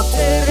cómo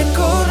te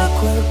recorro el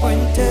cuerpo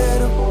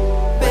entero.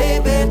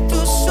 Baby,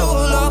 tú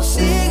solo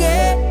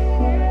sigue,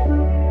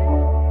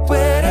 tú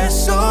eres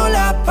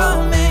sola pa'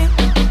 mí.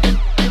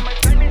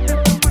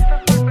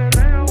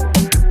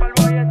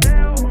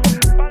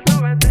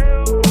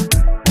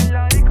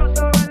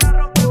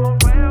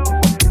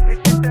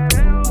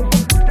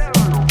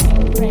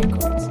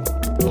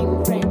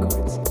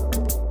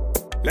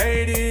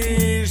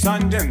 Ladies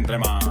and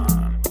gentlemen,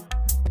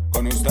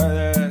 con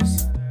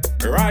ustedes,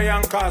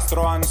 Ryan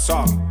Castro and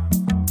Son.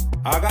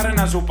 Agarren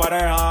a su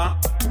pareja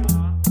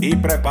y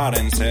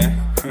prepárense.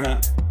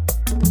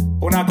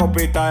 Una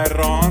copita de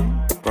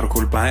ron. Por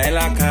culpa de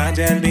la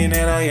calle, el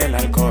dinero y el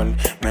alcohol,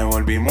 me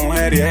volví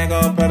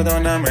mujeriego,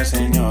 perdóname,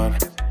 señor.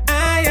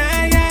 Ay,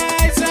 ay,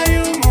 ay, soy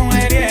un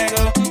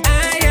mujeriego.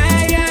 Ay,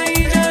 ay,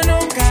 ay, yo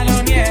nunca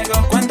lo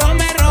niego. Cuando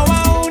me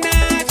roba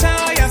una,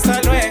 chao y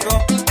hasta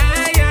luego.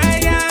 Ay,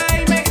 ay,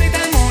 ay, me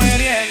gritan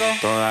mujeriego.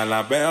 Todas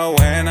las veo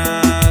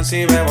buenas,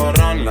 si bebo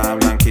ron, la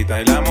blanquita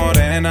y la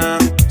morena.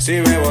 Si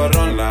bebo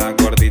ron, la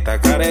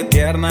gordita care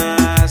tierna.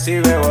 Si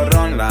bebo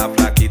ron, la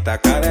flaquita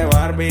care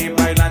Barbie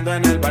bailando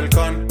en el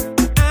balcón.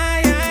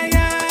 Ay, ay,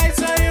 ay,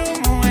 soy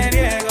un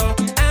mujeriego.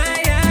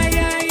 Ay, ay,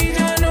 ay,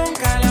 yo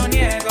nunca lo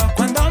niego.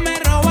 Cuando me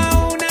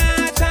roba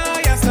una, chao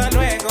y hasta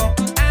luego.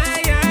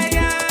 Ay, ay,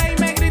 ay,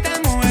 me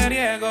gritan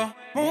mujeriego.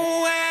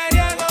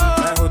 Mujeriego.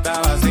 Me gusta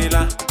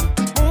vacilar.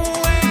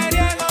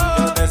 Mujeriego.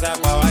 Yo te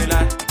saco a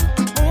bailar.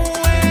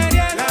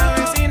 Mujeriego. La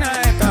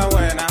vecina está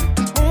buena.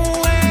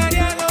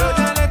 Mujeriego. Yo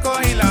ya le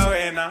cogí la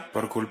vena.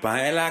 Por culpa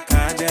de la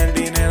calle, el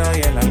dinero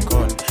y el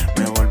alcohol,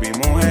 me volví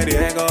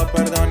mujeriego,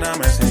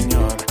 perdóname,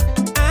 señor.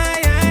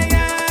 Ay, ay,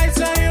 ay,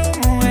 soy un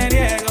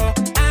mujeriego.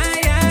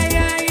 Ay, ay,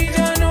 ay,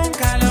 yo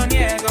nunca lo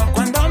niego.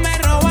 Cuando me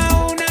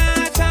roba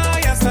una, chao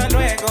y hasta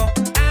luego.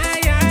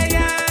 Ay, ay,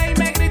 ay,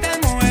 me gritan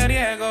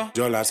mujeriego.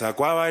 Yo la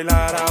saco a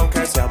bailar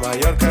aunque sea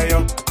mayor que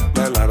yo.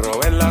 Me la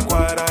robé en la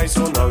cuadra y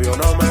su novio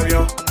no me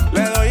vio.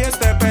 Le doy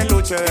este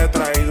peluche de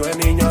traído de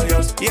niño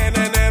Dios. Y en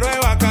enero de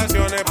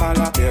vacaciones pa'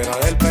 la Piedra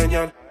del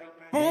Peñol.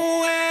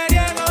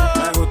 Mujeriego.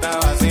 Me gusta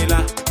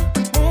vacilar.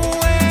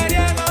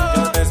 Mujeriego.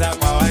 Yo te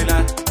saco a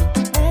bailar.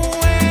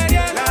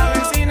 Mujeriego. La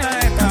vecina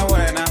está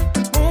buena.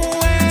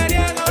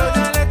 Mujeriego. Yo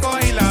ya le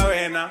cogí la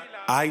vena.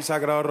 Ay,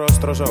 sagrado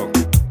rostro son.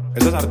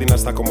 Esa sardina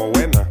está como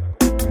buena.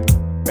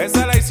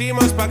 Esta la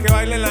hicimos pa' que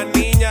bailen las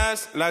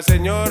niñas, la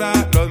señora,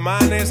 los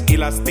manes y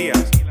las tías.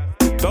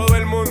 Todo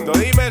el mundo,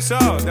 dime eso.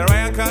 De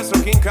Ryan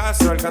Castro, King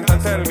Castro, el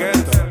cantante del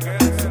gueto.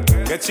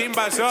 ¡Qué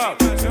chimba eso!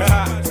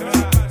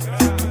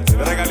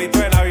 De regalito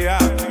de Navidad.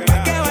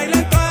 Pa' que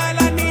bailen todas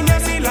las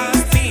niñas y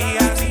las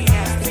tías.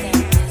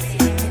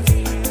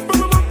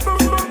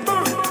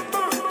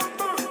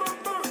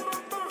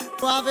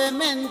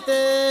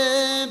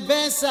 Suavemente,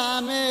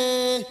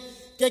 bésame,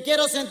 que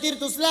quiero sentir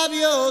tus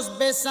labios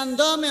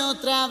besándome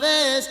otra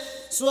vez.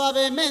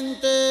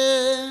 Suavemente,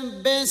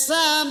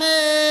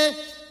 bésame,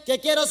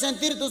 que quiero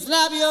sentir tus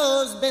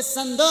labios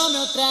besándome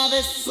otra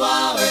vez.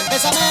 Suave,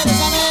 bésame,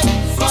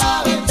 bésame,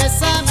 suave,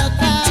 bésame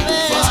otra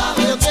vez.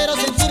 Suave, yo quiero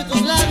sentir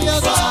tus labios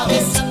suave,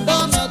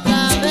 besándome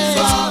otra vez.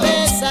 Suave,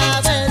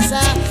 besa,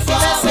 besa,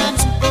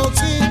 bésame un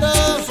poquito.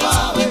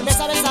 Suave,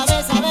 besa, besa,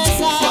 besa,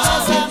 besa,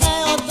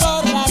 bésame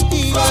otro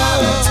ratito.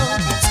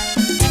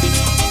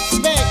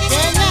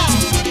 Pequeña,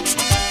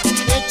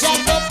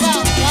 échate pa'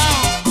 acá.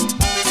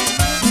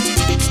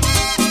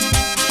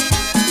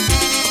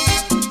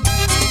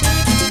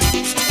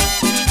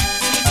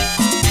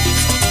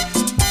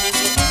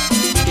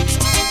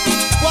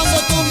 Cuando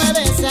tú me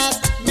besas,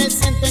 me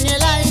siento en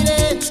el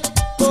aire.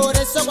 Por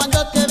eso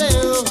cuando te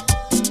veo,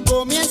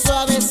 comienzo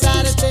a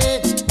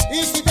besarte.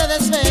 Y si te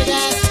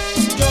despegas,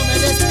 yo me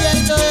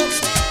despierto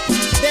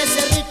de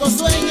ese rico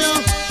sueño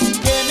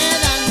que me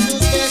dan tus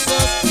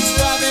besos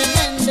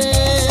suavemente.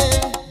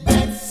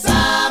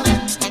 Bésame,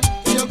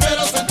 que yo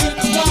quiero sentir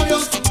tus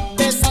labios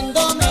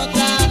besándome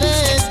otra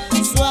vez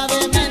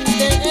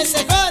suavemente.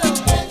 Ese coro,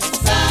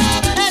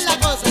 bésame, es la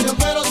cosa. Yo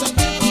quiero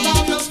sentir tus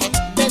labios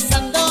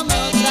besándome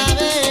otra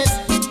vez.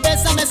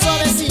 Bésame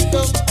suavecito,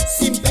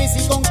 sin prisa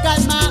y con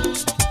calma.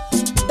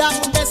 Dame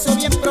un beso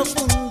bien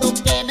profundo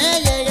que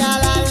me llega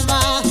al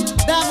alma.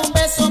 Dame un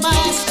beso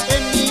más,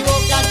 en mi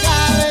boca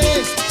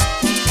cabe.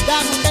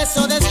 Dame un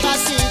beso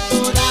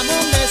despacito, dame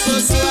un beso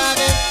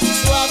suave,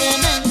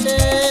 suavemente.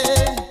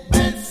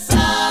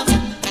 Bésame,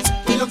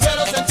 que yo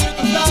quiero sentir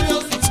tus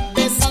labios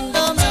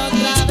besándome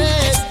otra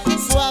vez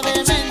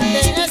suavemente.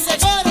 Ese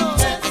coro,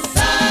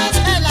 bésame,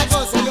 es la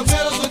cosa. Yo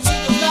quiero sentir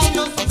tus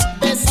labios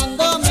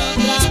besándome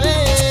otra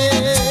vez.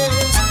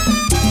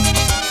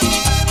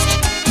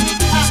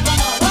 Hasta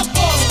no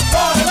loco,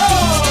 cógelo,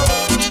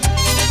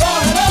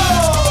 cógelo.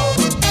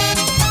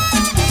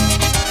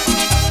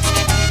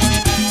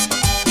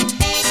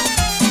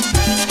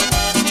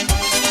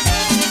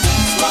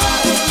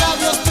 Suaves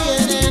labios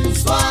tienen,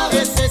 suave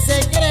ese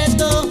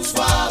secreto.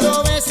 Suave, yo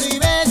beso y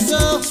beso,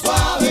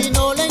 suave y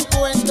no lo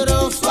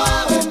encuentro.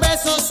 Suave, un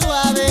beso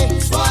suave,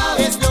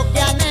 suave es lo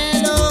que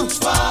anhelo.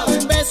 Suave,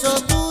 un beso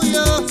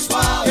tuyo,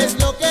 suave es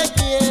lo que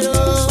quiero.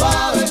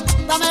 Suave,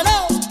 dámelo.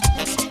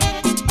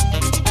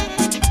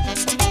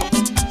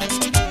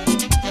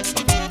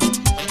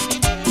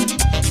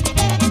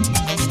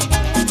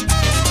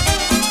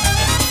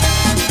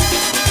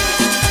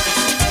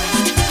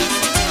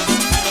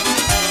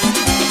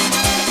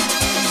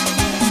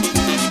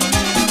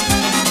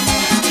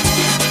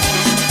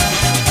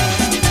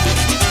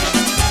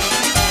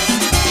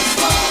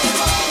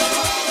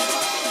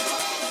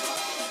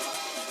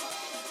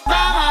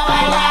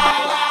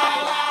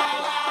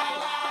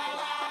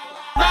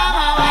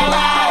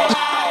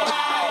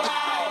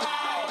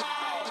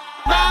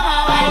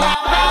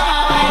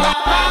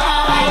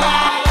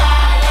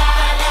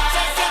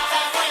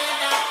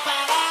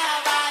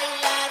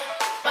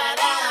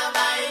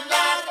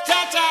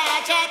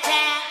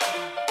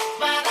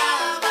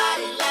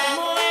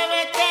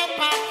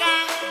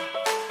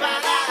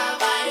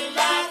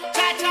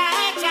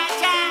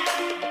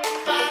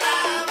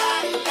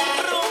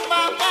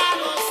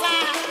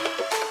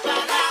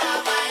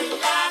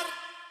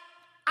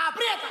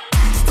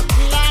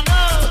 La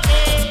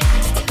noche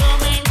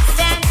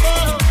comenzando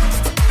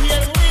y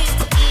el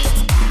whisky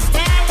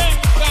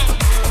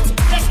calentando.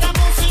 Esta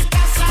música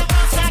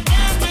sabrosa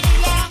que me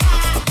llama,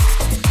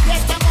 y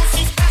esta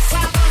música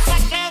sabrosa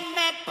que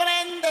me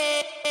prende.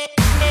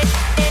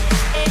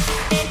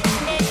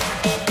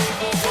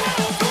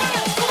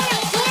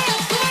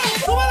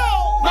 ¡Súbelo!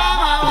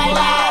 ¡Vamos a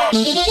bailar!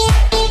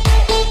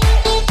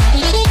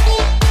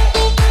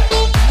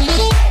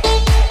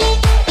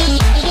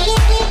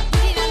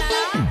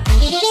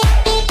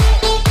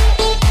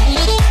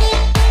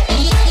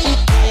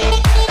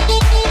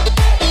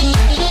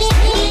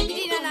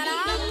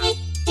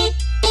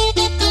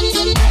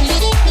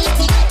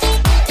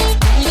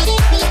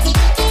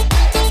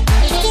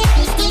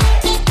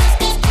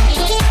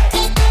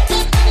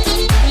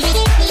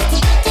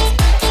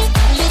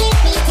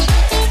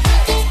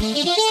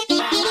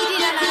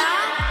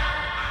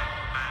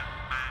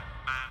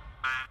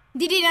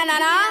 Didi na na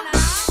na.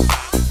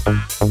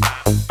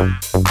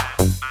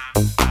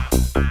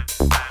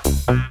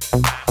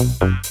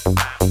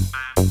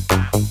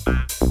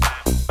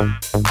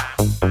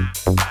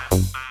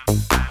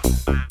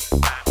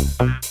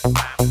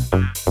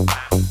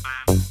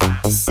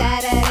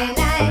 Saturday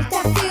night,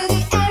 I feel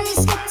the air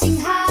is getting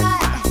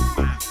hot.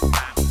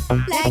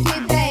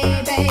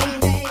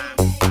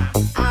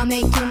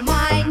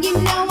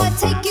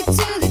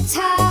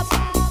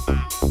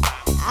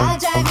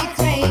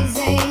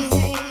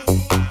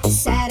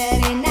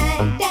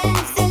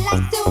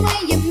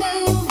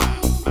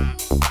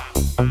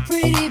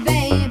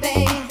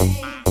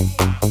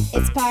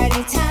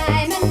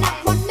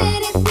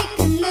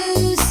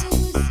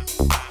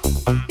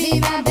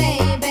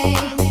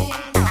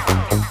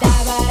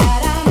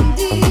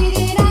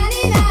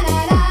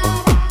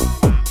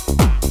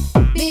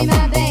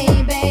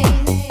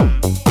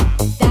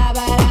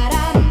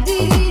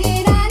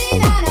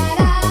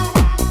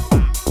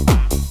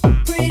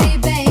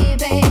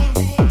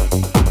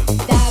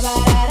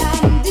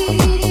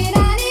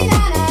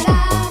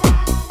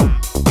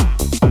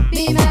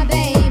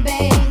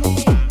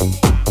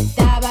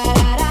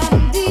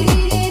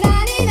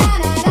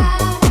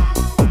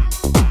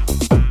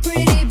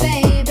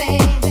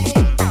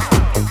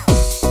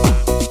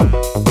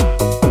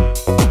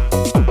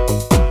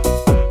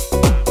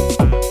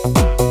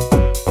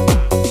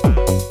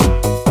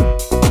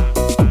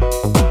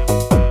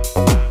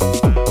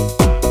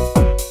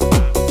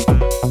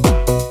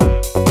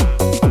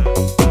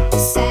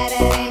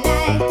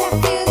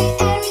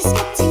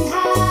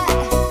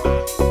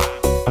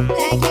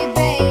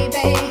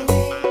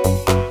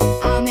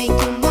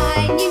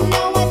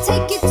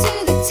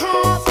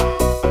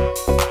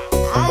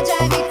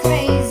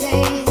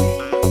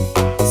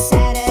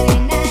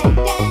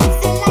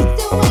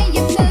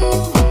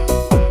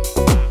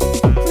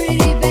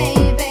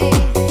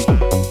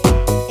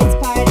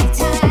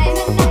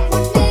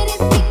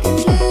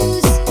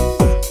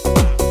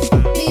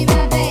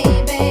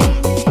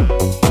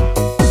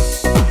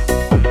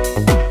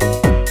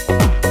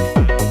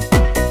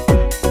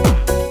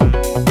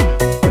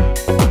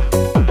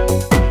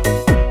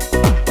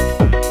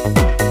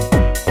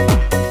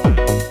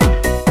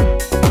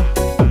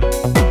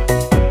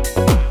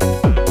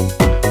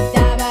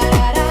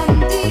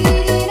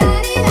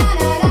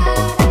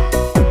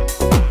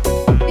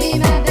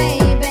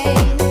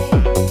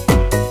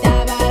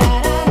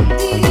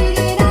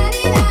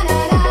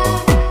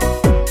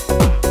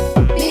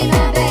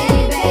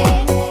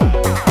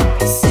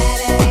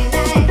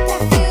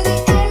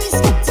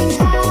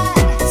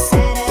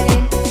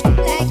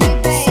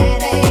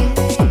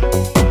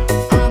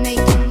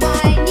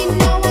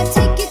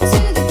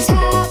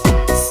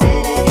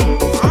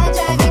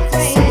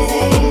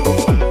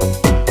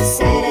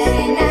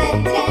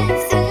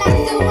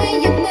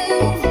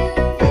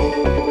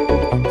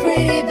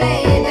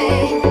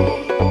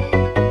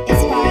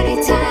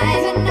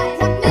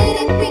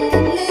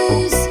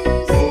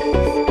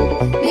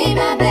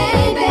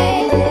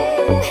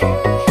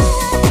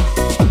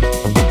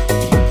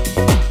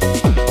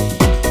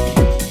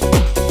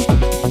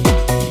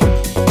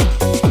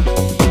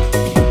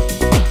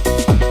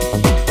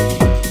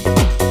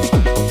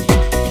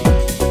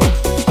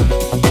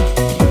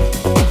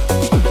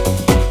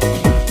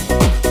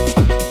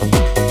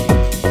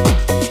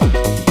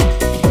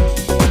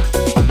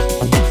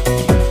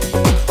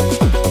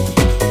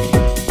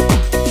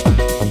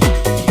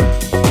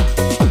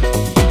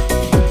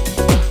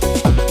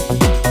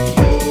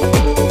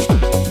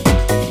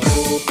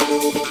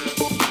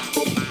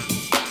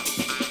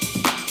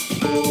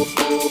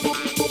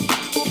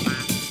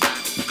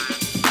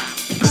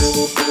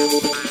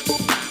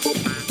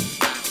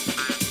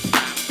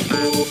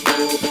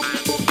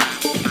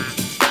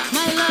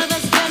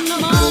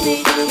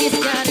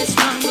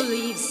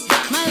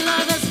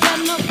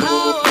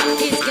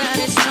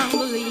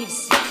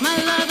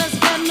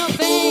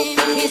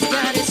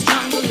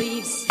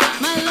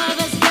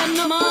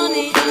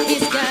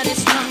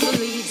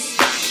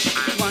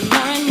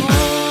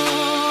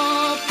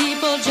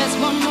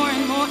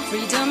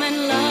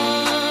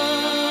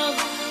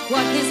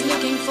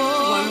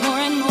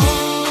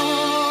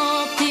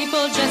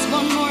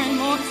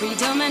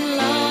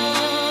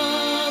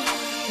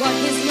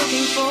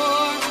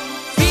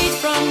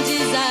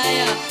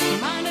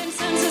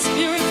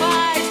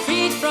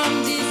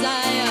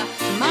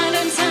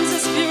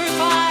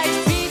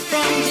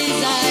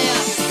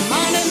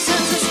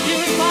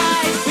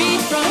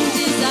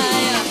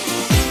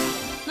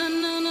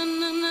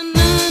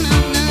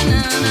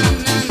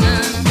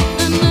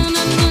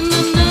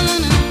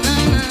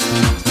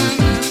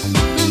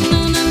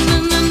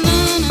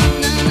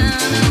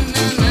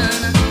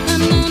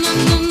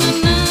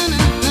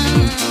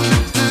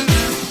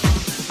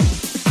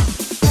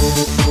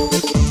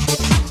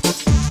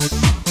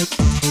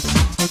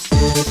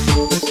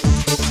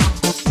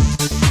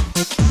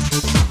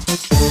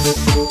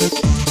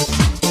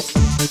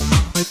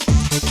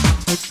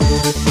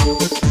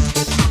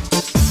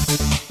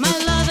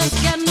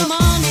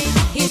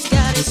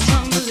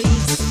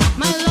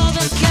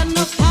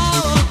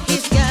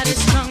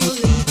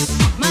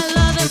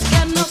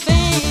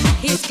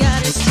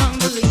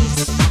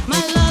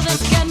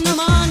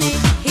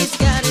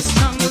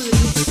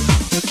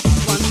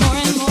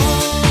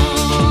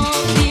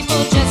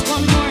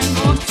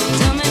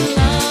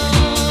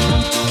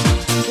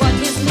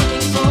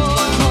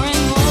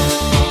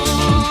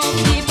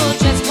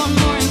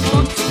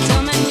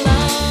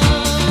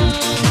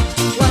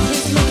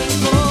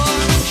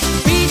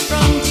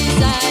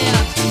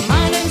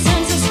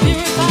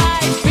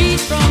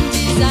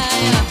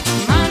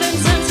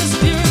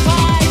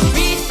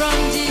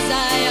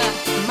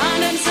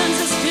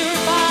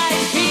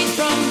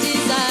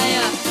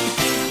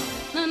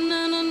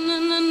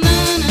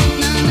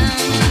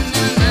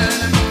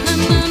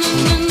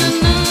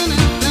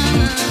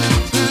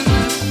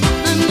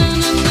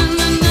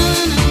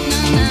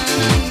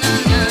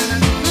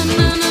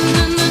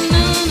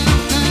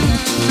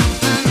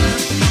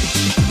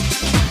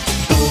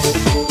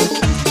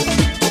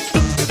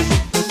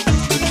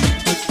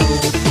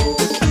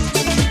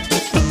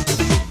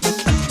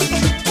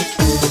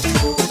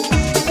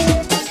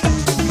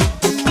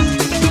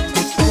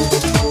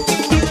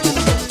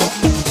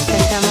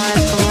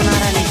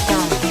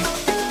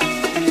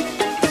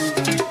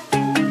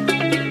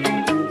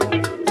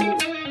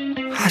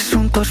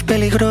 tiempos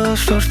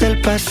peligrosos del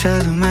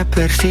pasado me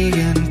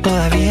persiguen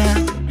todavía.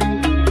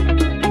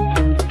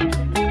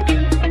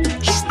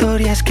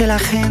 Historias que la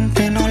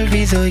gente no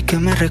olvidó y que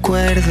me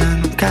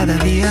recuerdan cada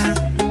día.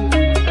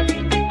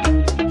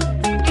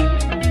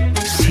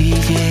 Si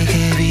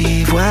llegué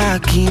vivo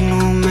aquí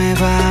no me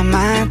va a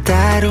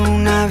matar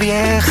una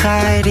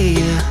vieja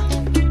herida.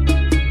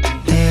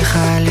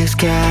 Déjales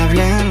que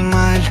hablen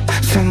mal,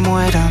 se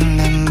mueran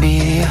de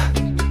envidia.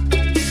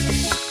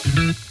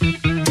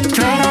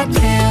 Yo era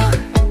ateo,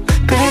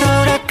 pero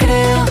ahora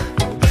creo,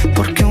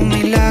 porque un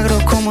milagro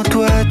como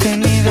tú ha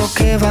tenido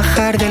que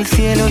bajar del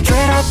cielo. Yo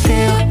era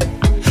ateo,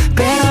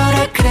 pero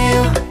ahora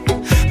creo,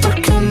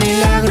 porque un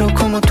milagro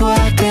como tú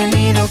ha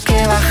tenido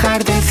que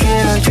bajar del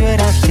cielo. Yo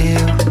era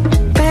ateo,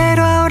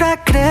 pero ahora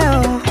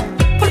creo,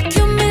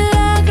 porque un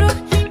milagro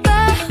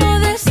bajó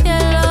del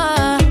cielo.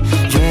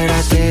 yo era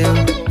ateo.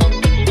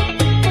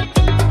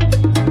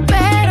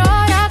 Pero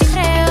ahora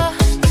creo.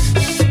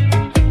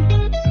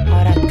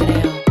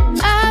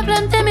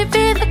 Hablan de mi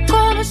vida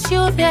como si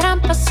hubieran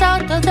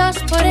pasado todas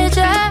por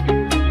ella.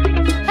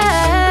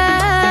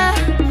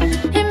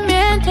 Y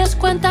mientras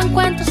cuentan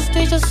cuentos, tú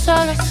y yo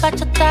solos,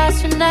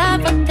 bachatas y una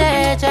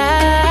botella.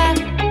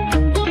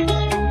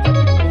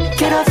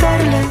 Quiero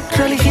hacerle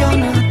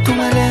religión a tu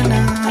melena,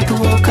 a tu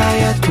boca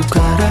y a tu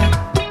cara.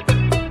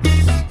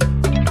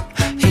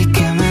 Y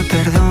que me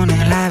perdone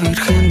la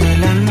Virgen de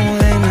la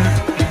Almudena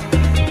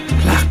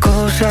las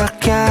cosas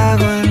que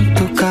hago en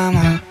tu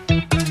cama.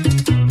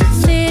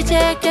 Si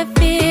llegué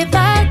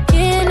viva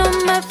aquí no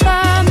me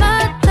va a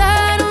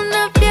matar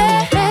una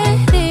vieja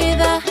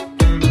herida.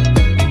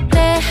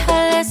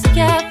 Déjales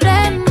que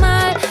hablen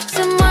mal,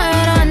 se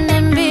mueran de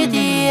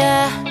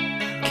envidia.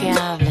 Que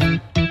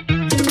hablen.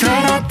 Yo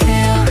era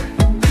ateo,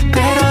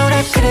 pero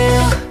ahora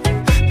creo,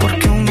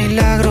 porque un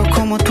milagro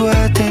como tú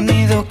ha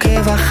tenido que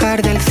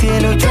bajar del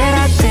cielo. Yo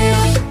era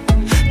ateo,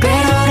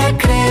 pero ahora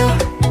creo,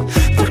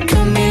 porque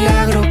un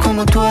milagro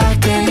como tú ha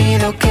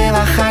tenido que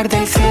bajar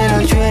del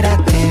cielo. Yo era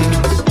ateo,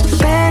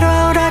 pero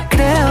ahora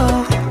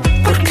creo,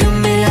 porque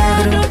un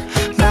milagro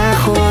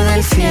bajó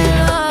del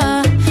cielo.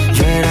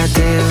 Yo era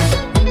ateo,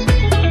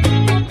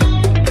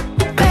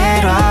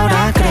 pero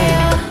ahora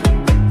creo.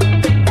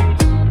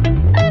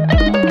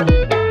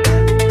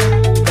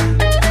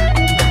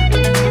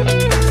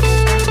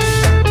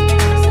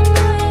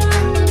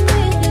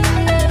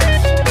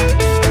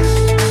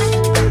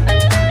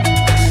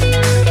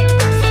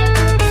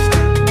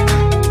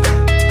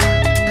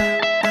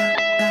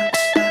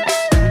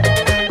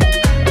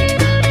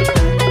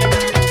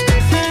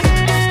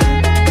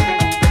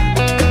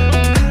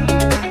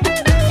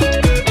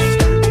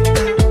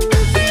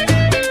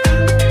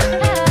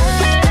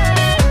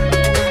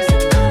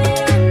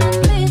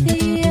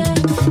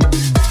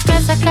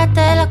 Me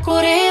sacaste de la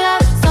oscuridad,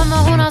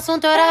 somos un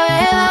asunto de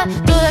gravedad.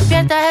 Tú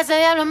despiertas ese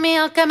diablo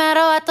mío que me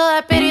roba toda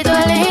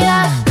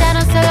espiritualidad. Ya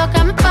no sé lo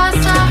que me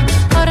pasa,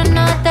 ahora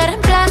nada te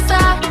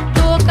reemplaza.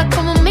 Tu boca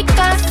como mi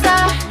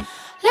casa,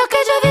 lo que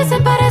ellos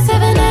dicen parece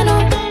veneno.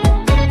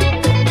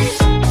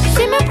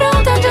 Si me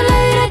preguntan yo le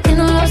diré que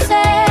no lo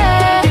sé.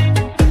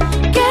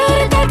 Quiero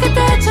gritar que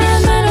te echo de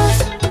menos.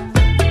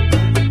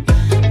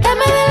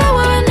 Dame del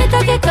agua bendita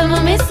que calma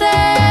mi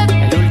sed.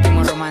 El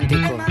último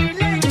romántico.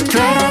 Yo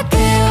era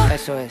ateo,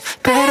 Eso es.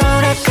 pero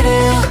ahora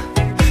creo,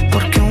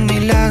 porque un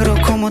milagro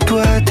como tú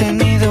ha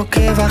tenido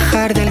que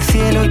bajar del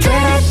cielo. Yo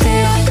era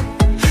ateo,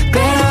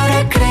 pero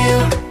ahora creo,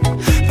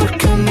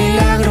 porque un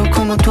milagro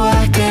como tú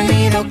ha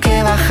tenido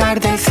que bajar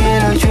del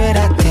cielo. Yo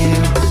era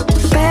ateo,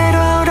 pero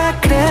ahora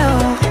creo,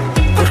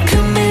 porque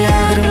un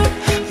milagro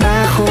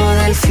bajó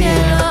del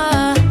cielo.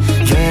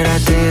 Yo era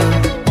ateo,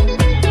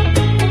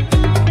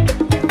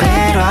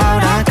 pero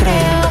ahora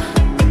creo.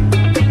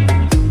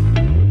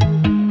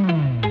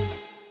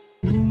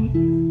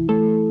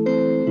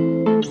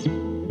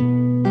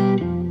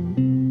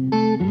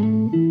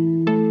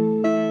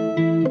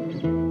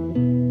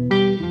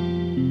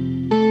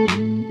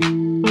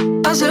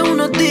 Hace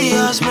unos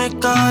días me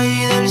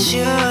caí del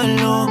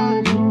cielo.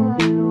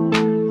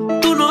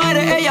 Tú no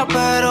eres ella,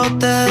 pero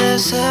te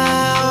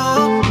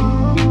deseo.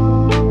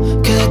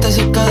 Quédate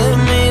cerca de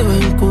mí,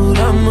 ven,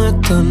 cúrame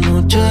esta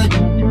noche.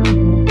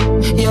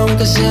 Y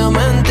aunque sea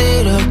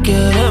mentira,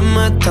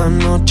 quiéreme esta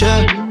noche.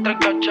 Tres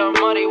cachas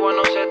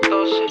marihuana se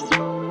tose.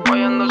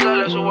 Oyendo se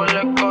le sube el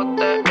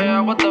escote.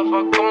 Ella, what the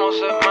fuck, cómo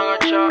se me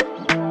agacha.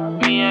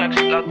 Mi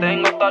ex la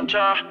tengo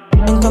tacha.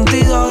 En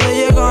cantidad de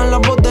llegar en la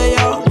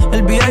botella.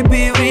 El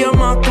VIP brilla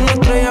más que una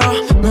estrella.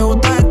 Me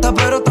gusta esta,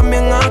 pero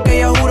también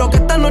aquella. Juro que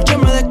esta noche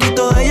me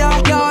desquito de ella.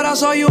 Y ahora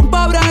soy un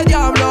pobre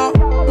diablo.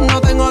 No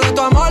tengo de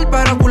tu amor,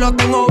 pero culo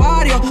tengo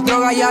varios.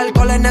 Droga y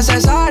alcohol es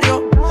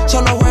necesario.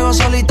 Solo juego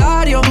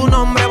solitario. Tu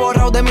nombre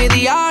borrado de mi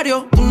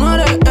diario. Tú no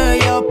eres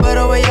ella,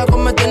 pero bella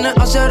como me tienes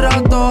hace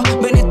rato.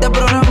 Viniste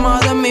programada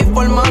de mi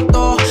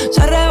formato.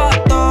 Se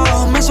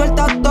arrebató, me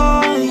suelta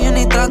todo y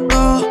ni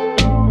trato.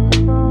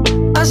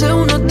 Hace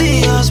unos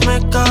días me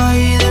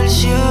caí del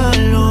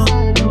cielo.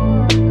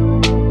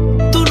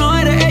 Tú no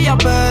eres ella,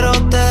 pero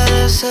te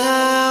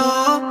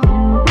deseo.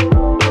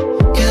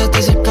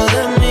 Quédate cerca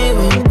de mí,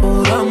 ven,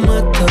 cura.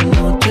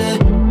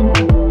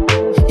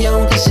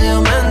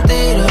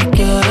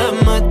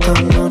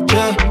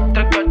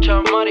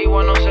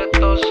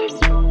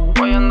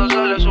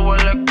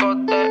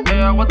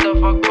 the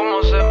fuck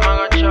cómo se me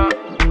agacha.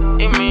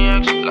 Y mi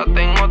ex la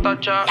tengo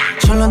tacha.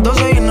 Son las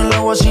 12 y en el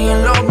agua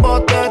siguen los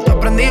botes. Te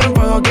prendí el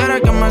fuego,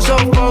 quieres que me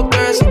sofoque.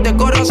 Si te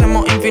corro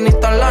hacemos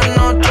infinitas las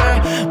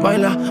noches.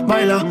 Baila,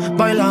 baila,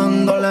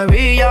 bailando la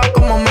villa.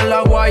 Como me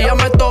la guaya,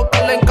 me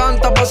toca, le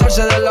encanta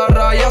pasarse de la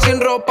raya.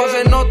 Sin ropa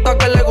se nota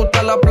que le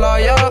gusta la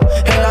playa.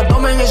 El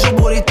abdomen y su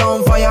burrito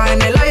on falla.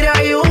 En el aire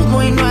hay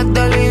humo y no es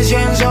del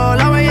incienso.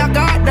 La bella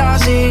cara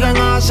sigue en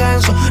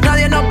ascenso.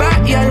 Nadie nos ve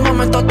y el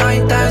momento está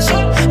intenso.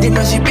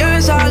 Dime si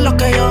piensas lo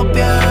que yo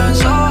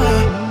pienso.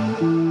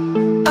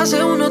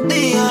 Hace unos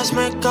días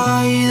me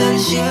caí del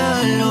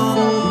cielo.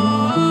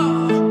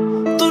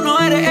 Tú no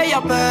eres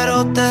ella,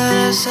 pero te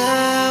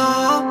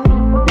deseo.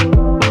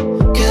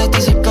 Quédate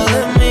cerca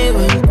de mí,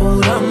 ven,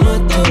 cúrame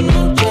esta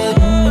noche.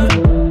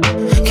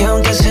 Que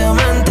aunque sea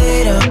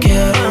mentira,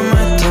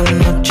 quiéreme esta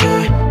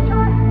noche.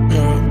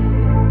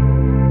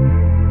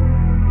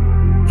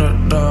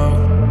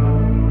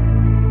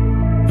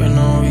 You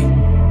know we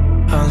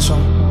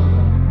handsome.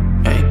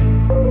 Hey.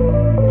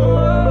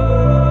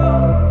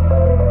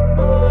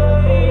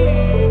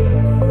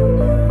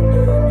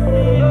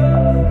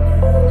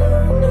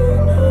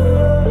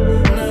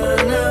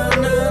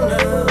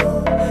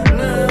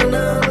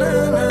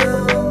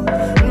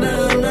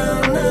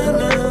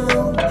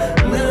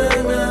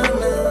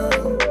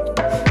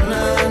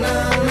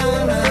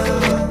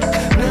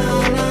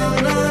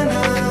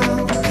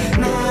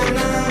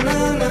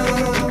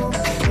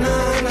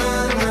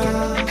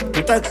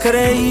 ¿Te has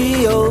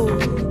creído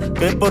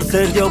que por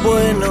ser yo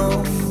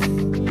bueno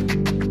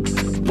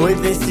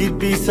puedes ir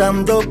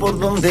pisando por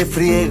donde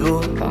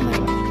friego?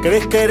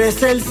 ¿Crees que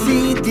eres el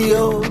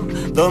sitio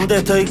donde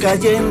estoy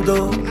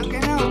cayendo?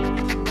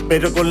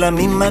 Pero con la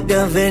misma que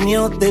has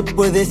venido te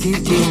puedes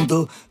ir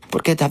yendo.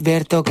 Porque te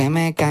advierto que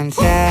me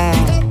cansé,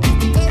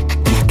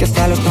 que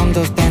hasta los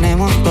tontos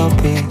tenemos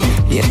tope.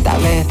 Y esta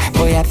vez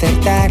voy a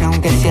acertar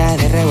aunque sea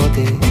de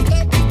rebote.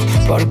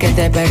 Porque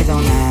te he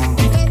perdonado,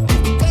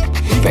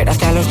 pero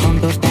hasta los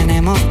tontos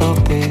tenemos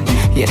tope.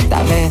 Y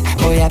esta vez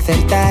voy a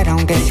acertar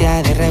aunque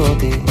sea de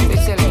rebote.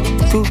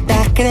 Tú te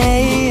has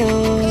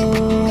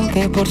creído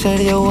que por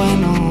ser yo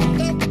bueno,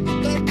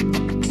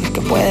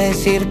 que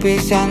puedes ir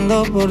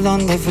pisando por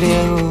donde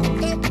friego.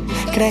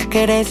 Crees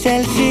que eres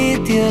el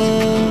sitio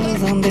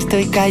donde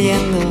estoy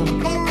cayendo.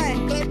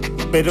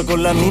 Pero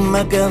con la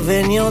misma que has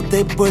venido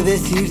te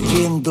puedes ir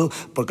yendo.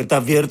 Porque te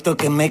advierto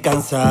que me he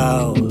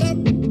cansado,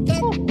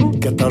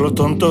 que hasta los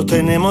tontos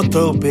tenemos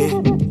tope.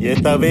 Y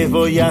esta vez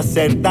voy a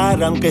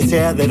acertar aunque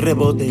sea de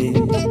rebote.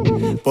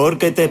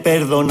 Porque te he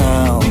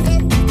perdonado,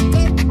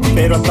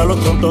 pero hasta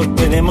los tontos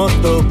tenemos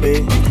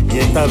tope. Y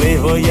esta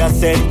vez voy a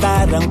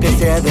acertar aunque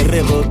sea de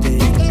rebote.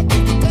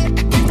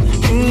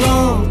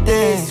 No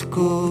te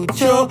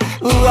escucho,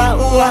 ua,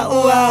 ua,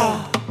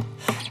 ua.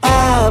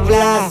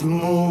 Hablas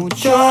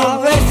mucho, a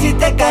ver si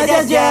te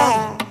callas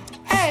ya.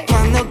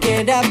 Cuando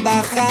quieras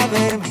baja a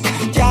verme,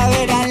 ya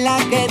verás la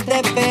que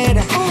te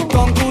espera.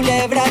 Con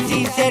culebras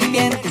y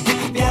serpientes,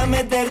 voy a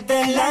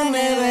meterte en la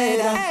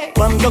nevera.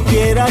 Cuando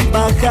quieras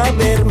baja a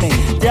verme,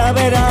 ya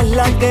verás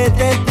la que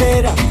te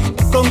espera.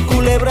 Con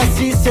culebras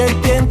y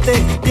serpientes,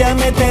 voy a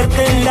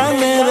meterte en la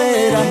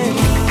nevera.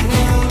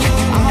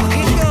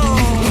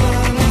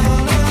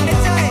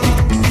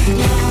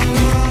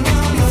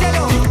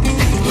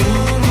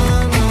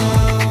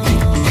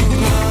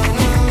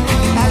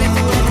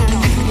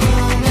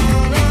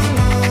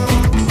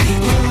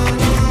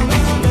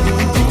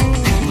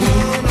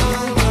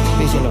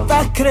 ¿Te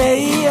has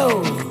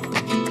creído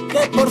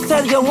que por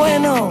ser yo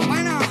bueno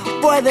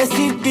puedes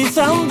ir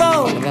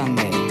pisando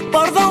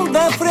por donde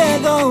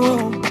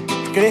friego?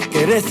 ¿Crees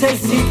que eres el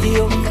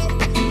sitio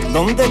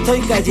donde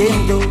estoy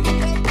cayendo?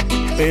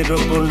 Pero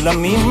con la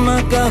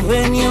misma que has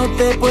venido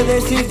te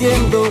puedes ir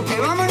yendo.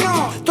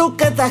 ¿Tú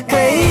qué te has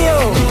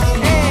creído?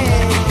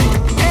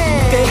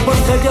 Que por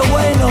ser yo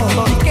bueno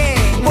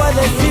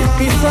puedes ir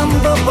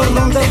pisando por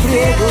donde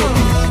friego.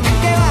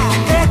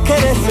 ¿Crees que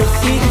eres el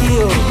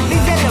sitio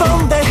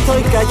donde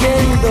estoy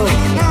cayendo?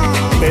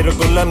 Pero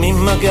con la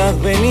misma que has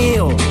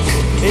venido.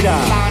 Mira.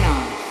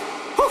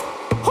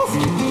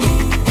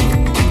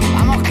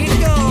 Vamos,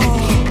 Quito.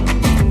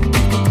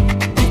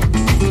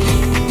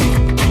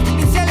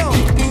 Díselo.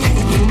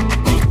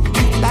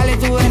 Dale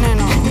tu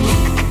veneno.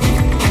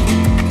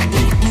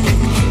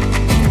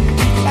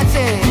 That's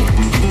it.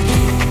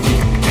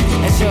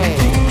 Eso es.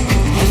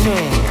 Eso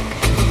es.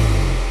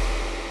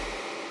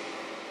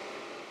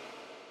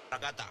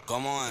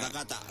 ¿Cómo es?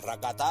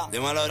 Racata.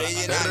 Dímelo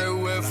original.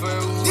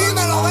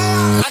 Dímelo,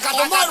 vea.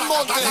 Omar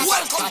Montes.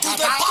 Welcome to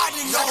the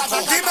party, loco.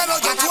 Dímelo,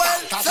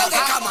 Yotuel. Sal de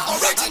cama.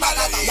 Original.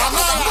 La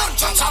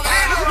mucho, ¿sabes?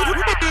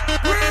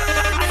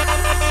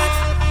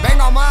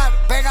 Venga, Omar,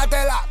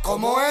 pégatela.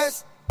 ¿Cómo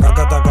es?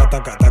 Racata,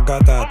 cata, cata,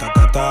 cata,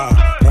 tacata.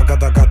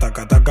 Racata, cata,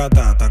 cata,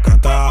 cata,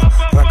 tacata.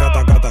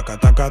 Racata, cata,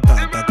 cata,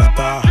 cata,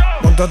 tacata.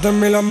 Móntate en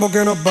mi Lambo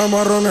que nos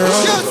vamos a ronear.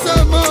 ¿Qué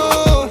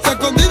hacemos?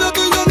 Escondido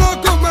tú y yo nos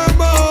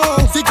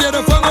comemos. Si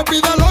quieres fuego,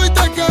 pídalo y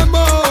te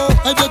quemo.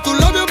 El de tus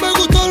labios me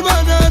gustó el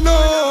veneno.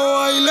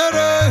 Ay,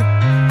 leré,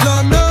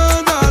 la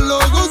nena lo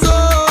gozó.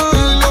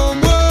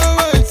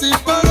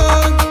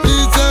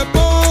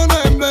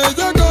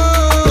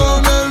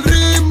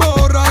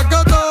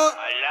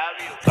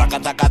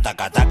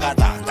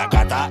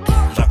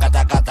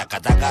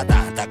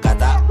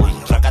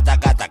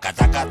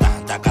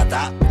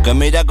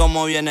 Mira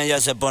cómo viene, ella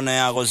se pone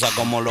a gozar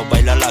como lo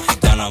baila la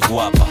gitana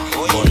guapa,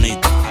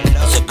 bonita.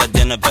 No sé qué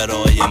tiene,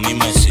 pero ella es mi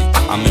mesita.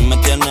 A mí me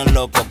tiene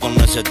loco con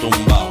ese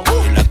tumbao.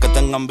 Y la que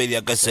tenga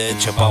envidia que se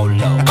eche pa' un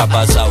lado. ¿Qué ha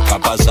pasado? ¿Qué ha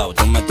pasado?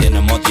 Tú me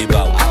tienes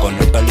motivado. Con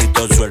el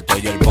pelito suelto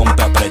y el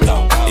pompe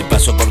apretado. Y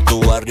paso por tu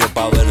barrio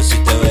pa' ver si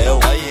te veo.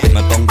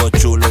 Me pongo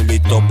chulo y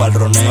listo pa'l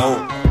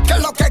roneo. ¿Qué es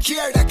lo que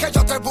quieres que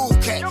yo te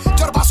busque?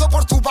 Yo paso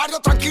por tu barrio,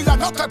 tranquila,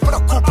 no te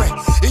preocupes.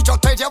 Y yo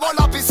te llevo a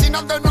la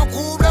piscina donde no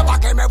cubre, pa'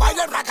 que me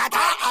baile racatá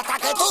hasta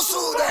que tú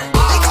sudes.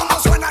 Y como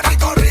suena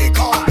rico,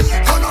 rico,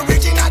 con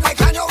original de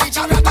caño y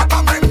chaviata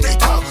tan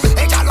bendito.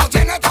 Ella lo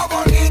tiene todo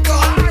bonito,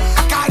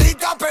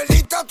 carita,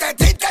 pelito,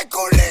 tetita y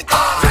culito.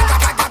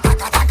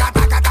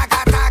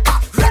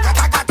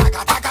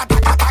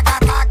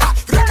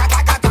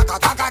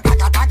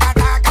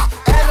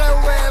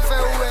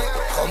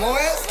 ¿Cómo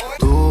es?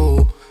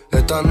 Tú,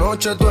 esta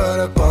noche tú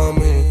eres pa'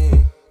 mí.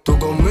 Tú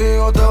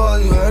conmigo te vas a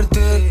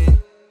divertir.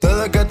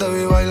 Desde que te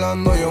vi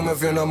bailando yo me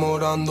fui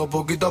enamorando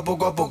poquito a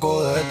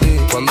poco de ti.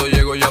 Cuando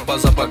llego ya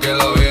pasa pa' que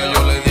la vea.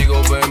 Yo le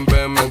digo ven,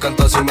 ven, me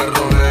encanta si me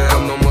ronea.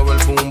 Cuando mueve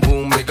el pum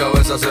pum mi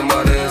cabeza se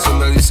marea. Si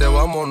me dice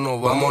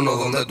vámonos, vámonos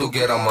donde tú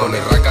quieras, mami. Con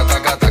el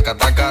racataca, taca,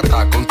 taca,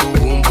 taca, con tu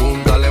bum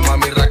bum. Dale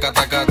mami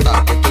racataca,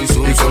 taca, que estoy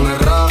zum. Y con el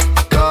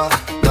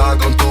racataca,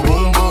 con tu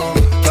bum bum.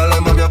 Dale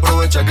mami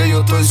aprovecha que yo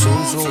estoy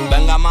zum zum.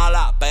 Venga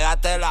mala,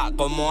 pégatela,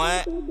 como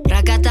es.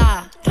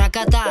 Racata,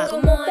 racata,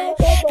 ¿cómo es?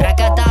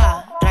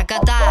 Racata,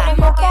 racata,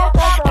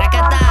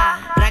 racata,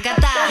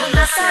 racata.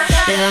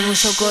 Le da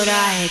mucho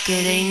coraje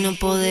querer y no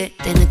poder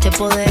tener este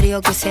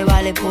poderío que se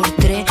vale por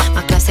 3.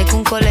 Más clase que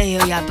un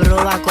colegio y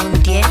aprueba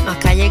con 10. Más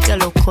calle que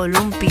los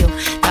columpios.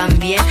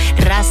 También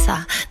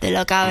raza de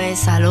la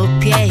cabeza a los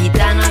pies. Y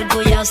tan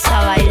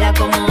orgullosa, baila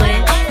como es.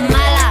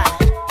 Mala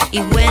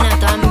y buena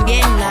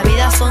también. La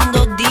vida son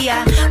 2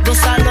 días,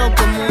 gózalo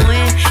como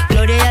es.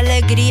 Gloria y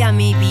alegría,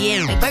 mi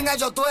bien. Venga,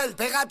 Yotuel,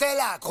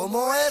 pégatela,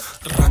 ¿cómo es?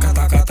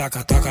 Racataca,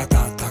 taca, taca,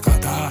 taca,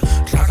 taca,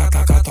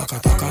 racataca, taca,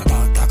 taca,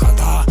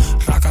 taca,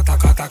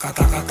 racataca, taca,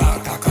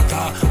 taca,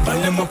 taca.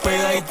 Bailemos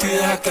pegadito y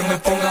deja que me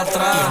ponga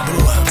atrás. Y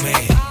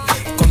embrújame,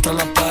 contra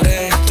la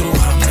pared,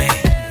 estrújame.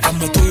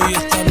 Dame tuyo y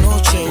esta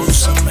noche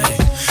úsame.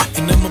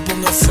 Y no me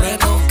ponga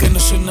freno, que no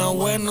soy nada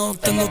bueno.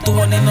 Tengo tu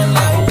veneno en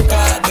la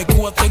boca. De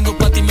Cuba tengo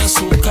pa' ti mi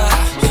azúcar.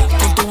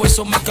 Con tu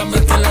beso me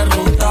cambiaste la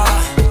ruta.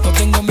 No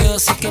tengo miedo,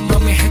 así que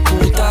mami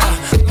ejecuta.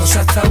 No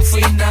seas tan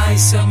fina y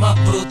sé más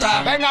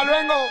bruta. Venga,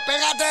 luego,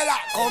 pégatela,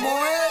 ¿cómo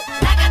es?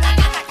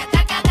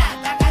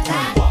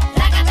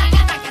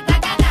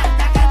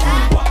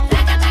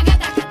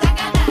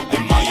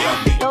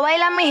 Lo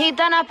bailan mis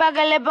gitanas pa'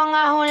 que le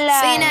pongas un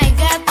like. Fina y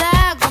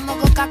gata, como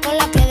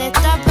Coca-Cola que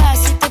destapa.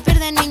 Si te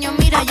pierdes, niño,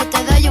 mira, yo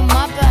te doy un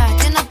mapa.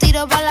 Yo no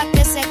tiro balas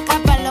que se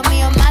escapan. Lo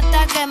mío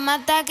mata, que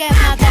mata, que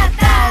mata.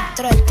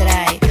 Otro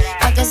trae,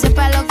 pa' que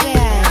sepa lo que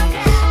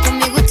hay. Con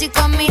mi Gucci,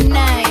 con mis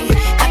Nike.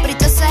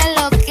 Capricho es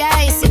lo que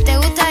hay. Si te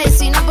gusta y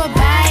si no, pues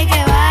bye,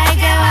 que bye,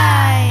 que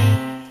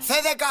bye.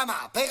 C de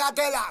cama,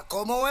 pégatela,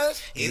 ¿cómo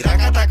es? Y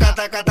racataca,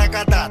 taca,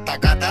 taca, taca,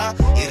 taca.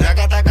 Y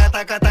racataca,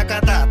 taca,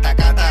 taca, taca,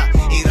 taca.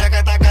 Y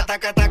racataca,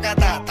 taca, taca,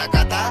 taca,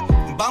 taca.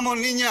 Vamos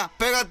niña,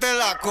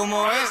 pégatela,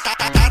 ¿cómo es? Estás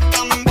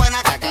tan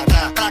buena,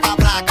 tacata, placa,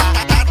 placa.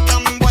 Estás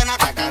tan buena,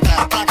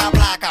 tacata, placa,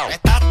 placa.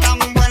 Estás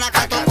tan buena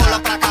que tu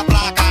culo, placa,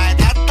 placa.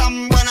 Estás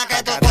tan buena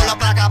que tu culo,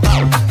 placa, placa.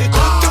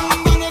 Estás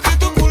tan buena que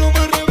tu culo me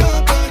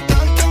arrebata.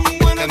 Estás tan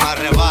buena que me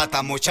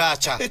arrebata,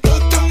 muchacha.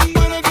 Estás tan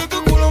buena que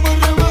tu culo me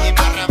arrebata. Y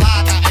me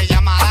arrebata,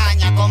 ella me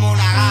araña como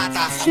una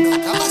gata. ¿Qué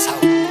ha pasado?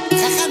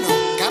 Jaja, no,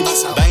 ¿qué ha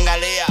pasado? Venga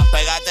Lía,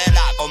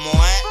 pégatela, ¿cómo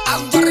es?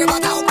 Aún te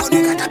arrebatado con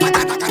el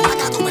racataca.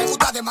 Tú me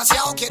gustas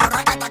demasiado, quiero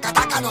racataca.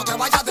 No te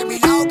vayas de mi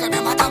lado, que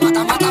me mata.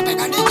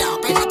 Venga niña,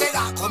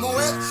 pégatela, ¿cómo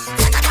es?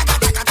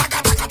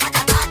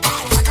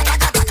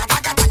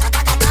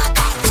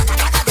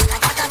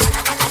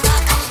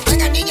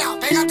 Venga niña,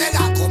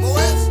 pégatela, ¿cómo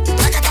es?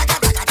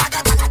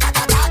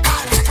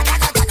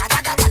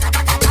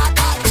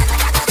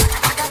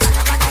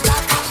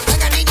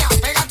 Venga niña,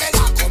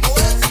 pégatela, ¿cómo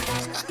es?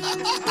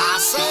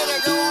 Hacer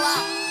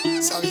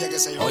el sabía que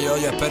se iba.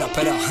 Oye, espera,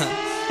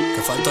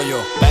 que falto yo.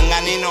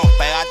 Venga Nino,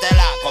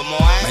 pégatela, ¿cómo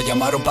es? Me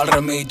llamaron pa'l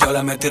remix, yo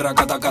le metí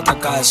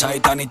racatacataca. Esa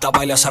gitanita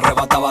baila, se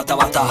arrebata, bata.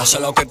 No sé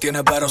lo que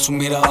tiene, pero su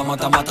mirada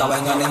mata.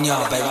 Venga niña,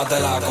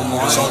 pégatela,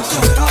 como es.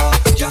 Soltera,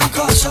 ya en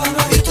casa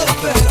nadie te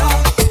espera.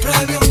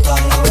 Revienta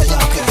la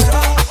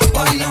bellaquera,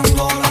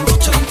 bailando la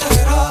noche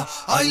entera.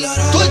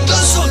 Tú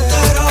estás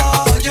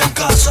soltera, ya en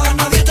casa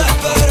nadie te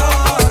espera.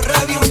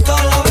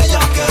 Revienta la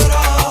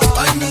bellaquera.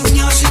 Ay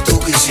niña, si tú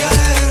quisieras.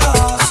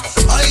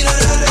 Ay,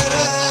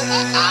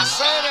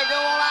 Hacer el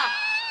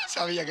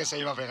sabía que se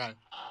iba a pegar.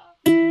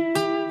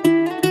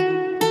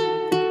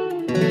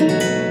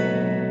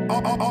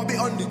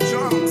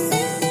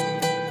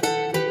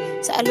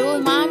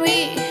 Salud,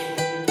 mami.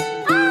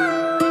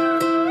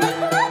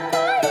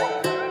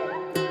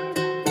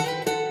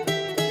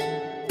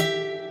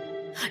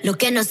 Lo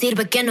que no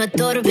sirve que no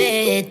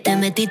estorbe. Te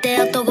metiste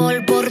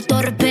autogol por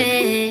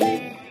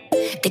torpe.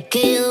 Te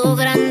quedó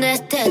grande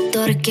este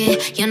torque. que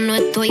ya no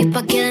estoy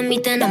pa' que de mí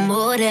te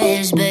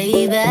enamores,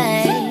 baby.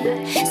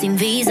 Sin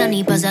visa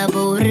ni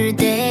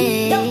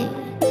pasaporte,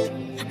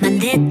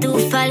 mandé tu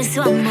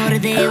falso amor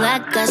de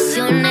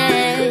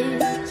vacaciones.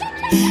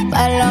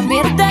 Pa' la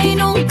mierda y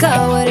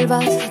nunca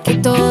vuelvas, que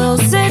todo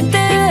se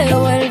te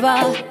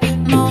devuelva.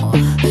 No,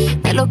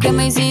 de lo que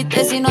me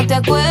hiciste si no te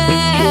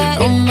acuerdas.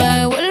 No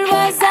me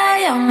vuelvas a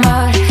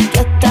llamar, que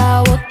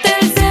hasta boté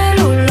el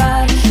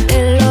celular.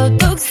 De lo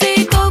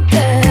tóxico que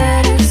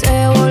eres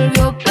se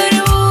volvió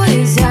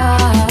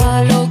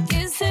perjudicial. Lo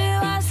que se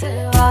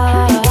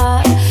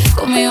va,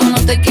 conmigo no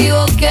te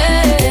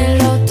equivoqué.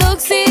 Lo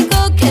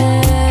tóxico que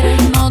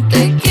eres, no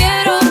te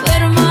quiero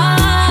ver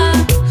más.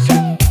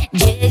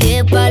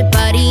 Llegué pa'l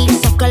party,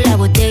 saca la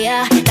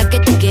botella, la que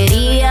tú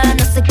querías,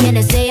 no sé quién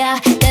es ella.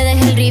 Te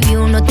dejé el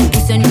review, no te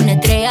puse ni una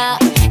estrella.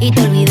 Y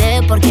te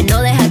olvidé porque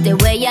no dejaste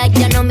huella.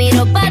 Ya no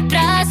miro para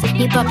atrás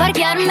ni pa'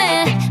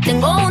 parquearme.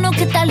 Tengo uno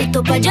que está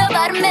listo pa'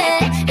 llevarme.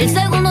 El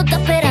segundo está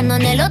esperando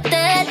en el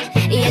hotel.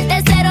 Y el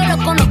tercero lo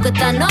conozco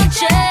esta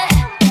noche.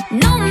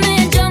 No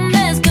me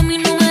llames que mi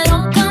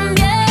número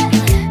cambié.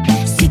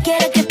 Si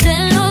quieres que te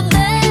lo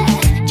dé,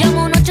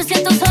 llamo un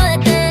 800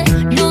 jódete.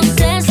 No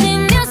sé si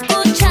me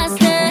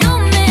escuchaste. No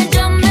me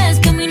llames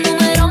que mi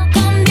número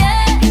cambié.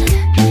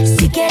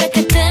 Si quieres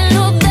que te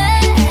lo dé,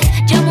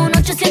 llamo un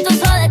 800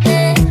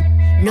 jódete.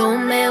 No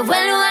me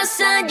vuelvas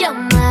a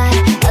llamar,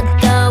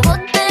 hasta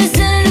boté el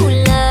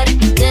celular.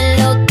 De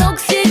lo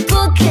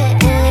tóxico que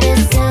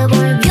eres se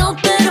volvió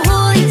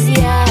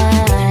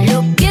perjudicial. Lo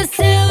que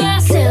se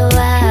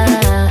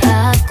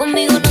va,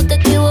 conmigo no te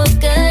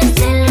equivoques.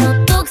 De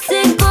lo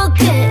tóxico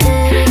que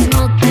eres,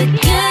 no te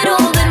quiero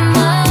ver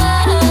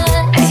más.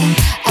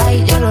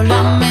 Ay, yo lo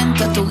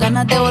lamento, tus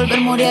ganas de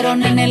volver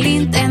murieron en el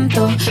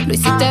intento. Lo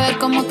hiciste ver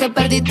como que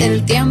perdiste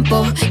el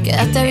tiempo.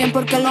 Quedaste bien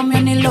porque lo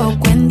mío ni lo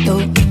cuento.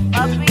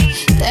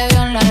 Te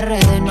veo en las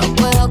redes, no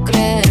puedo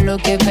creerlo,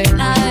 qué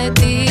pena de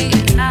ti.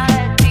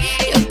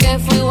 Yo que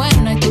fui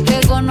buena y tú que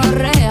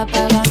gonorrea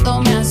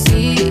pagándome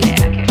así.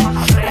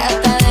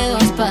 Rata de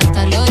dos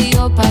patas, lo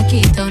digo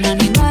Paquita, un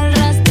animal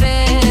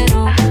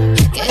rastrero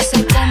que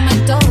se come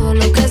todo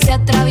lo que se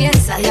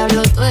atraviesa.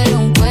 Diablo, tú eres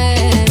un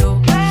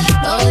cuero.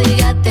 No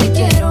digas te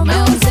quiero,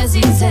 mejor sé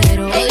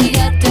sincero. No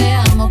digas te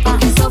amo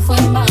porque eso fue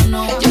en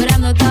vano.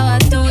 Llorando estabas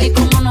tú y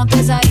como no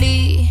te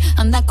salí.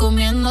 Andas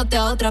comiéndote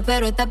a otra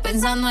pero estás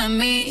pensando en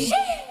mí.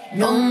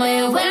 No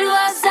me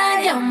vuelvas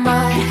a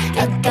llamar, que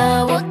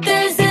hasta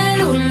boté el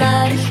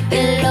celular.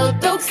 De lo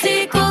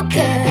tóxico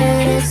que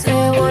eres se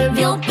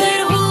volvió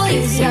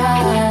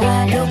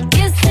perjudicial. Lo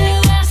que se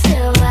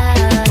va,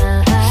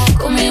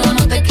 conmigo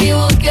no te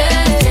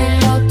equivoques. De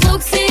lo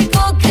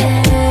tóxico que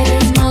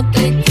eres, no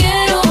te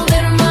quiero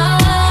ver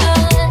más.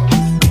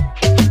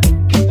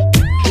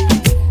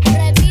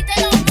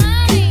 Repítelo,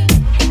 mami.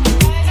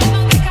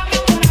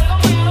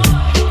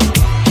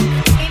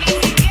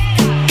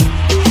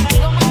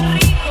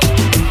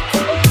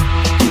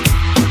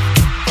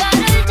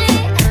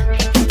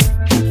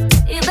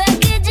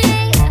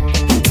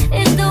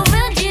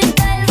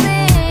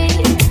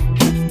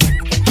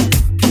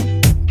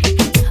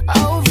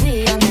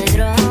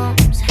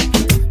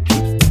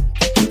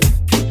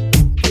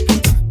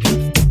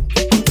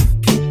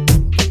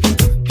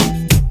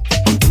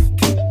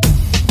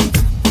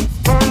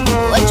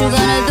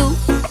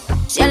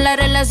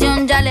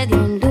 Ya le di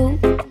un do.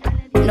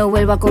 No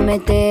vuelvo a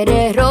cometer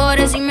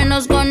errores y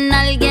menos con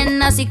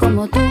alguien así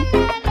como tú,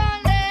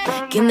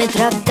 Que me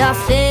trata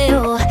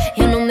feo.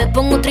 Yo no me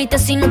pongo triste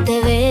si no te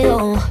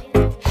veo.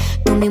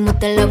 Tú mismo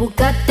te la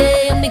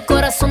buscaste. En mi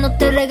corazón no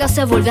te rega,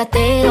 se vuelve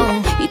ateo.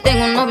 y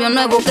tengo un novio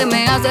nuevo que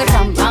me hace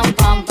ram pam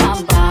pam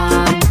pam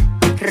pam,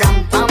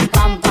 ram pam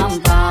pam pam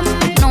pam.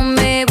 No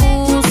me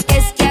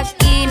busques que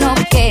aquí no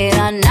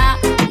queda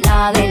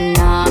nada de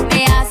nada.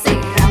 Me hace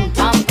ram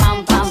pam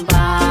pam pam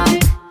pam,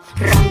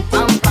 ram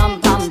pam pam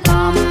pam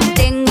pam.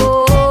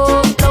 Tengo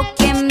otro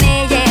que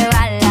me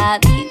lleva a la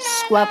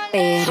disco a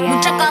perrear.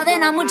 Mucha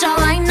cadena, mucha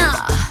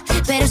vaina,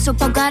 pero eso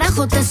pa'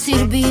 carajo te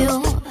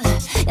sirvió.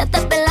 Ya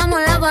te pelamos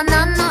la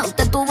banana.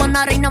 Usted tuvo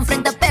una reina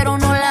enfrente pero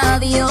no la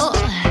dio.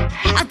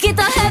 Aquí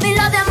está heavy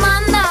la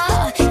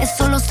demanda.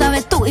 Eso lo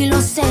sabes tú y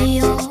lo sé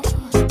yo.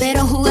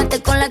 Pero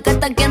jugaste con la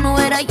carta que no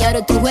era y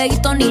ahora tu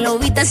jueguito ni lo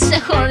viste, se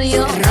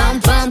jodió.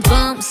 Ram pam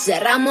pam,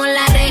 cerramos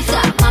la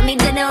reja. Mami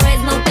tiene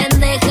ritmo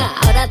pendeja.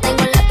 Ahora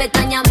tengo la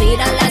pestaña,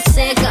 mira la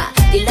ceja.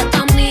 Dile a tu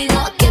amigo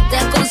que te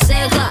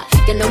aconseja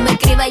que no me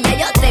escriba, ya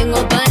yo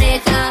tengo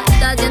pareja.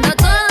 Está haciendo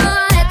todo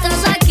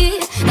esto aquí.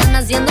 Están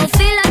haciendo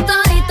fila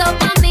todito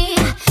pa' mí.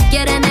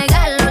 Quiere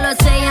negarlo, lo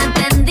sé, ya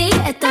entendí.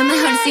 Estoy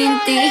mejor sin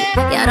ti.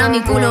 Y ahora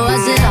mi culo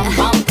hace ram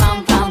pam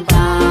pam pam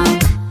pam,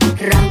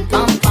 ram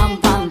pam pam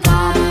pam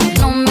pam.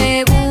 No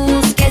me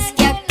busques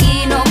que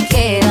aquí no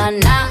queda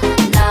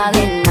nada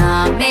de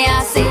nada. Me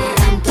hace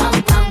ram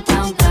pam pam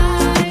pam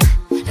pam,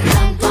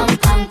 ram pam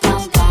pam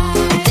pam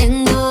pam.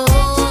 Tengo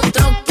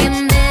otro que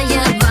me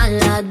lleva a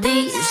la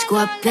disco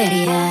a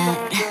pelear.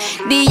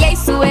 DJ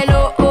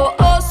suelo, oh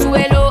oh,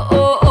 suelo,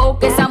 oh oh,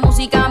 que esa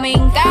música me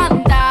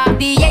encanta.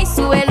 DJ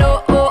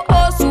suelo, oh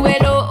oh,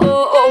 suelo,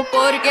 oh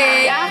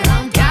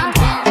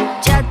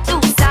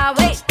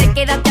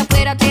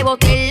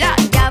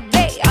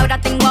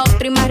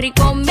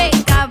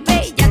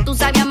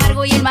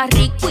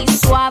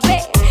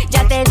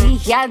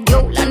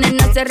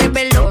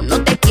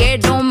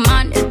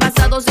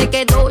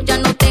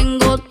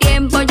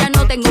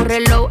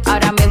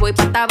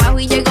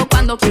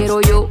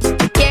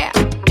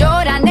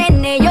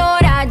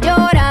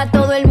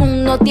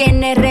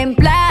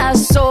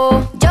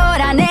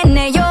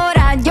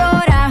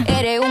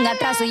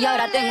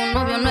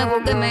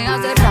lo que me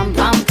hace ram,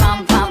 pam,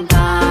 pam, pam,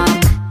 pam.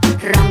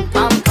 Ram,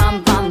 pam,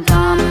 pam, pam,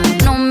 pam.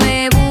 No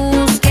me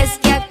busques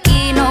que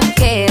aquí no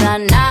queda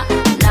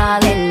nada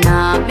de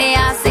nada. Me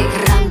hace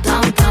ram,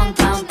 pam, pam,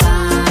 pam,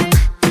 pam.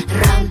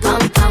 Ram,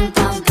 pam, pam,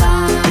 pam,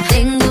 pam.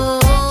 Tengo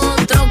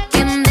otro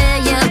que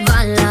me lleva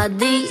a la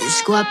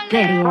disco a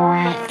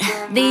pelear.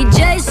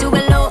 DJ,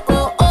 súbelo,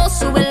 oh, oh,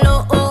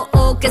 súbelo, oh,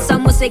 oh, que esa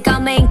música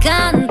me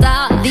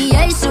encanta.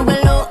 DJ,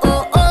 súbelo,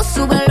 oh, oh,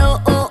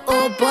 súbelo, oh,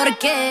 oh,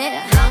 porque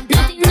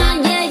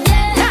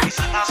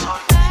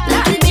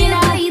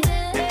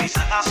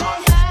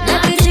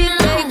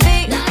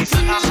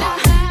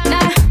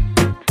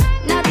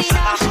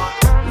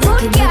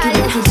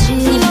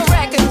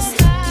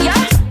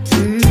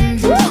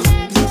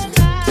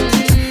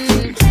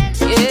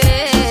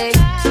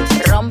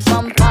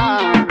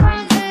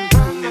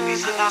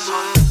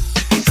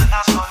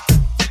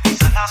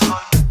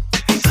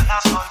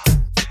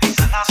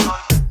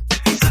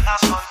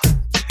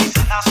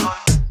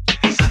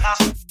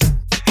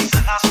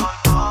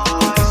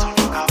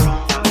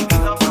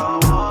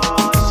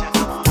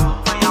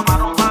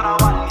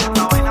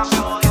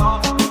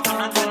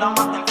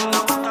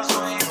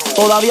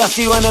todavía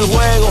sigo en el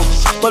juego.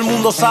 Todo el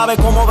mundo sabe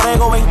cómo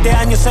brego. 20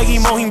 años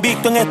seguimos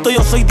invicto en esto.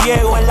 Yo soy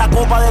Diego. En la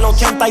copa del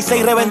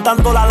 86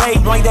 reventando la ley.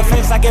 No hay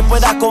defensa que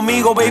pueda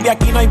conmigo, baby.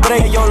 Aquí no hay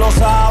break. Ellos lo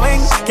saben,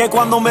 que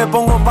cuando me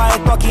pongo pa'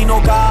 esto aquí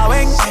no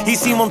caben. Y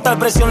sin montar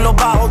presión los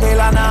bajos de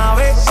la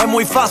nave. Es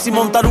muy fácil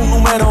montar un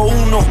número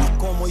uno.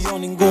 Como yo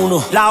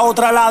ninguno. La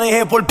otra la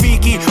dejé por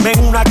Piki.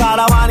 Ven una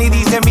caravana y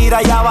dice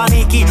mira ya va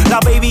Nicky. La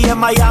baby en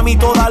Miami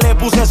toda le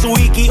puse su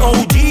Iki.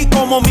 OG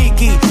como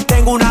Mickey.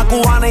 Tengo una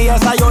cubana y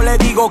esa yo le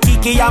digo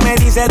Kiki. Ya me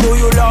dice do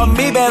you love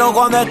me, pero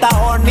cuando está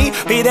horny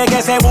pide que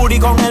ese booty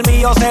con el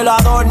mío se lo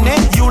adorne.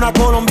 Y una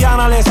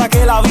colombiana le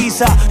saqué la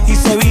visa y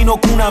se vino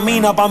con una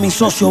mina pa' mi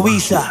socio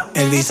Visa.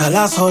 El Visa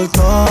la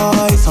soltó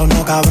y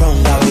sonó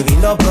cabrón. La baby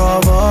lo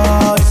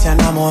probó y se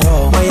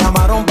enamoró. Me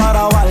llamaron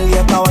para bailar y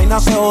esta vaina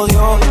se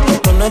odió.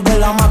 Esto no es de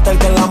la mata, el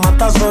que la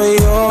mata soy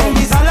yo. El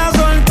Visa la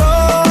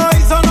soltó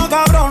y sonó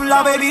cabrón.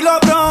 La baby lo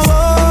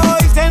probó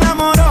y se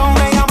enamoró.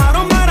 Me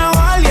llamaron para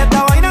bailar y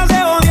esta vaina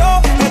se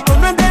odió. Esto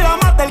no es de la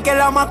mata, el que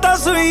la mata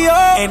soy yo.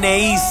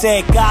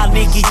 N.E.C.K.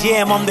 Nicky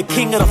Jam, I'm the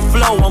king of the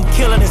flow. I'm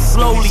killing it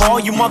slowly. For all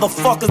you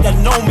motherfuckers that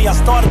know me, I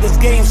started this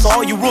game, so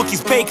all you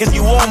rookies pay cause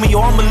you owe me,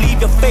 or I'ma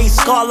leave your face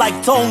scarred like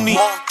Tony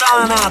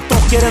Montana.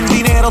 Todos quieren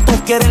dinero,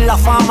 todos quieren la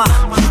fama.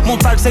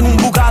 Montarse en un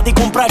Bugatti y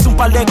comprarse un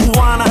par de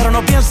cubanas. Pero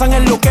no piensan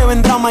en lo que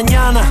vendrá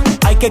mañana.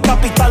 Hay que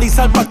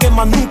capitalizar pa' que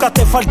más nunca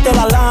te falte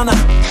la lana.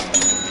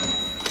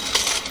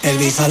 El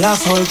Visa la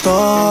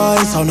soltó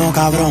y sonó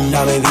cabrón.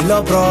 La baby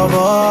lo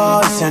probó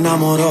y se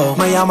enamoró.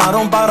 Me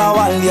llamaron para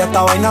grabar y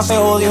esta vaina se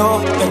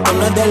odió. Esto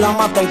no es de la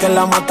mata, el que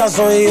la mata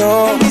soy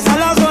yo. El Visa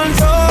la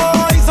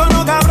soltó y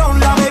sonó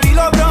cabrón. La baby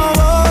lo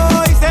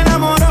probó y se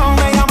enamoró.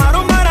 Me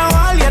llamaron para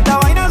grabar y esta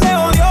vaina se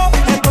odió.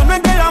 Esto no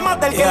es de la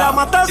mata, el que la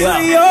mata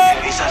soy yo.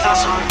 El Visa la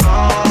soltó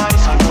y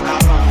sonó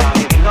cabrón. La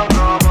baby lo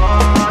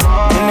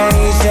probó.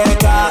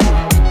 N.E.C.K.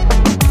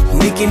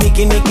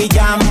 Nicky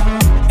Jam.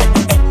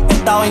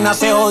 Esta vaina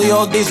se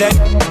jodió, dice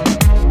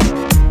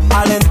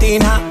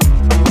Valentina,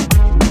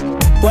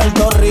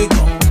 Puerto Rico.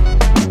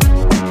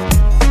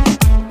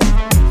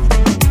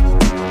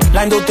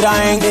 La industria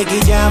en Nicky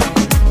Jam.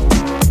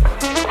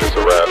 It's a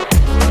rap.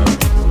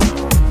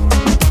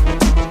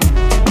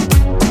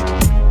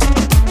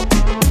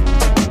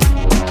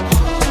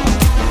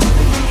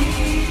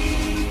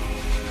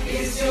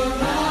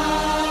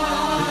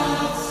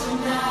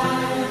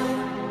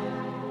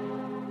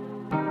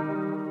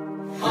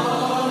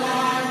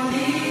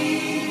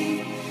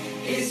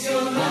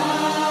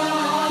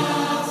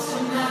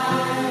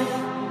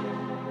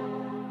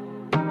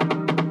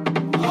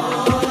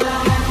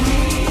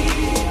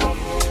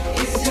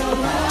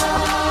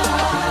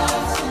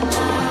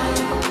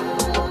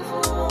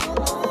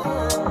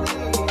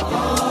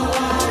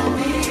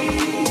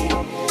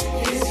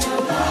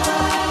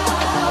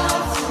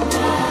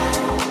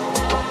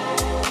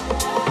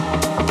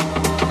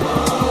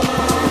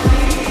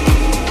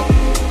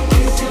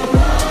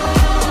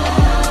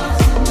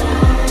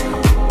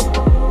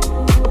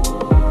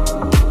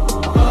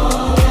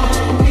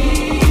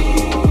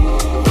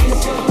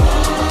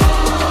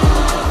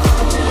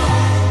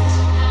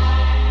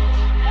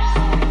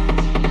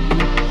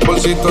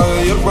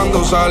 De Dior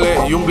cuando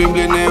sale y un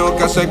blimblineo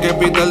que hace que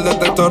pite el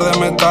detector de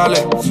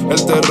metales.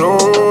 El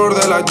terror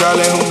de las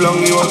yales, un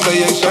blon y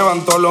botella y se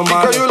van todos los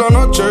males. Y cayó la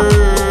noche,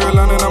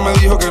 la nena me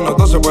dijo que no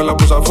tose, pues la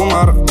puse a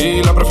fumar.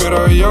 Y la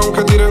prefiero a ella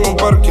aunque tiren un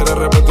par. Quiere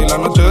repetir la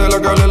noche de la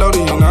que hablé la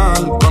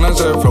original. Con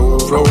ese flow.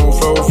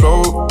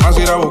 Más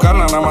ir a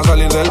buscarla, nada más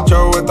salir del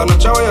show. Esta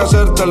noche voy a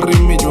hacerte el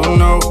ritmo, you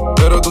know.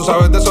 Pero tú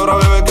sabes de sobra,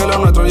 bebé, que lo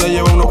nuestro ya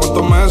lleva unos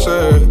cuantos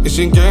meses. Y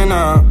sin que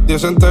nadie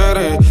se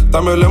entere,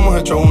 también lo hemos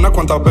hecho unas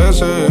cuantas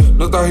veces.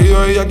 No te has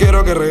ido y ya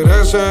quiero que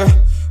regrese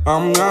a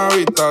mi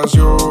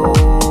habitación.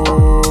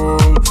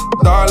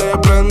 Dale,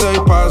 prende y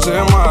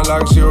pasemos a la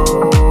acción.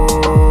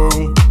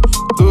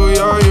 Tú y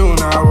yo y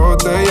una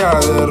botella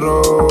de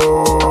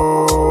ron.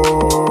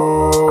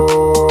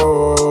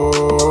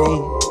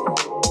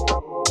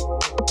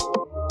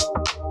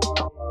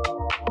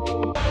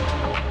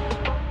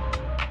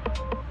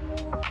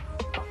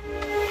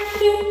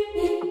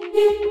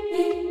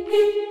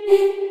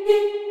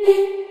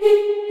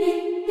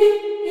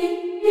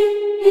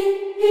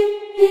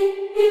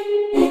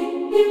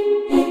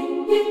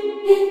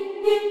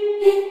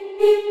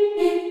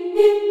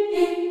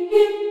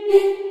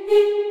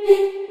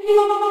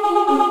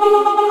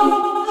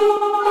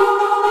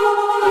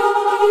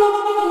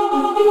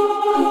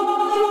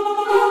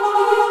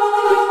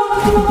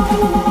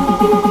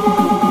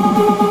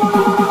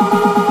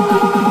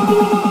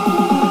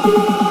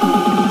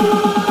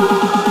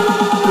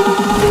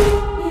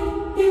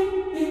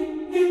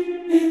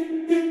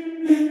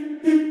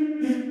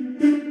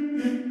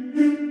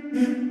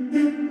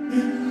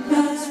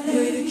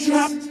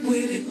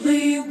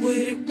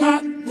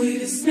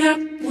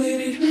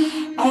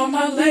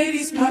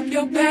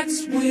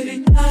 With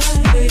it.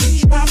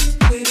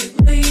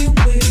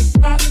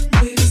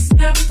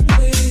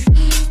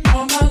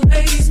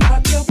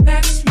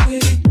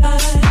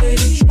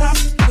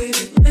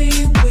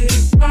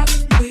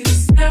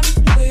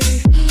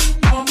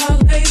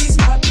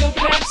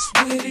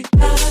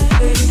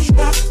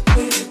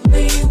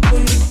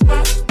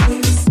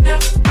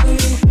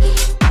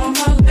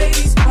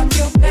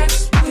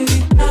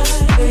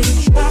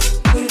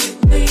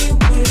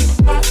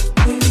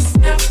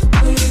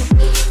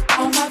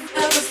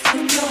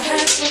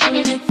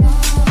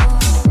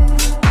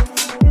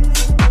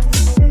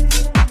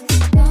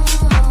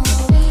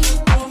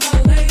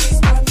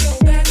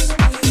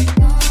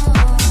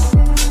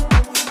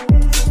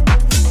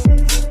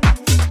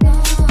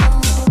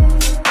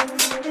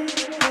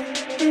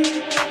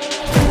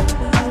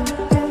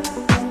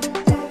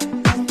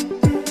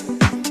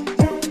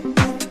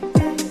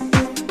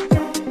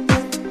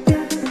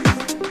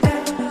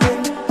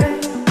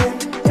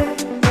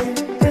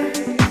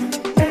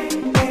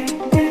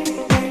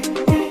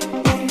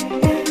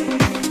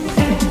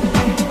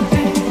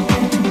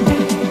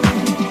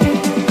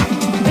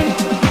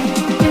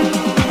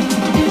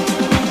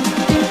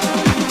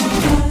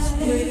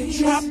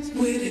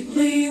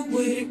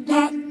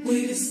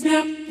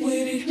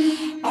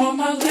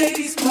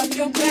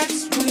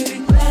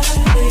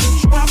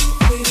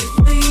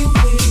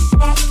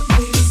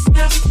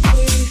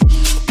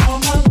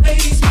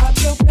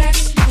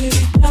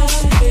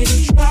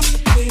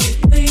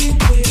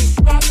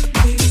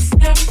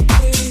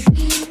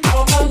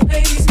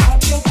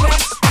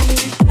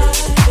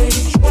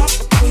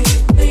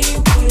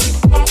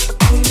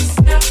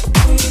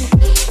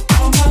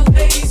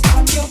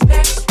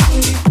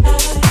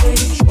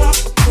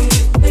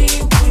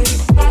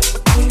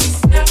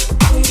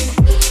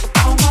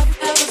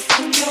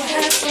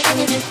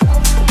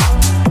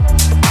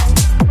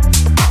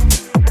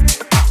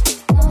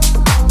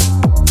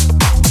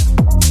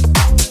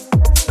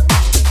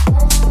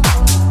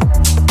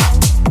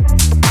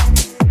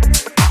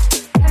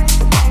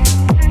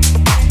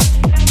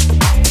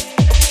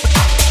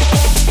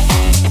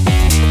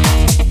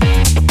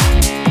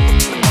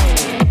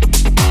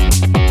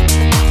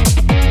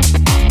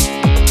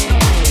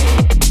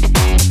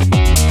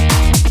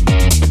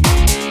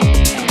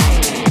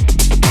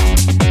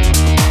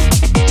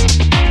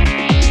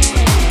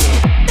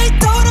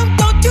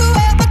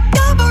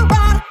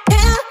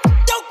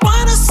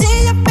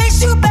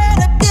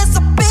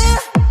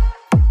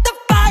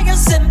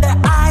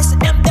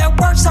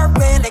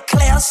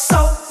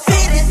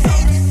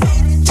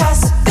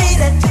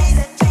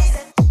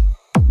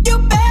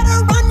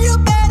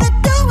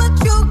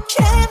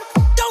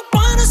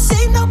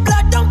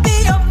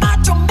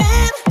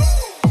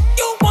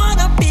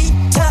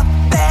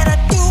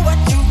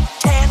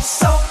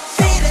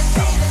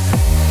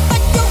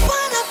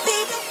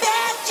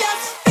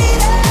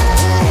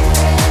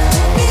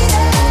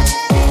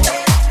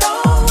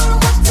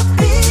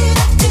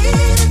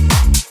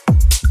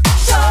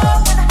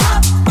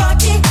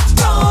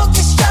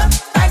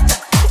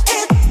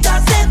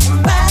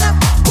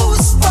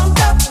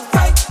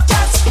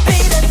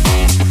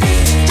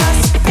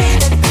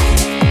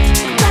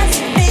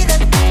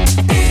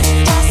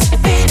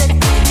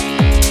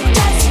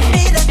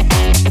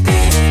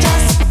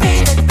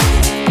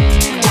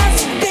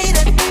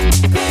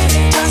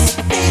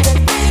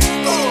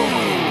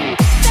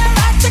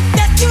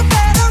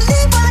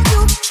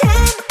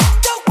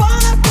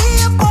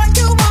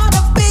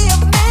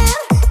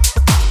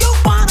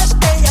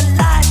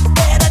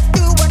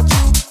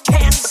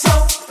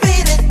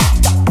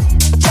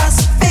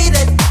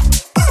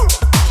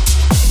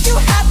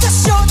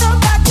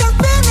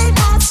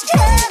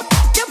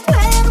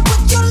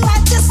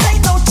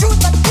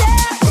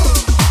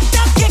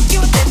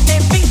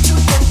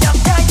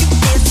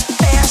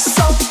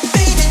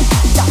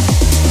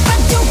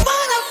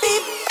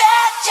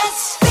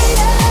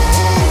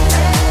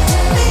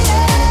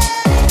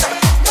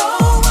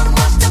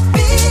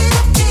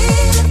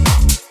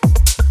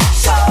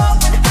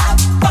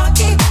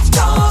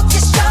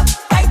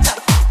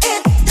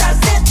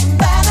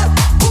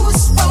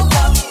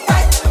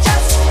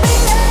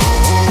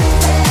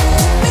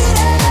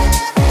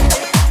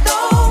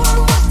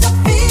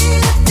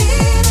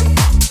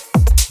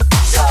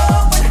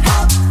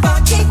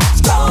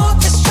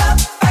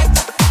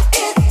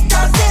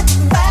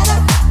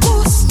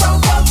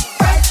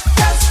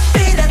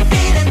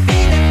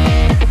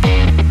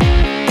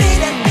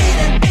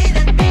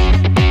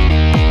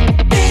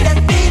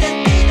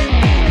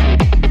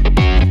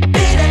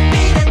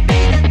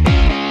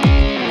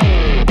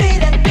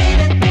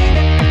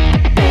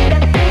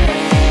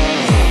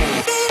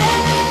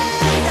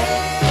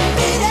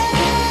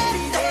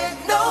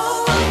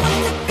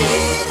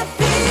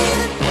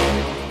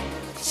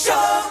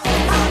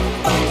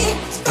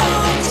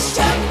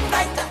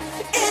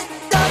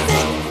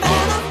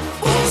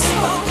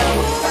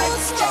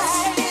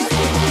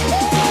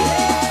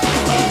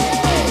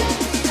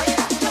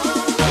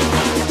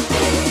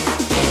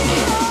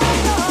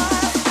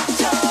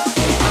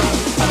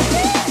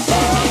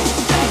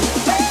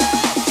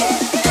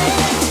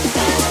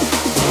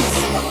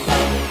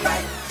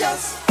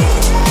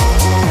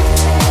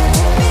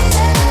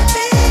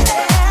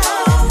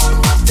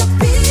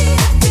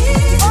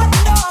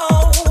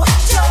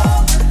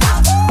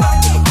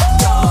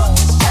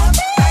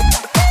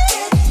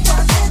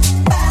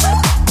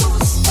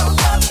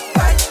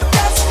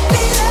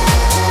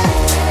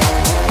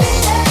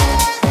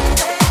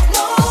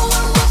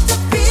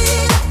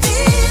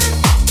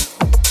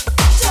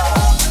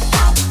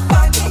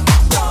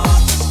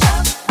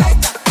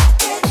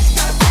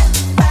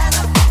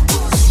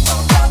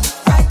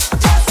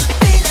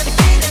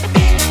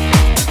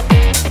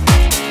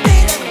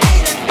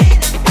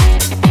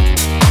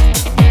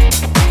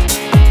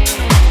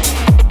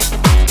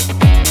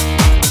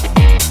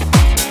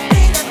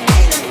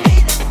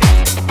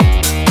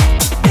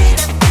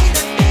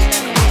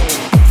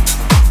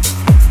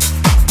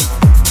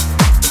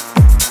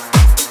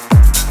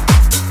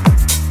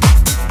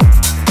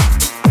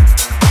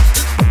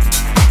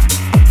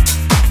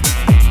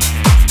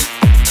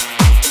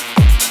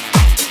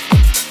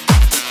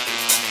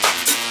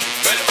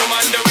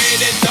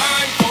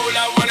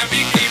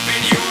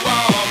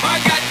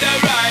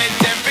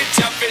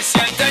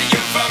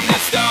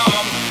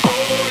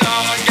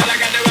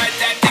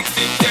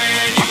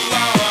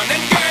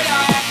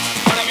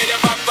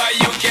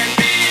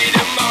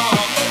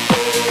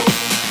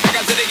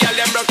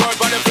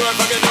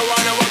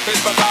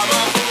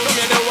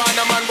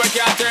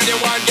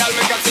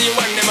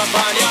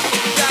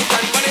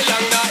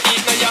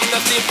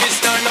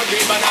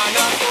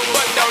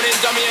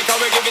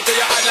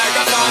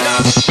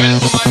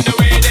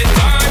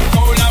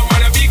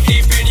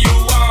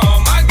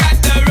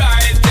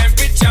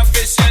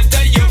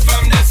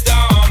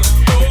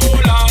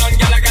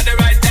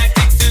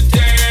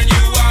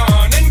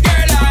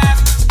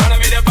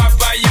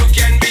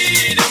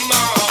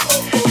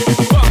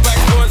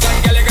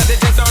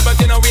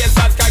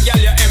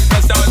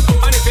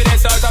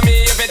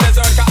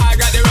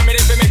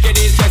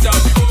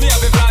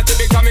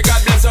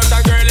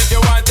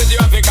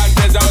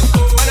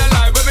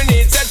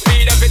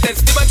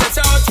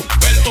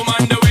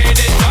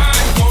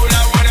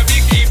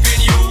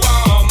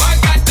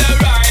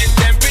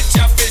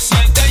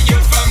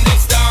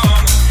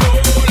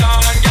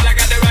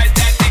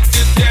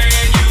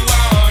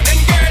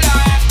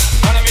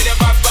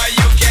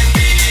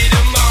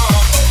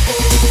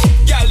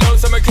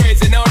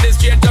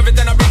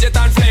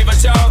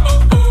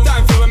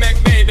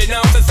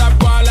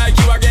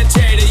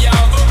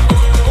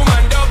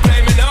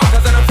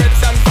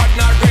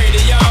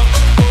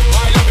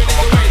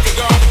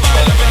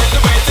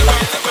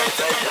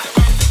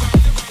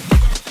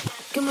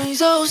 me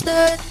hizo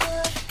usted?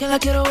 Que la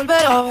quiero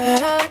volver a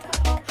ver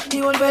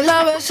y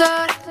volverla a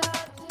besar.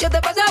 Yo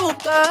te pasé a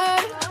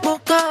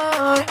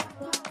buscar.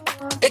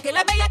 Es que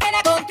la bella que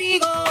era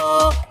contigo,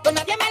 con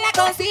nadie me la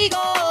consigo.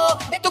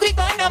 De tu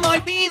grito no me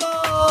olvido.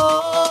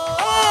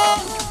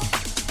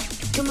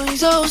 ¿Qué me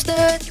hizo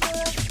usted?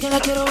 Que la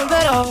quiero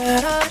volver a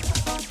ver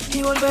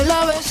y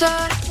volverla a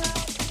besar.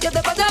 Yo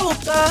te pasé a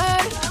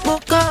buscar.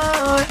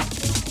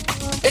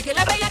 Es que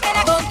la bella que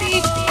era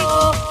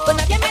contigo, con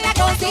nadie me la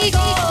consigo.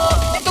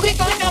 De tu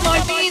grito no me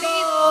olvido.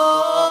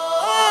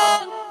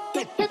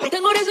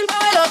 Tengo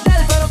reservado el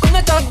hotel, pero con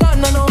estas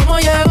ganas no vamos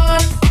a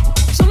llegar.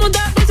 Somos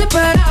tan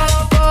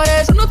desesperados, por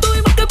eso no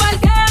tuvimos que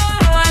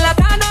parquear. La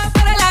cana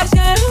para el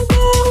asiento,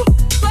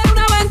 fue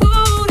una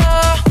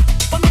aventura,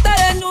 cuando te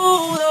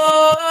desnudo.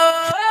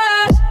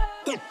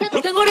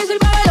 Tengo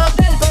reservado el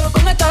hotel, pero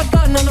con estas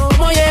ganas no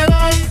vamos a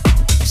llegar.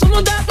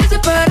 Somos tan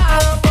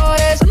desesperados, por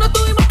eso no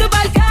tuvimos que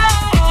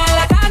parquear.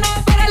 La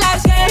cana para el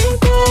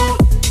asiento,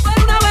 fue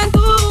una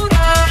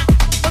aventura,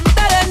 cuando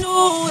te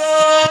desnudo.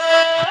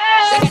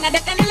 De ganas de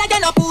tenerla yo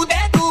no pude,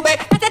 tuve.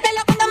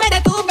 Pásatelo cuando me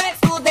detuve,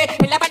 sudé.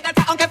 En la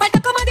barcaza, aunque falta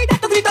comodidad,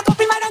 tus gritos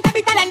confirmaron que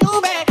viste la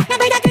nube. La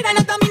bella que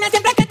nos domina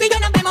siempre que tú y yo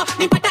nos vemos.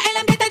 No importa el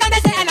ambiente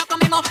donde sea, nos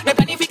comemos. No hay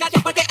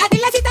planificación porque a ti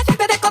la situación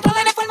te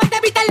descontrola de forma de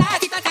evitar la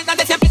situación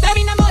donde siempre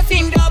terminamos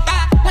sin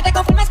ropa. No te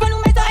conformes con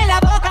un beso en la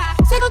boca.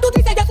 Según tú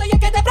dices, yo soy el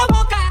que te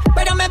provoca.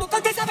 Pero me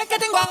buscas que sabes que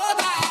tengo a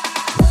otra.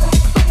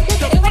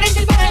 Tengo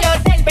reservado el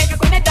hotel, pero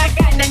con esta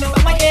carne no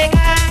vamos a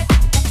llegar.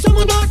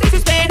 Somos dos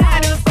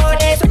desesperados,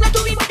 por eso no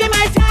tuvimos que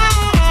marchar.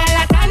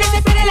 La carne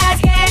se pierde la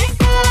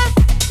siesta,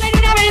 será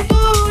una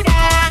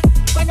aventura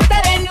cuando te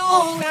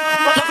desnuda.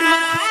 La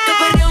primera vez que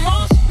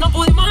perdimos, no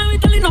pudimos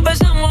evitar y nos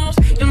besamos.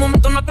 Y el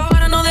momento no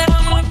acabara, no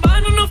dejamos en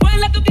vano. No fue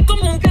la que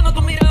como un piano,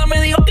 tu mirada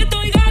me dijo que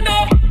estoy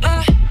gano.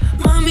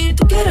 Mami,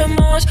 tú quieres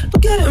más, tú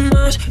quieres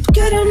más, tú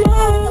quieres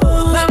más.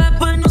 Bebé,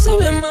 pues no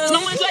sabe más.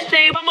 No me sueltes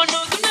y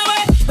vámonos de una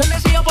vez.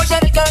 Bendecido por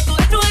ser rica de tu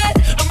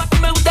desnudez. Lo más que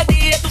me gusta a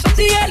ti es tu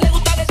sencillez. Le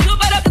gusta decirlo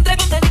para que entre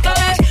con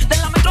delicadez. De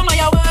la metro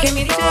Mayagüez. ¿Qué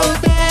me dice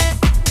usted?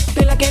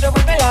 Que la quiero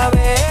volver a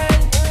ver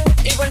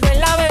y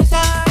volverla a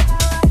besar.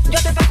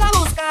 Yo te paso a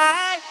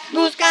buscar.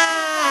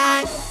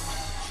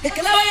 Es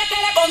que la bella que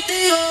era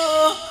contigo,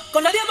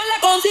 con nadie más la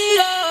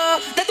consigo.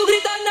 De tu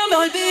gritos no me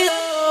olvido.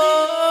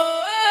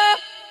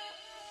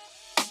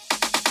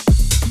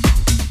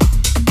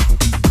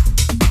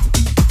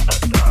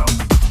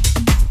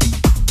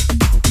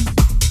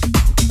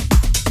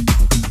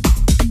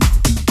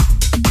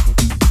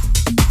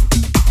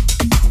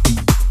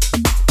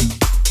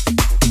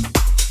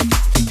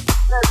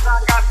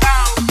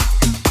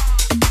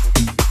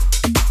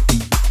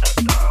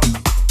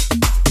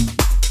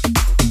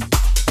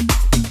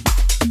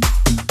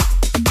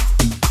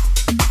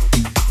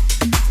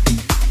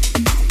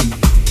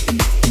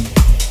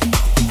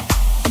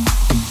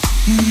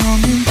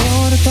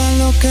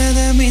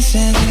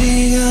 Se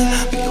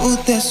diga, vive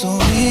usted su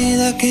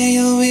vida, que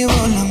yo vivo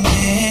la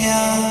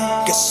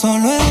mía. Que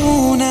solo es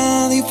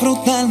una,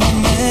 disfruta el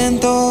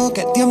momento,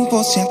 que el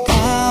tiempo se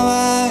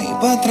acaba y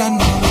para atrás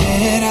no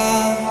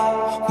verá.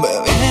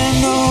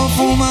 Bebiendo,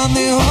 fumando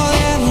y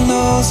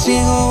jodiendo,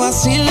 sigo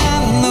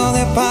vacilando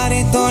de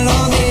party todos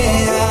los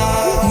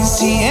días.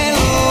 Cielo.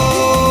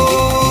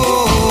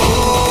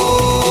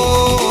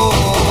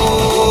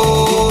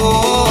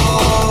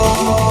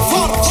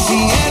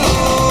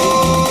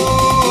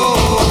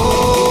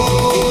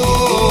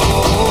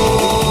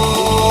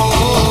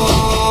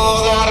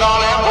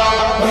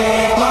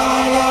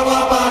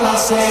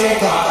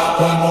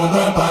 Todo el mundo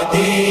en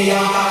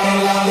patilla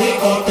en la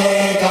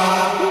discoteca.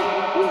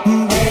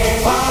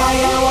 Beba y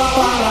agua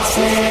para la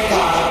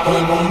seca. Todo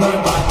el mundo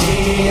en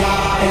patilla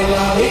en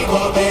la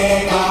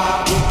discoteca.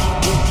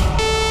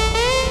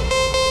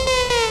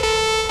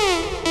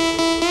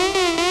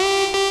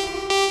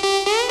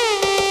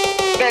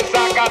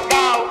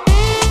 Desacatado.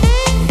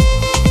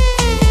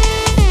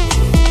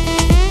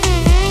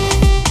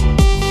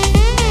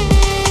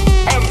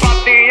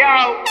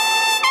 Empatillado.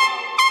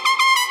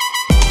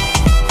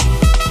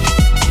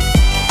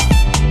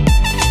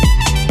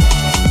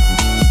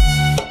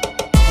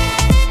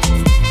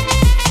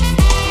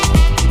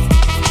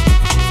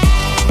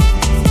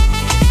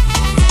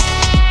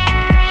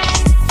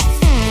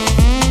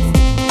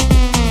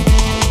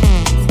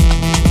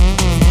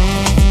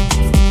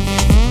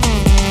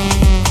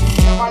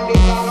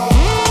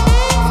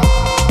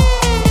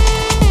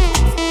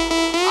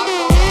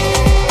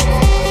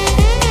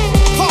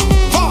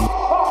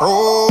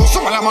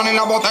 Y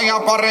la botella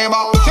para arriba,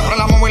 siempre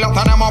la móvil la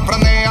tenemos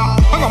prendida.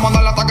 Vengo a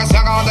mandarla hasta que se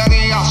haga de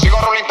día. Sigo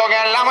rulito que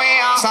es la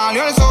mía.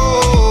 Salió el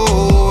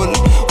sol,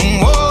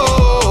 un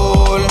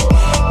gol.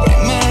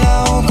 Prende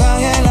la boca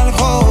y el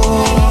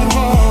alcohol.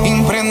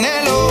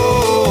 Impréndelo,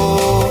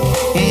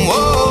 un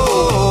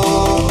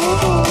gol.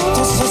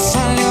 Esto se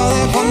salió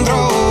de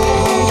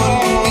control.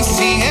 Y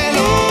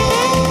síguelo.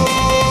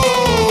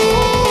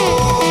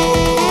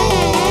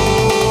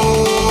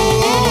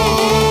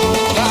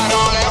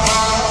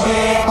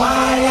 Beba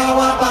y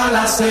agua para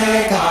la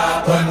seca.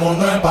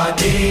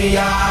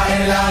 pastilla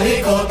en la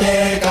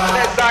discoteca.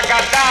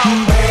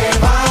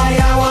 Beba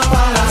y agua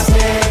para la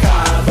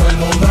seca. Todo el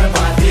mundo en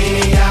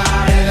pastilla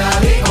en la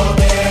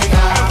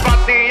discoteca.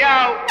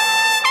 Empastillao.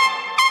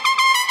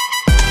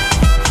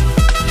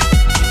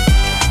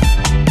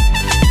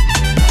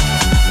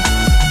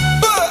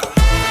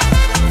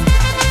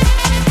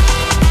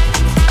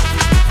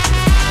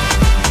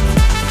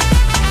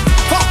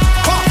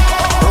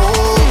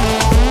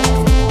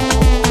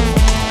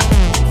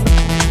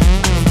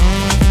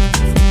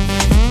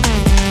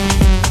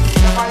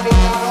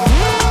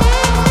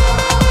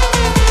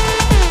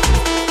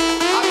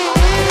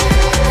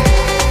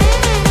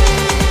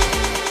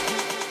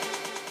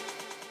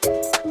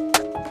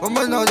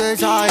 ¿Cómo no te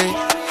sale?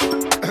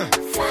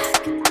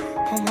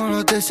 ¿Cómo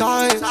no te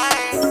sale?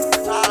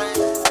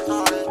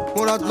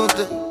 Mura, no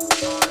te...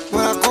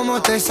 Mura,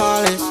 ¿cómo te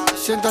sales?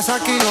 Sientas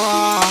aquí no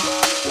va.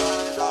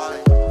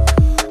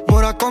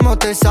 Mura, ¿cómo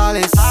te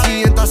sales?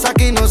 Si entras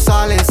aquí no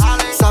sales.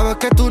 Sabes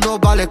que tú no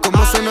vales.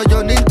 Como sueno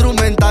yo ni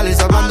instrumentales.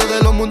 Hablando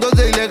de los mundos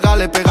de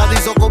ilegales.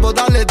 Pegadizo como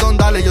dale, don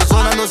dale. Yo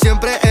sonando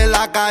siempre en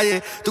la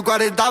calle. Tus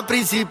 40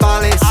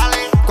 principales.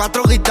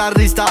 4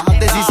 guitarristas,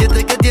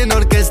 17 que tiene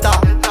orquesta.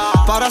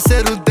 Para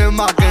hacer un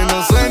tema que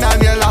no suena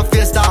ni en la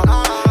fiesta.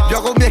 Yo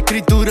hago mi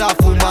escritura,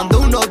 fumando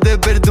unos de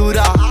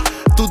verdura.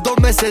 Tus 2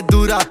 meses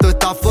duras, tú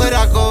estás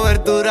fuera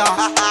cobertura.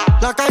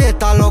 La calle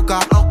está loca,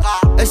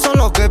 eso es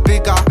lo que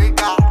pica.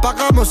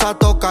 Pagamos a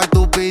tocar,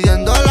 tú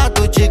pidiéndole a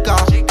tu chica.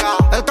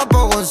 El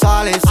Campo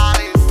González,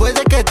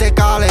 puede que te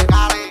cale.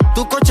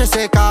 Tu coche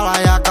se cala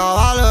y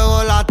acaba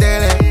luego la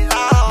tele.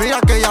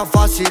 Mira que ya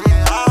fácil,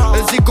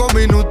 en 5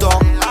 minutos.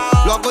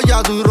 Lo hago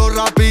ya duro,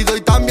 rápido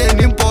y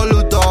también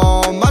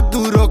impoluto. Más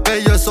duro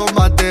que yo, eso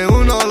más de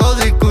uno lo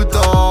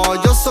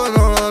discuto. Yo soy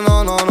no.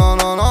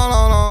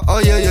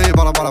 Oye,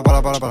 para.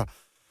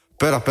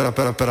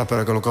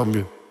 Espera, que lo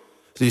cambio.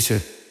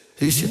 Dice.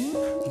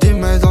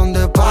 Dime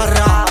dónde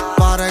para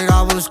ir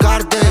a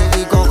buscarte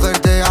y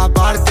cogerte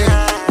aparte.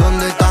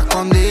 ¿Dónde estás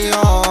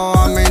escondido?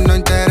 A mí no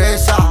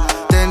interesa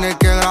tener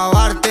que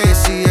grabarte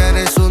si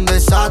eres un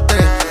desastre.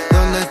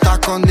 ¿Dónde estás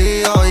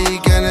escondido y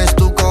quién es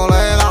tu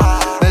colega?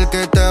 El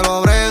que te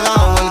lo brega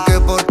o el que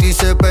por ti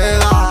se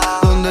pega.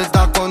 ¿Dónde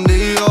estás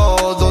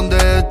escondido?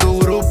 ¿Dónde es tu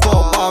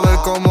grupo? Pa' ver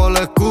cómo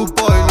le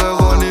escupo y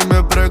luego ni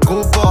me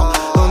preocupo.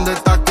 ¿Dónde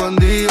estás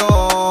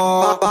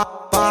escondido?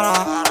 Para.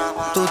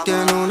 Tú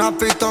tienes una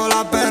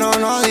pistola pero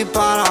no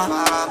dispara.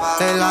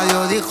 El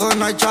ayo dijo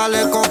no hay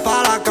chaleco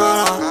para la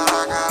cara.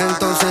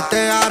 Entonces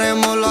te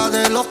haremos la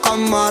de los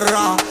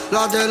camarras.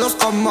 La de los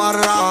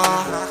camarras.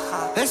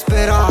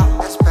 Espera,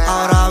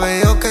 ahora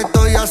veo que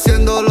estoy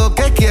haciendo lo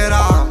que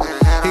quiera.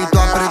 Y tú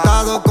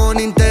apretado con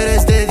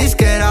interés de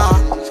disquera.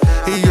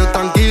 Y yo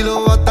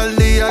tranquilo hasta el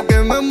día que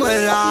me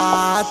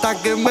muera. Hasta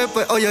que me...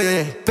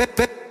 Oye,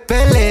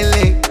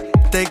 pelele.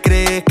 ¿Te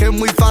crees que es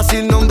muy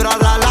fácil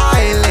nombrar a la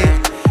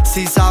L?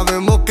 Si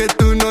sabemos que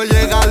tú no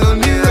llegas a los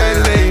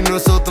niveles. Y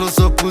nosotros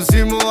os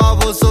pusimos a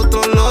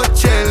vosotros los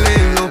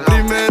cheles. Los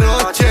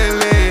primeros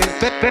cheles.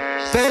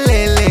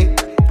 Pelele.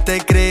 ¿Te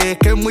crees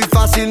que es muy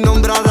fácil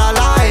nombrar a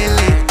la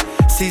L?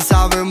 Si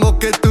sabemos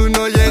que tú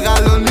no llegas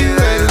a los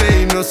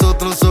niveles. Y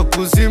nosotros os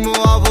pusimos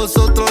a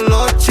vosotros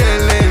los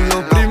cheles.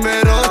 Los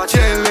primeros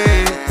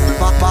cheles.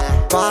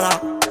 Para.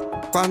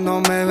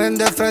 Cuando me ven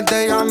de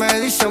frente ya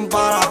me dicen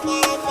para.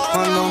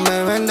 Cuando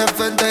me ven de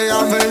frente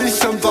ya me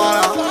dicen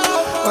para.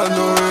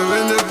 Cuando me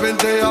ven de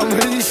frente ya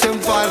me dicen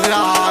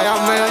para. Ya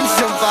me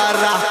dicen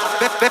para.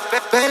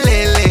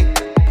 Pelele.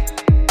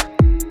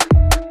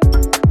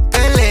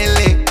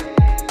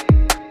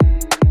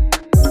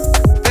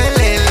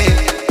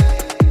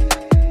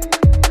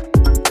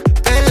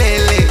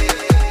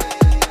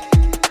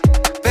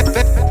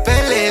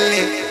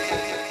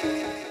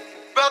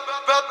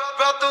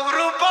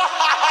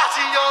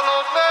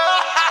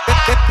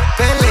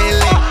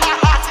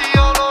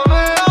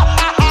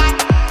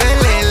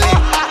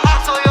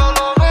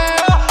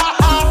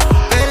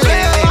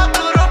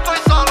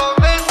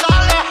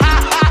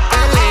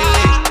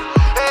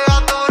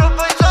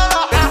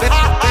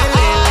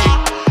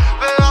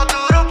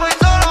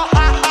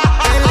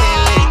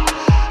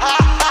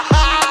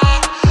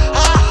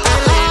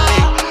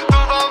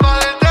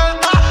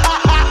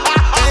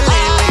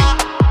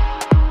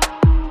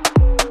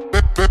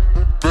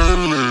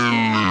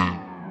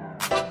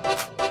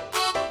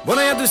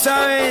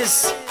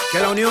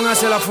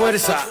 Hace la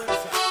fuerza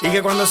y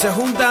que cuando se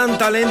juntan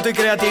talento y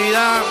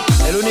creatividad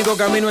el único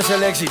camino es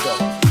el éxito.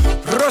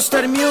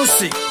 Roster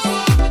Music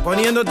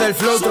poniéndote el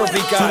flow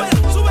tropical.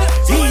 Todos los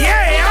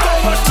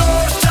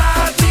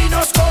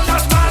latinos con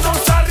las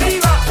manos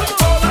arriba,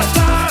 todas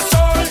las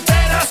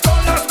solteras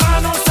con las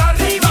manos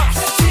arriba.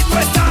 Si tú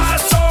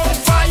estás on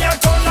fire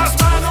con las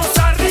manos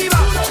arriba,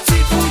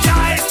 si tú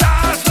ya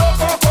estás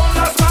loco con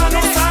las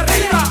manos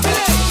arriba.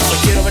 Hoy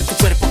quiero ver tu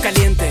cuerpo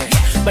caliente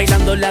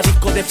bailando la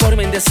disco de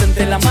forma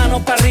indecente. La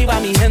mano para arriba,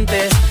 mi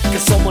gente, que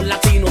somos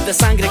latinos de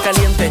sangre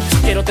caliente.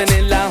 Quiero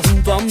tenerla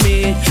junto a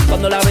mí,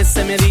 cuando la vez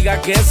se me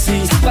diga que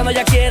sí. Cuando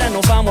ella quiera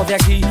nos vamos de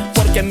aquí,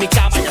 porque en mi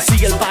cama ya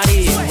sigue el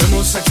party.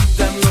 Vamos a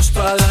quitarnos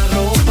toda la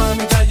ropa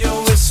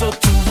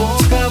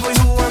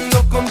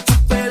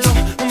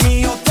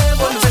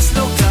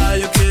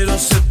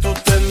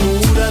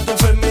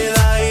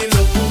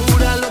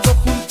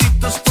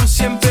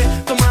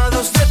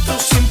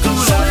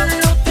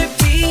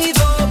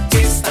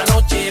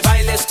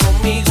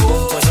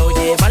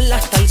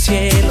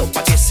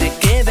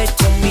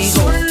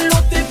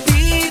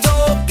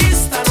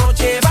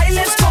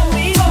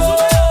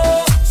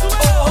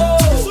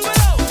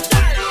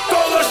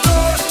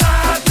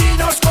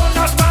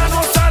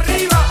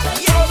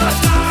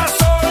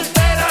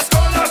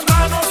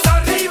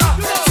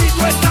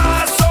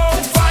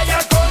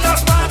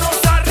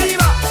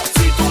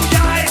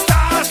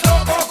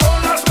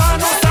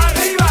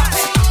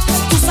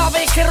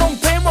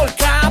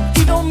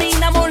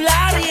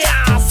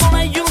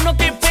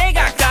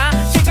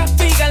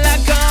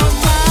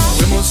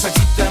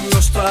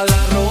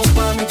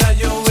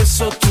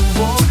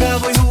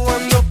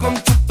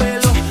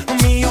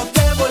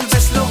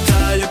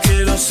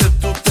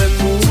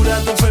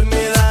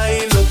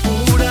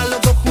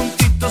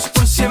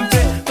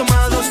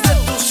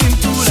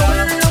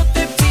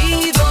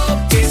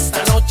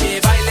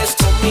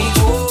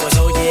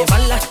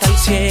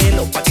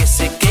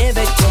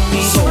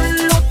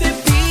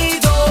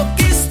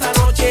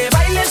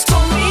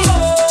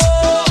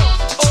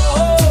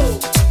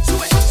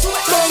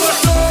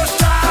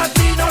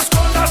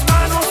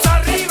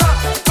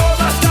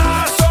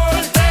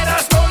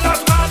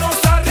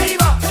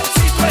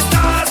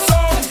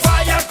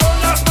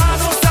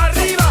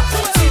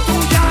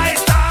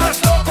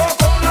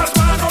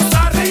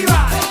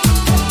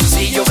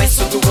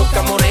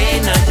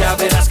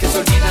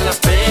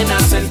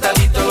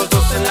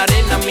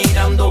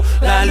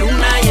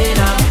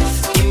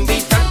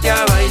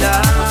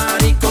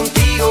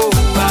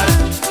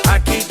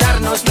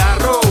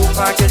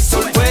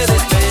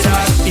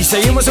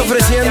seguimos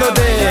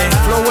ofreciéndote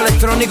flow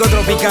electrónico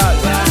tropical.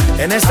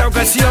 En esta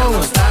ocasión,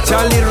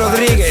 Charlie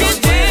Rodríguez,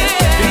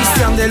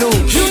 Cristian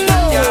Deluxe,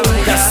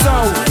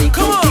 Gasol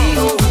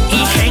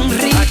y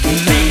Henry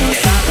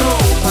Méndez.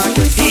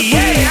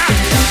 Yeah.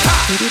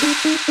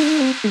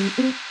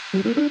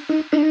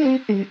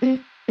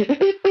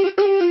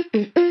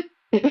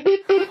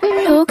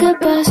 Lo que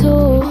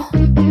pasó,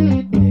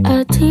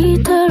 a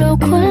ti te lo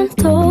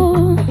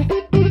cuento.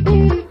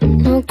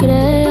 No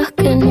creas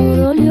que no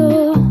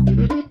dolió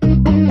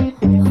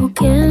o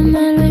que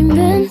me lo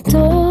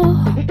inventó.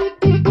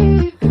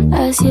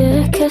 Así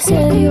es que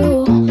se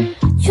dio.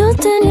 Yo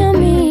tenía a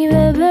mi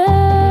bebé,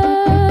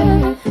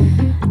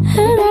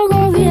 era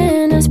algo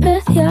bien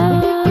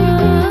especial,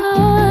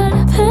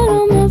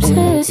 pero me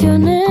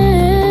obsesioné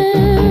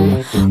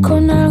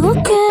con algo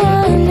que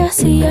a él le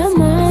hacía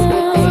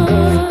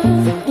mal.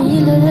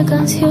 Miles de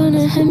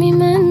canciones en mi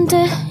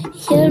mente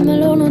y él me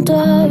lo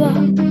notaba.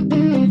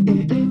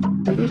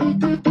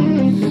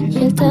 Y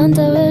él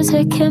tantas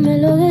veces que me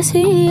lo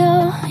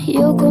decía,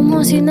 yo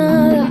como si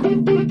nada.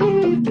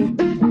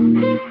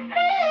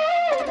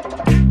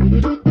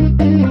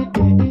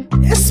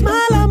 Es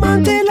mal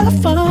amante la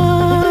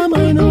fama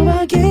y no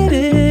va a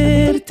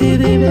quererte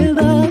de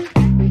verdad.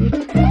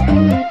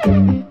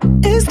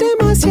 Es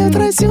demasiado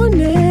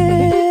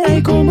traicionera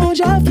y como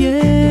ya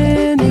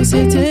viene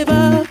se te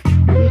va.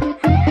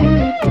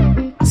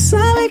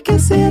 Sabe que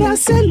será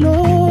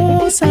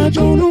celosa,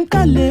 yo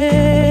nunca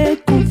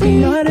le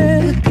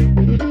confiaré.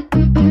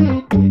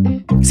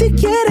 Si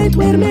quiere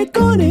duerme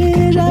con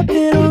ella,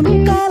 pero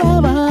nunca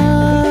la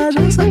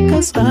vayas a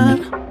casar.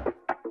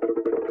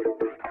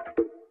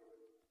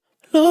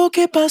 Lo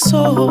que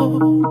pasó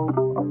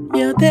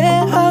me ha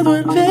dejado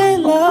en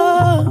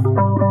vela.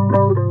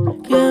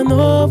 Ya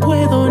no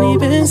puedo ni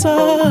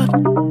pensar.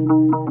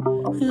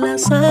 La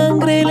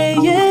sangre le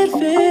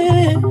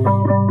hierve.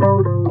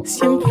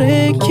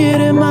 Siempre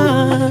quiere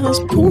más.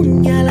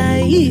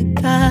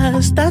 Puñaladita.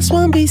 Está su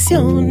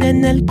ambición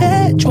en el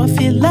pecho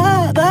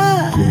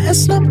afilada.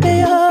 Es lo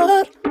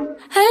peor.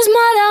 Es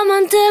mala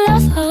amante la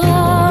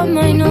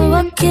fama y no va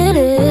a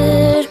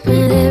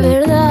quererme de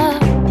verdad.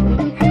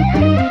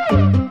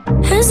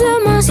 Es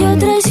demasiado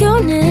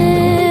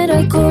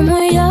traicionera y como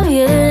ella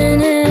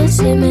viene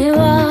se me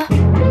va.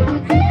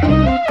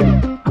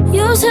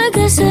 Yo sé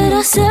que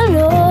será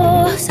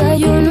celosa,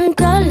 yo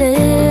nunca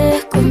le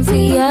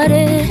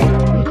confiaré.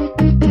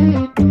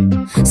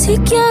 Si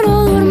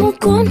quiero duermo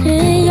con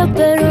ella,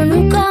 pero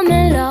nunca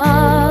me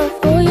la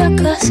voy a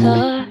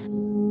casar.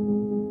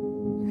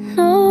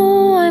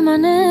 No hay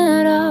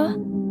manera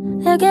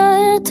de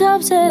que esta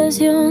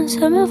obsesión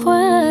se me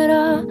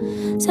fuera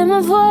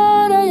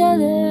y ya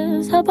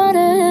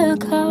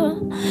desaparezca.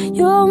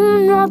 Yo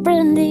aún no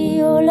aprendí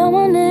la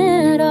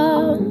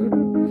manera.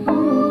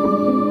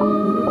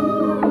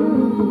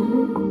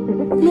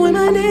 No hay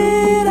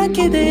manera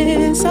que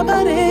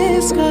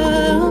desaparezca.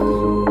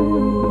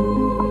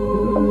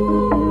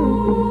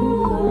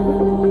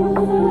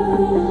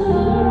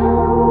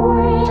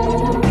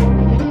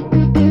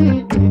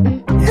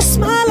 Es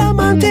mal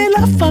amante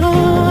la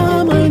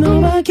fama y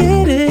no va a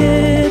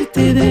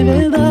quererte de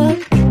verdad.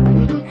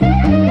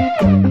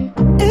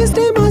 Es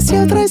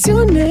demasiado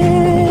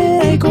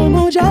traicionera y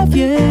como ya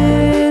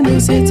viene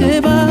se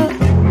te va.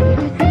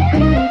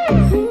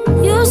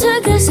 Yo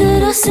sé que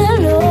será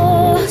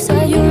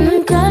celosa, yo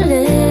nunca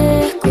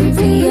le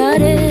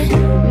confiaré.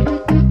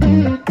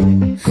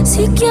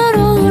 Si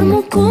quiero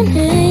duermo con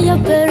ella,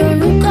 pero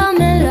nunca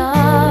me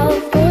la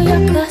voy a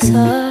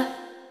casar.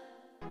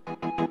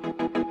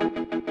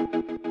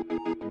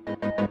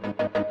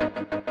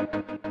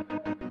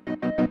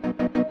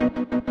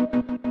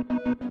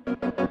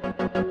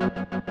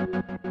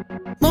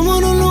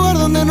 Vamos a un lugar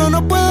donde no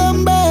nos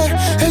puedan ver.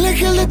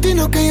 Elegí el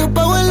destino que yo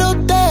pago el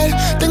hotel.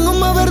 Tengo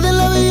más verde en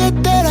la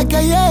billetera que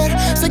ayer.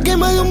 Sé que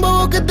más de un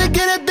bobo que te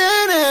quiere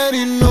tener.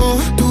 Y no,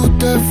 tú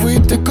te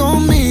fuiste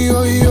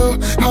conmigo y yo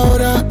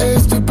ahora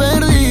estoy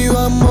perdido,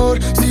 amor.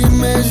 Si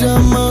me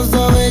llamas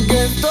sabes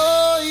que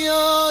estoy yo.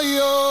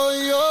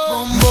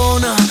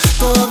 Bombona,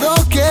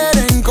 todos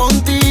quieren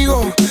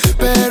contigo,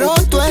 pero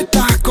tú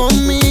estás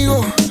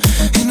conmigo.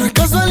 Y no es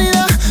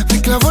casualidad,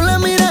 me clavó la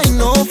mira y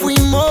no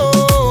fuimos.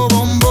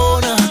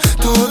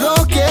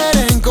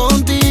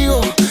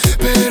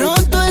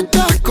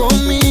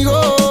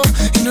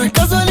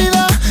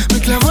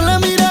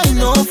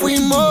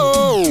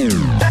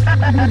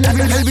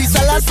 El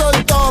visa la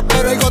soltó,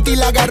 pero el goti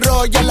la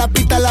agarró. Ya la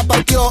pista la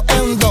partió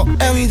en dos.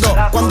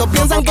 Cuando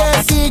piensan que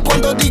sí,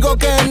 cuando digo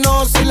que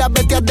no. Soy la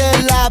bestia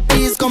del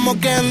lápiz como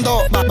Kendo.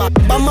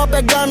 Vamos a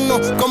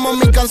pegarnos como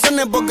mis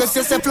canciones, porque si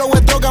ese flow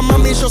es droga,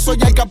 mami, yo soy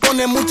Al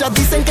Capone. Muchas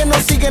dicen que no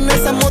siguen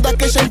esa moda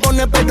que ella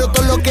impone, pero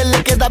todo lo que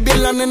le queda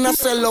bien la nena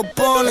se lo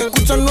pone.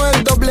 Escuchan no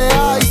el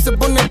AA y se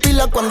pone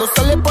pila cuando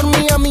sale por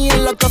Miami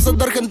en la casa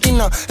de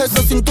Argentina.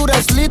 Esa cintura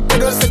es lit,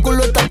 pero ese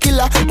culo es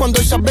taquila. Cuando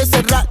ella ve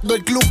cerrado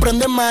el club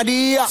prende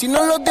María. Si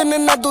no lo tiene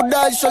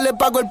natural, yo le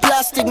pago el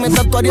plastic. Me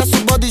tatuaría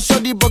su body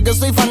shorty porque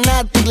soy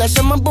fanatic. La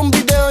llaman por un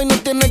video y no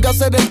tiene que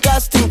hacer el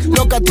casting.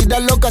 Loca, tira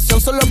la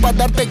ocasión solo pa'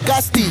 darte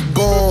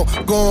castigo.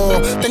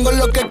 Tengo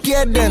lo que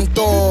quieren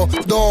todo.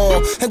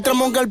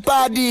 Entramos al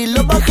party,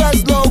 lo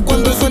bajas low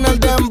cuando suena el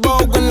dembow.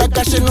 En la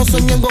calle no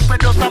soy ñengo,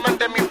 pero saben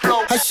de mi flow.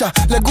 Asha,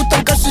 les gusta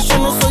el cash y yo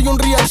no soy un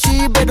real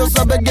G, pero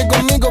sabe que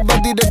conmigo va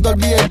directo al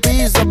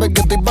VIP. Sabe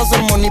que estoy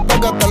pasando money pa'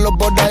 gastarlo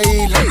por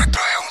ahí. Lo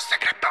nuestro es un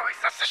secreto,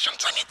 Visa Session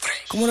 23.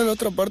 ¿Cómo era la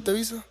otra parte,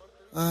 Visa?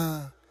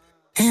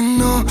 Y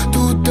no,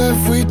 tú te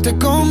fuiste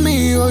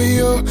conmigo y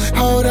yo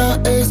ahora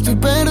estoy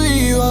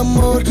perdido,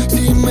 amor.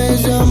 Si me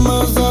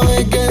llamas,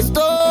 sabes que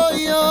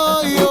estoy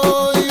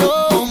yo.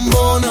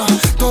 Bombona,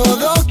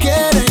 todos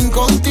quieren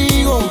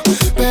contigo,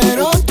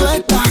 pero tú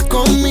estás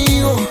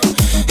conmigo.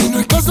 Y no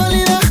es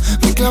casualidad,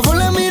 me clavó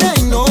la mira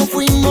y no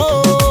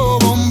fuimos.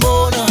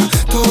 Bombona,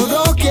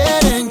 todos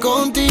quieren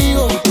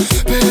contigo,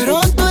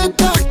 pero tú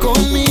estás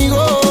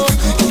conmigo.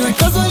 Y no es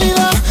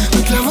casualidad,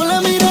 me clavó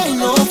la mira y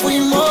no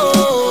fuimos.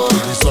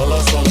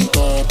 La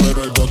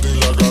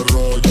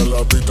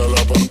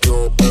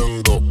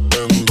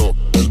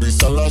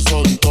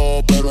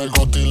soltó, pero el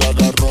Goti la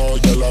agarró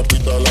y la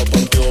pita la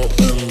partió.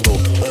 Endo.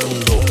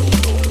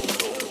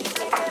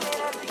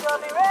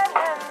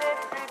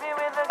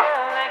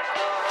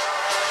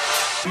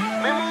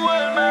 Mi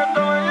mujer me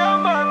está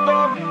llamando.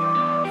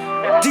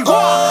 Contigo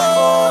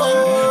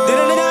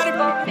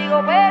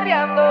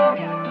perreando.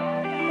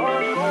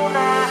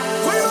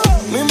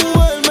 Mi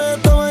mujer me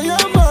estaba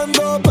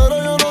llamando, pero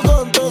yo no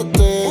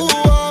contesté.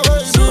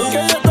 Porque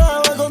ella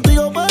estaba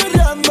contigo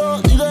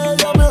perreando y de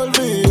ella me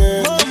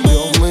olvidé.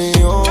 Dios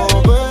mío,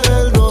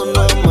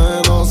 perdóname,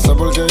 no sé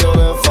por qué yo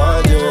le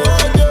fallé.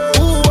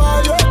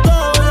 Yo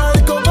estaba en la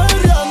disco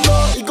perreando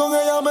y con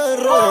ella me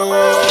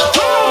regué.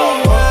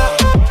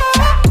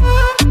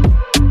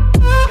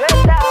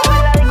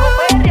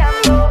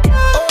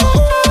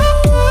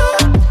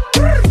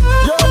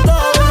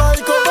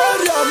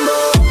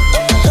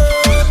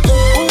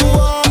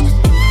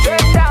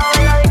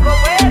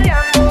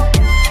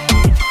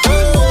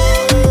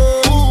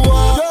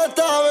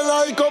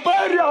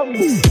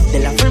 De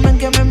la forma en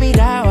que me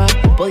miraba,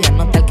 podía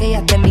notar que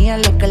ella tenía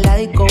lo que la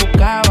disco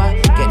buscaba.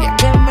 Quería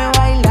que me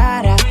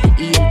bailara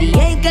y el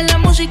DJ que la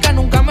música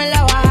nunca me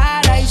la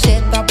bajara. Y se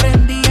está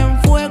prendida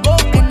en fuego,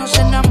 que no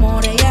se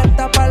enamore, ella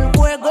está pa'l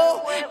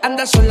juego.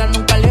 Anda sola,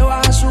 nunca le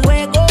baja su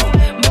ego.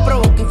 Me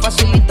provoca y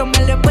facilito me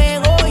le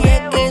pego. Y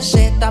es que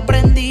se está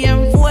prendida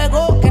en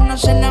fuego, que no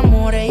se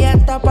enamore, ella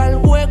está pa'l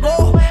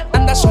juego.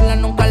 Anda sola,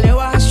 nunca le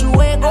baja su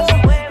ego.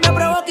 Me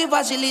provoca y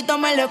facilito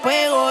me le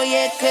pego. Y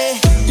es que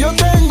yo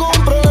tengo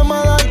un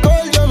problema de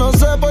alcohol, yo no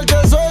sé por qué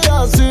soy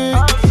así.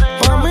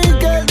 Pa' mí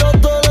que el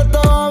doctor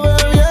estaba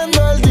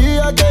bebiendo el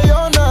día que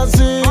yo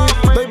nací.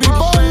 Baby,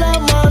 pon la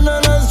mano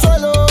en el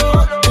suelo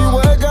y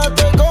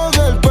huégate con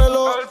el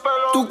pelo.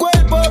 Tu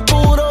cuerpo es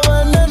puro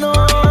veneno,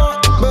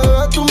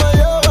 bebé, tú me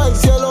llevas al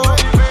cielo.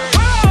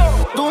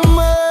 Tú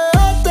me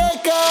dejaste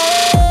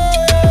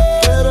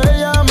caer, pero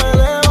ella me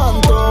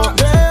levantó.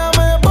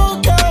 Déjame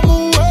poca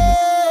mujer,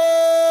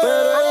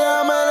 pero ella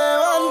me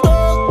levantó.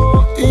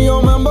 Y yo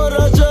me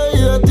emborraché y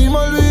de ti me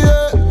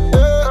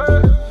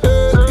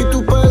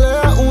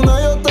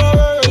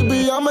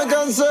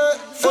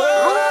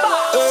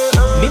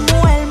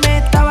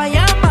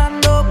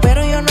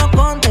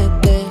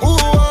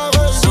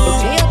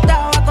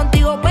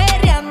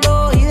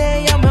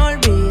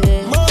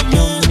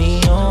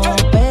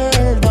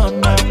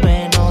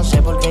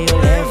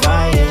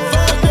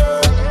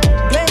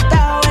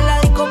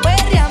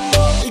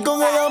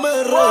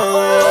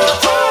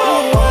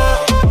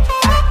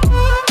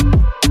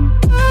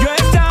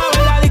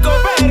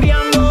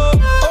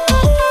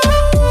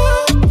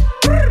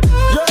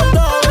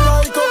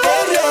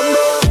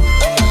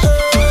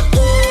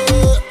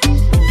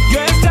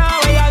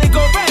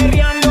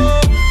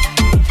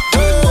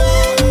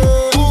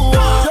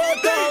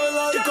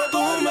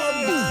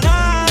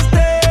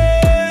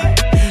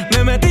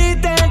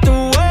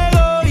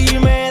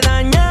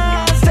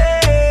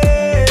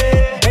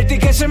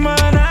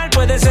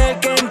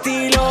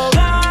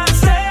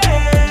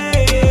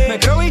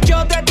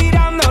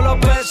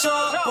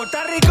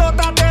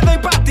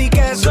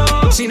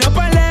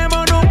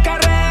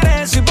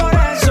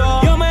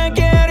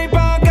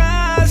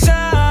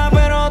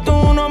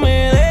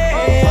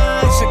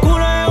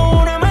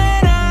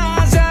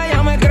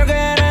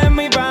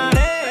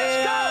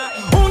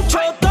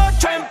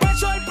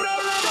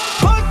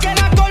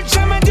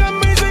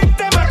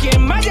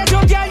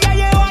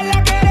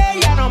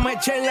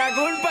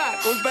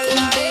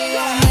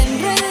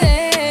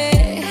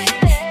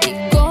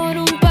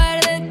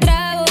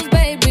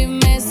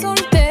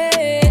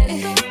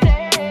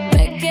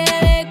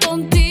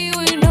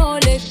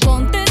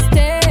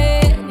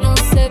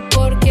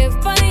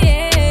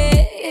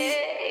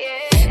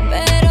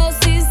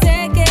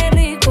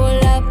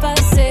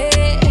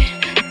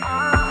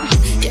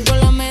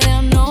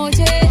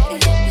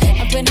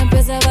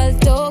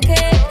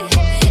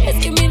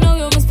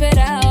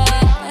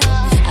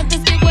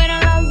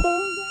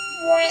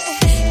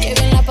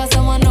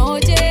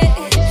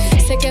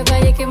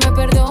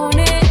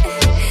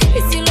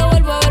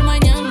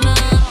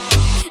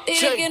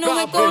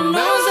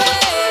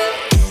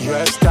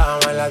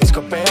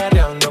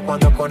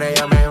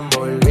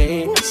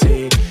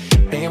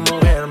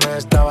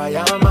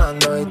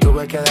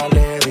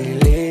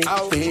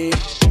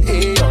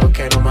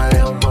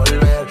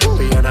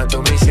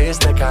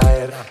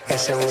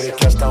Ese booty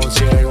que hasta un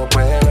ciego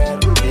puede ver.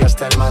 Y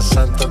hasta el más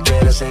santo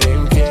quiere ser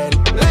infiel.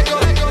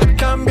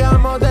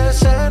 Cambiamos de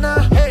escena,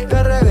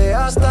 de RD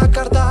hasta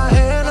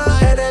Cartagena.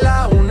 Eres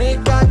la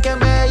única que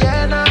me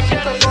llena.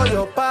 Pero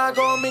yo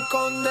pago mi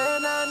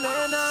condena,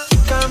 nena.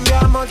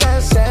 Cambiamos de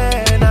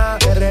escena,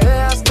 de RD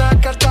hasta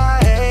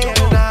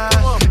Cartagena.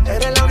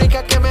 Eres la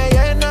única que me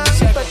llena.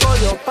 Pero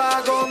yo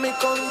pago mi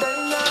condena.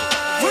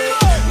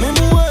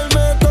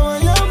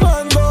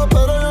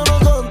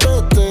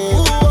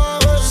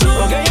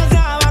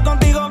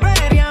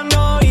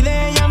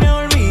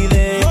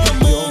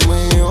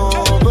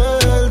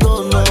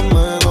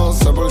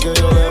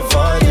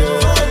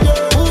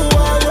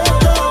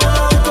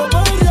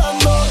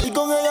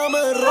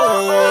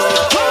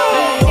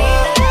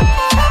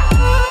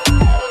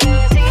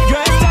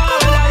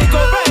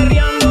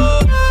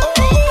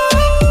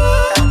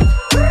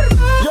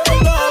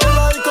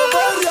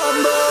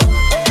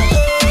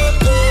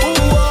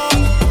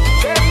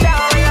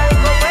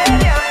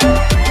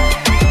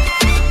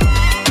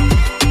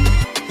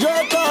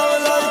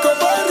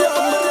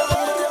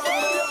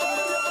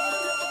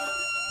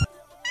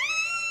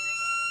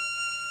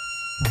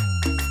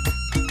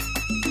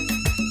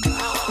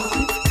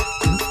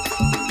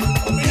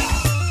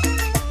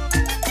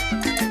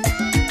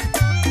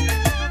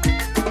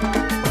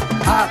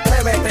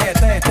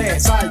 Atrévete,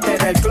 salte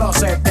del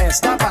closet,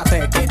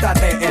 destápate,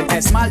 quítate el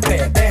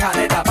esmalte, deja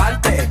de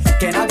taparte,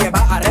 que nadie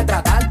va a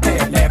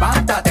retratarte.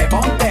 Levántate,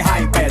 ponte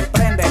hyper,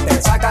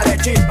 préndete, sácale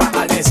chispa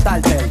al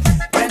starter,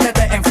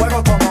 préndete en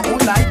fuego como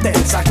un lighter,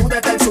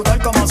 sacúdete el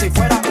sudor como si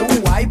fuera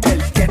un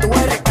wiper, que tú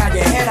eres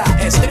callejera,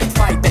 street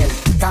fighter.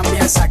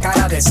 Cambia esa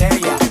cara de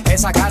seria,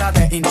 esa cara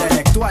de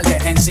intelectual, de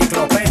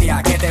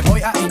enciclopedia, que te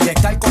voy a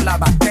inyectar con la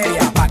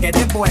bacteria, pa' que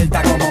te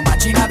vuelta como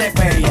machina de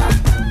feria.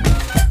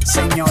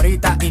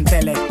 Señorita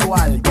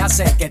intelectual, ya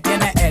sé que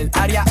tiene el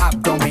área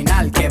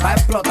abdominal que va a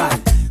explotar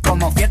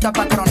como fiesta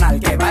patronal,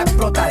 que va a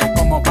explotar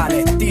como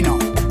palestino.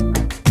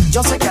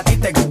 Yo sé que a ti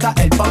te gusta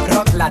el pop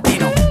rock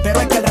latino, pero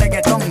es que el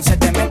reggaetón se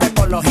te mete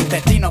por los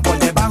intestinos, por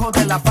debajo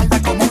de la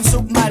falda como un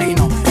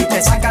submarino, y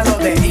te saca lo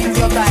de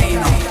indio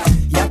taíno.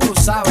 Ya tú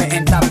sabes,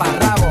 en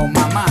taparrabo,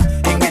 mamá,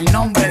 en el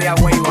nombre de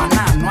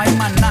Agüeyuaná, no hay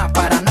más nada,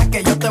 para nada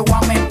que yo te voy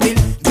a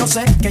mentir. Yo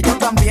sé que yo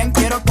también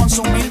quiero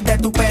consumir de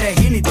tu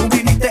perejil, y tú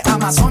viniste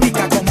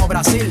amazónica como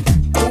Brasil,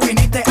 tú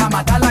viniste a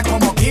matarla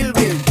como Kill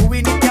Bill, tú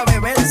viniste a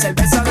beber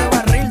cerveza de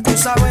barril, tú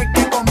sabes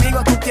que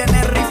conmigo tú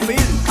tienes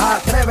refill.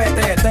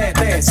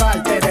 Atrévete,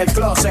 salte del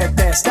closet,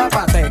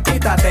 destápate,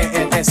 quítate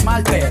el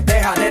esmalte,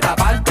 deja de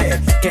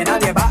taparte, que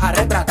nadie va a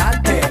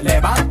retratarte.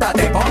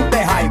 Levántate,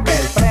 ponte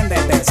hyper,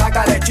 préndete,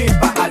 sácale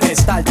chispa al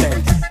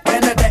starter,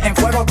 préndete en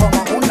fuego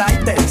como un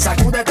lighter,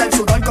 sacúdete el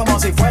sudor como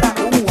si fuera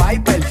un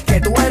wiper,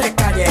 que tú eres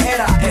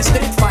callejera,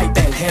 street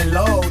fighter.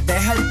 Hello,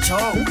 deja el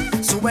show,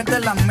 súbete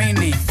la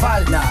mini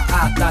falda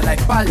hasta la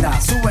espalda,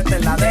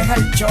 súbetela, deja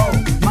el show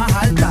más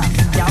alta,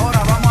 y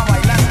ahora vamos a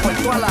bailar por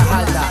toda la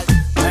jarda.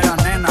 Mira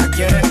nena,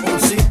 quieres un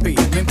zippy,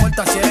 no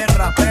importa si eres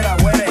rapera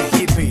o eres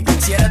hippie,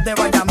 si eres de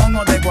Bayamón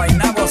o de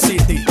Guaynabo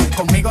City,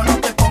 conmigo no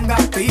te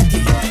pongas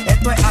piqui,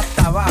 esto es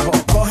hasta abajo,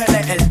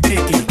 cógele el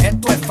tricky,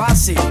 esto es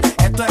fácil,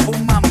 esto es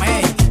un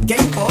mamey, ¿qué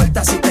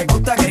importa si te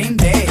gusta Green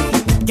Day?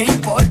 ¿Qué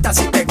importa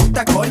si te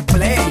gusta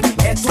Coldplay?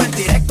 Esto es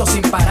directo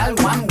sin parar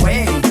one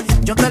way.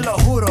 Yo te lo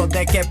juro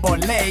de que por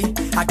ley,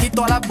 aquí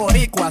todas las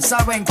boricuas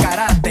saben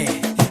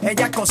karate.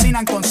 Ellas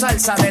cocinan con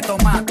salsa de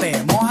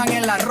tomate, mojan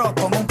el arroz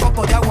con un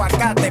poco de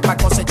aguacate, pa'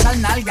 cosechar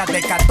nalgas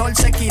de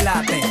 14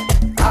 quilates.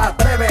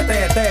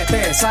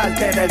 Atrévete,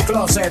 salte del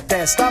closet,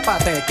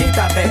 destápate,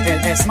 quítate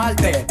el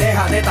esmalte,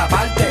 deja de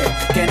taparte,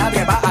 que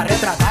nadie va a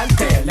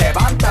retratarte.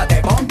 Levántate,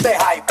 ponte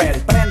hyper,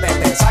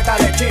 préndete,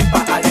 sácale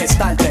chispa al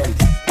starter,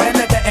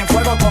 préndete en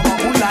fuego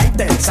como un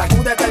lighter,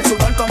 sacúdete el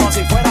sudor como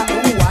si fuera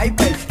un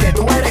wiper, que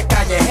tú eres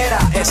callejera,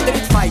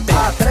 street fighter.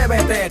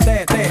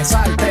 Atrévete,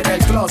 salte del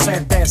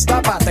closet,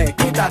 destápate,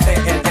 quítate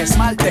el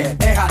esmalte,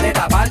 deja de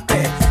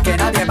taparte, que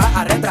nadie va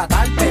a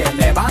retratarte.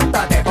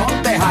 Levántate,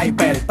 ponte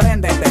hyper,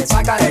 préndete,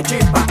 sácale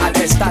chispa al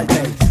starter,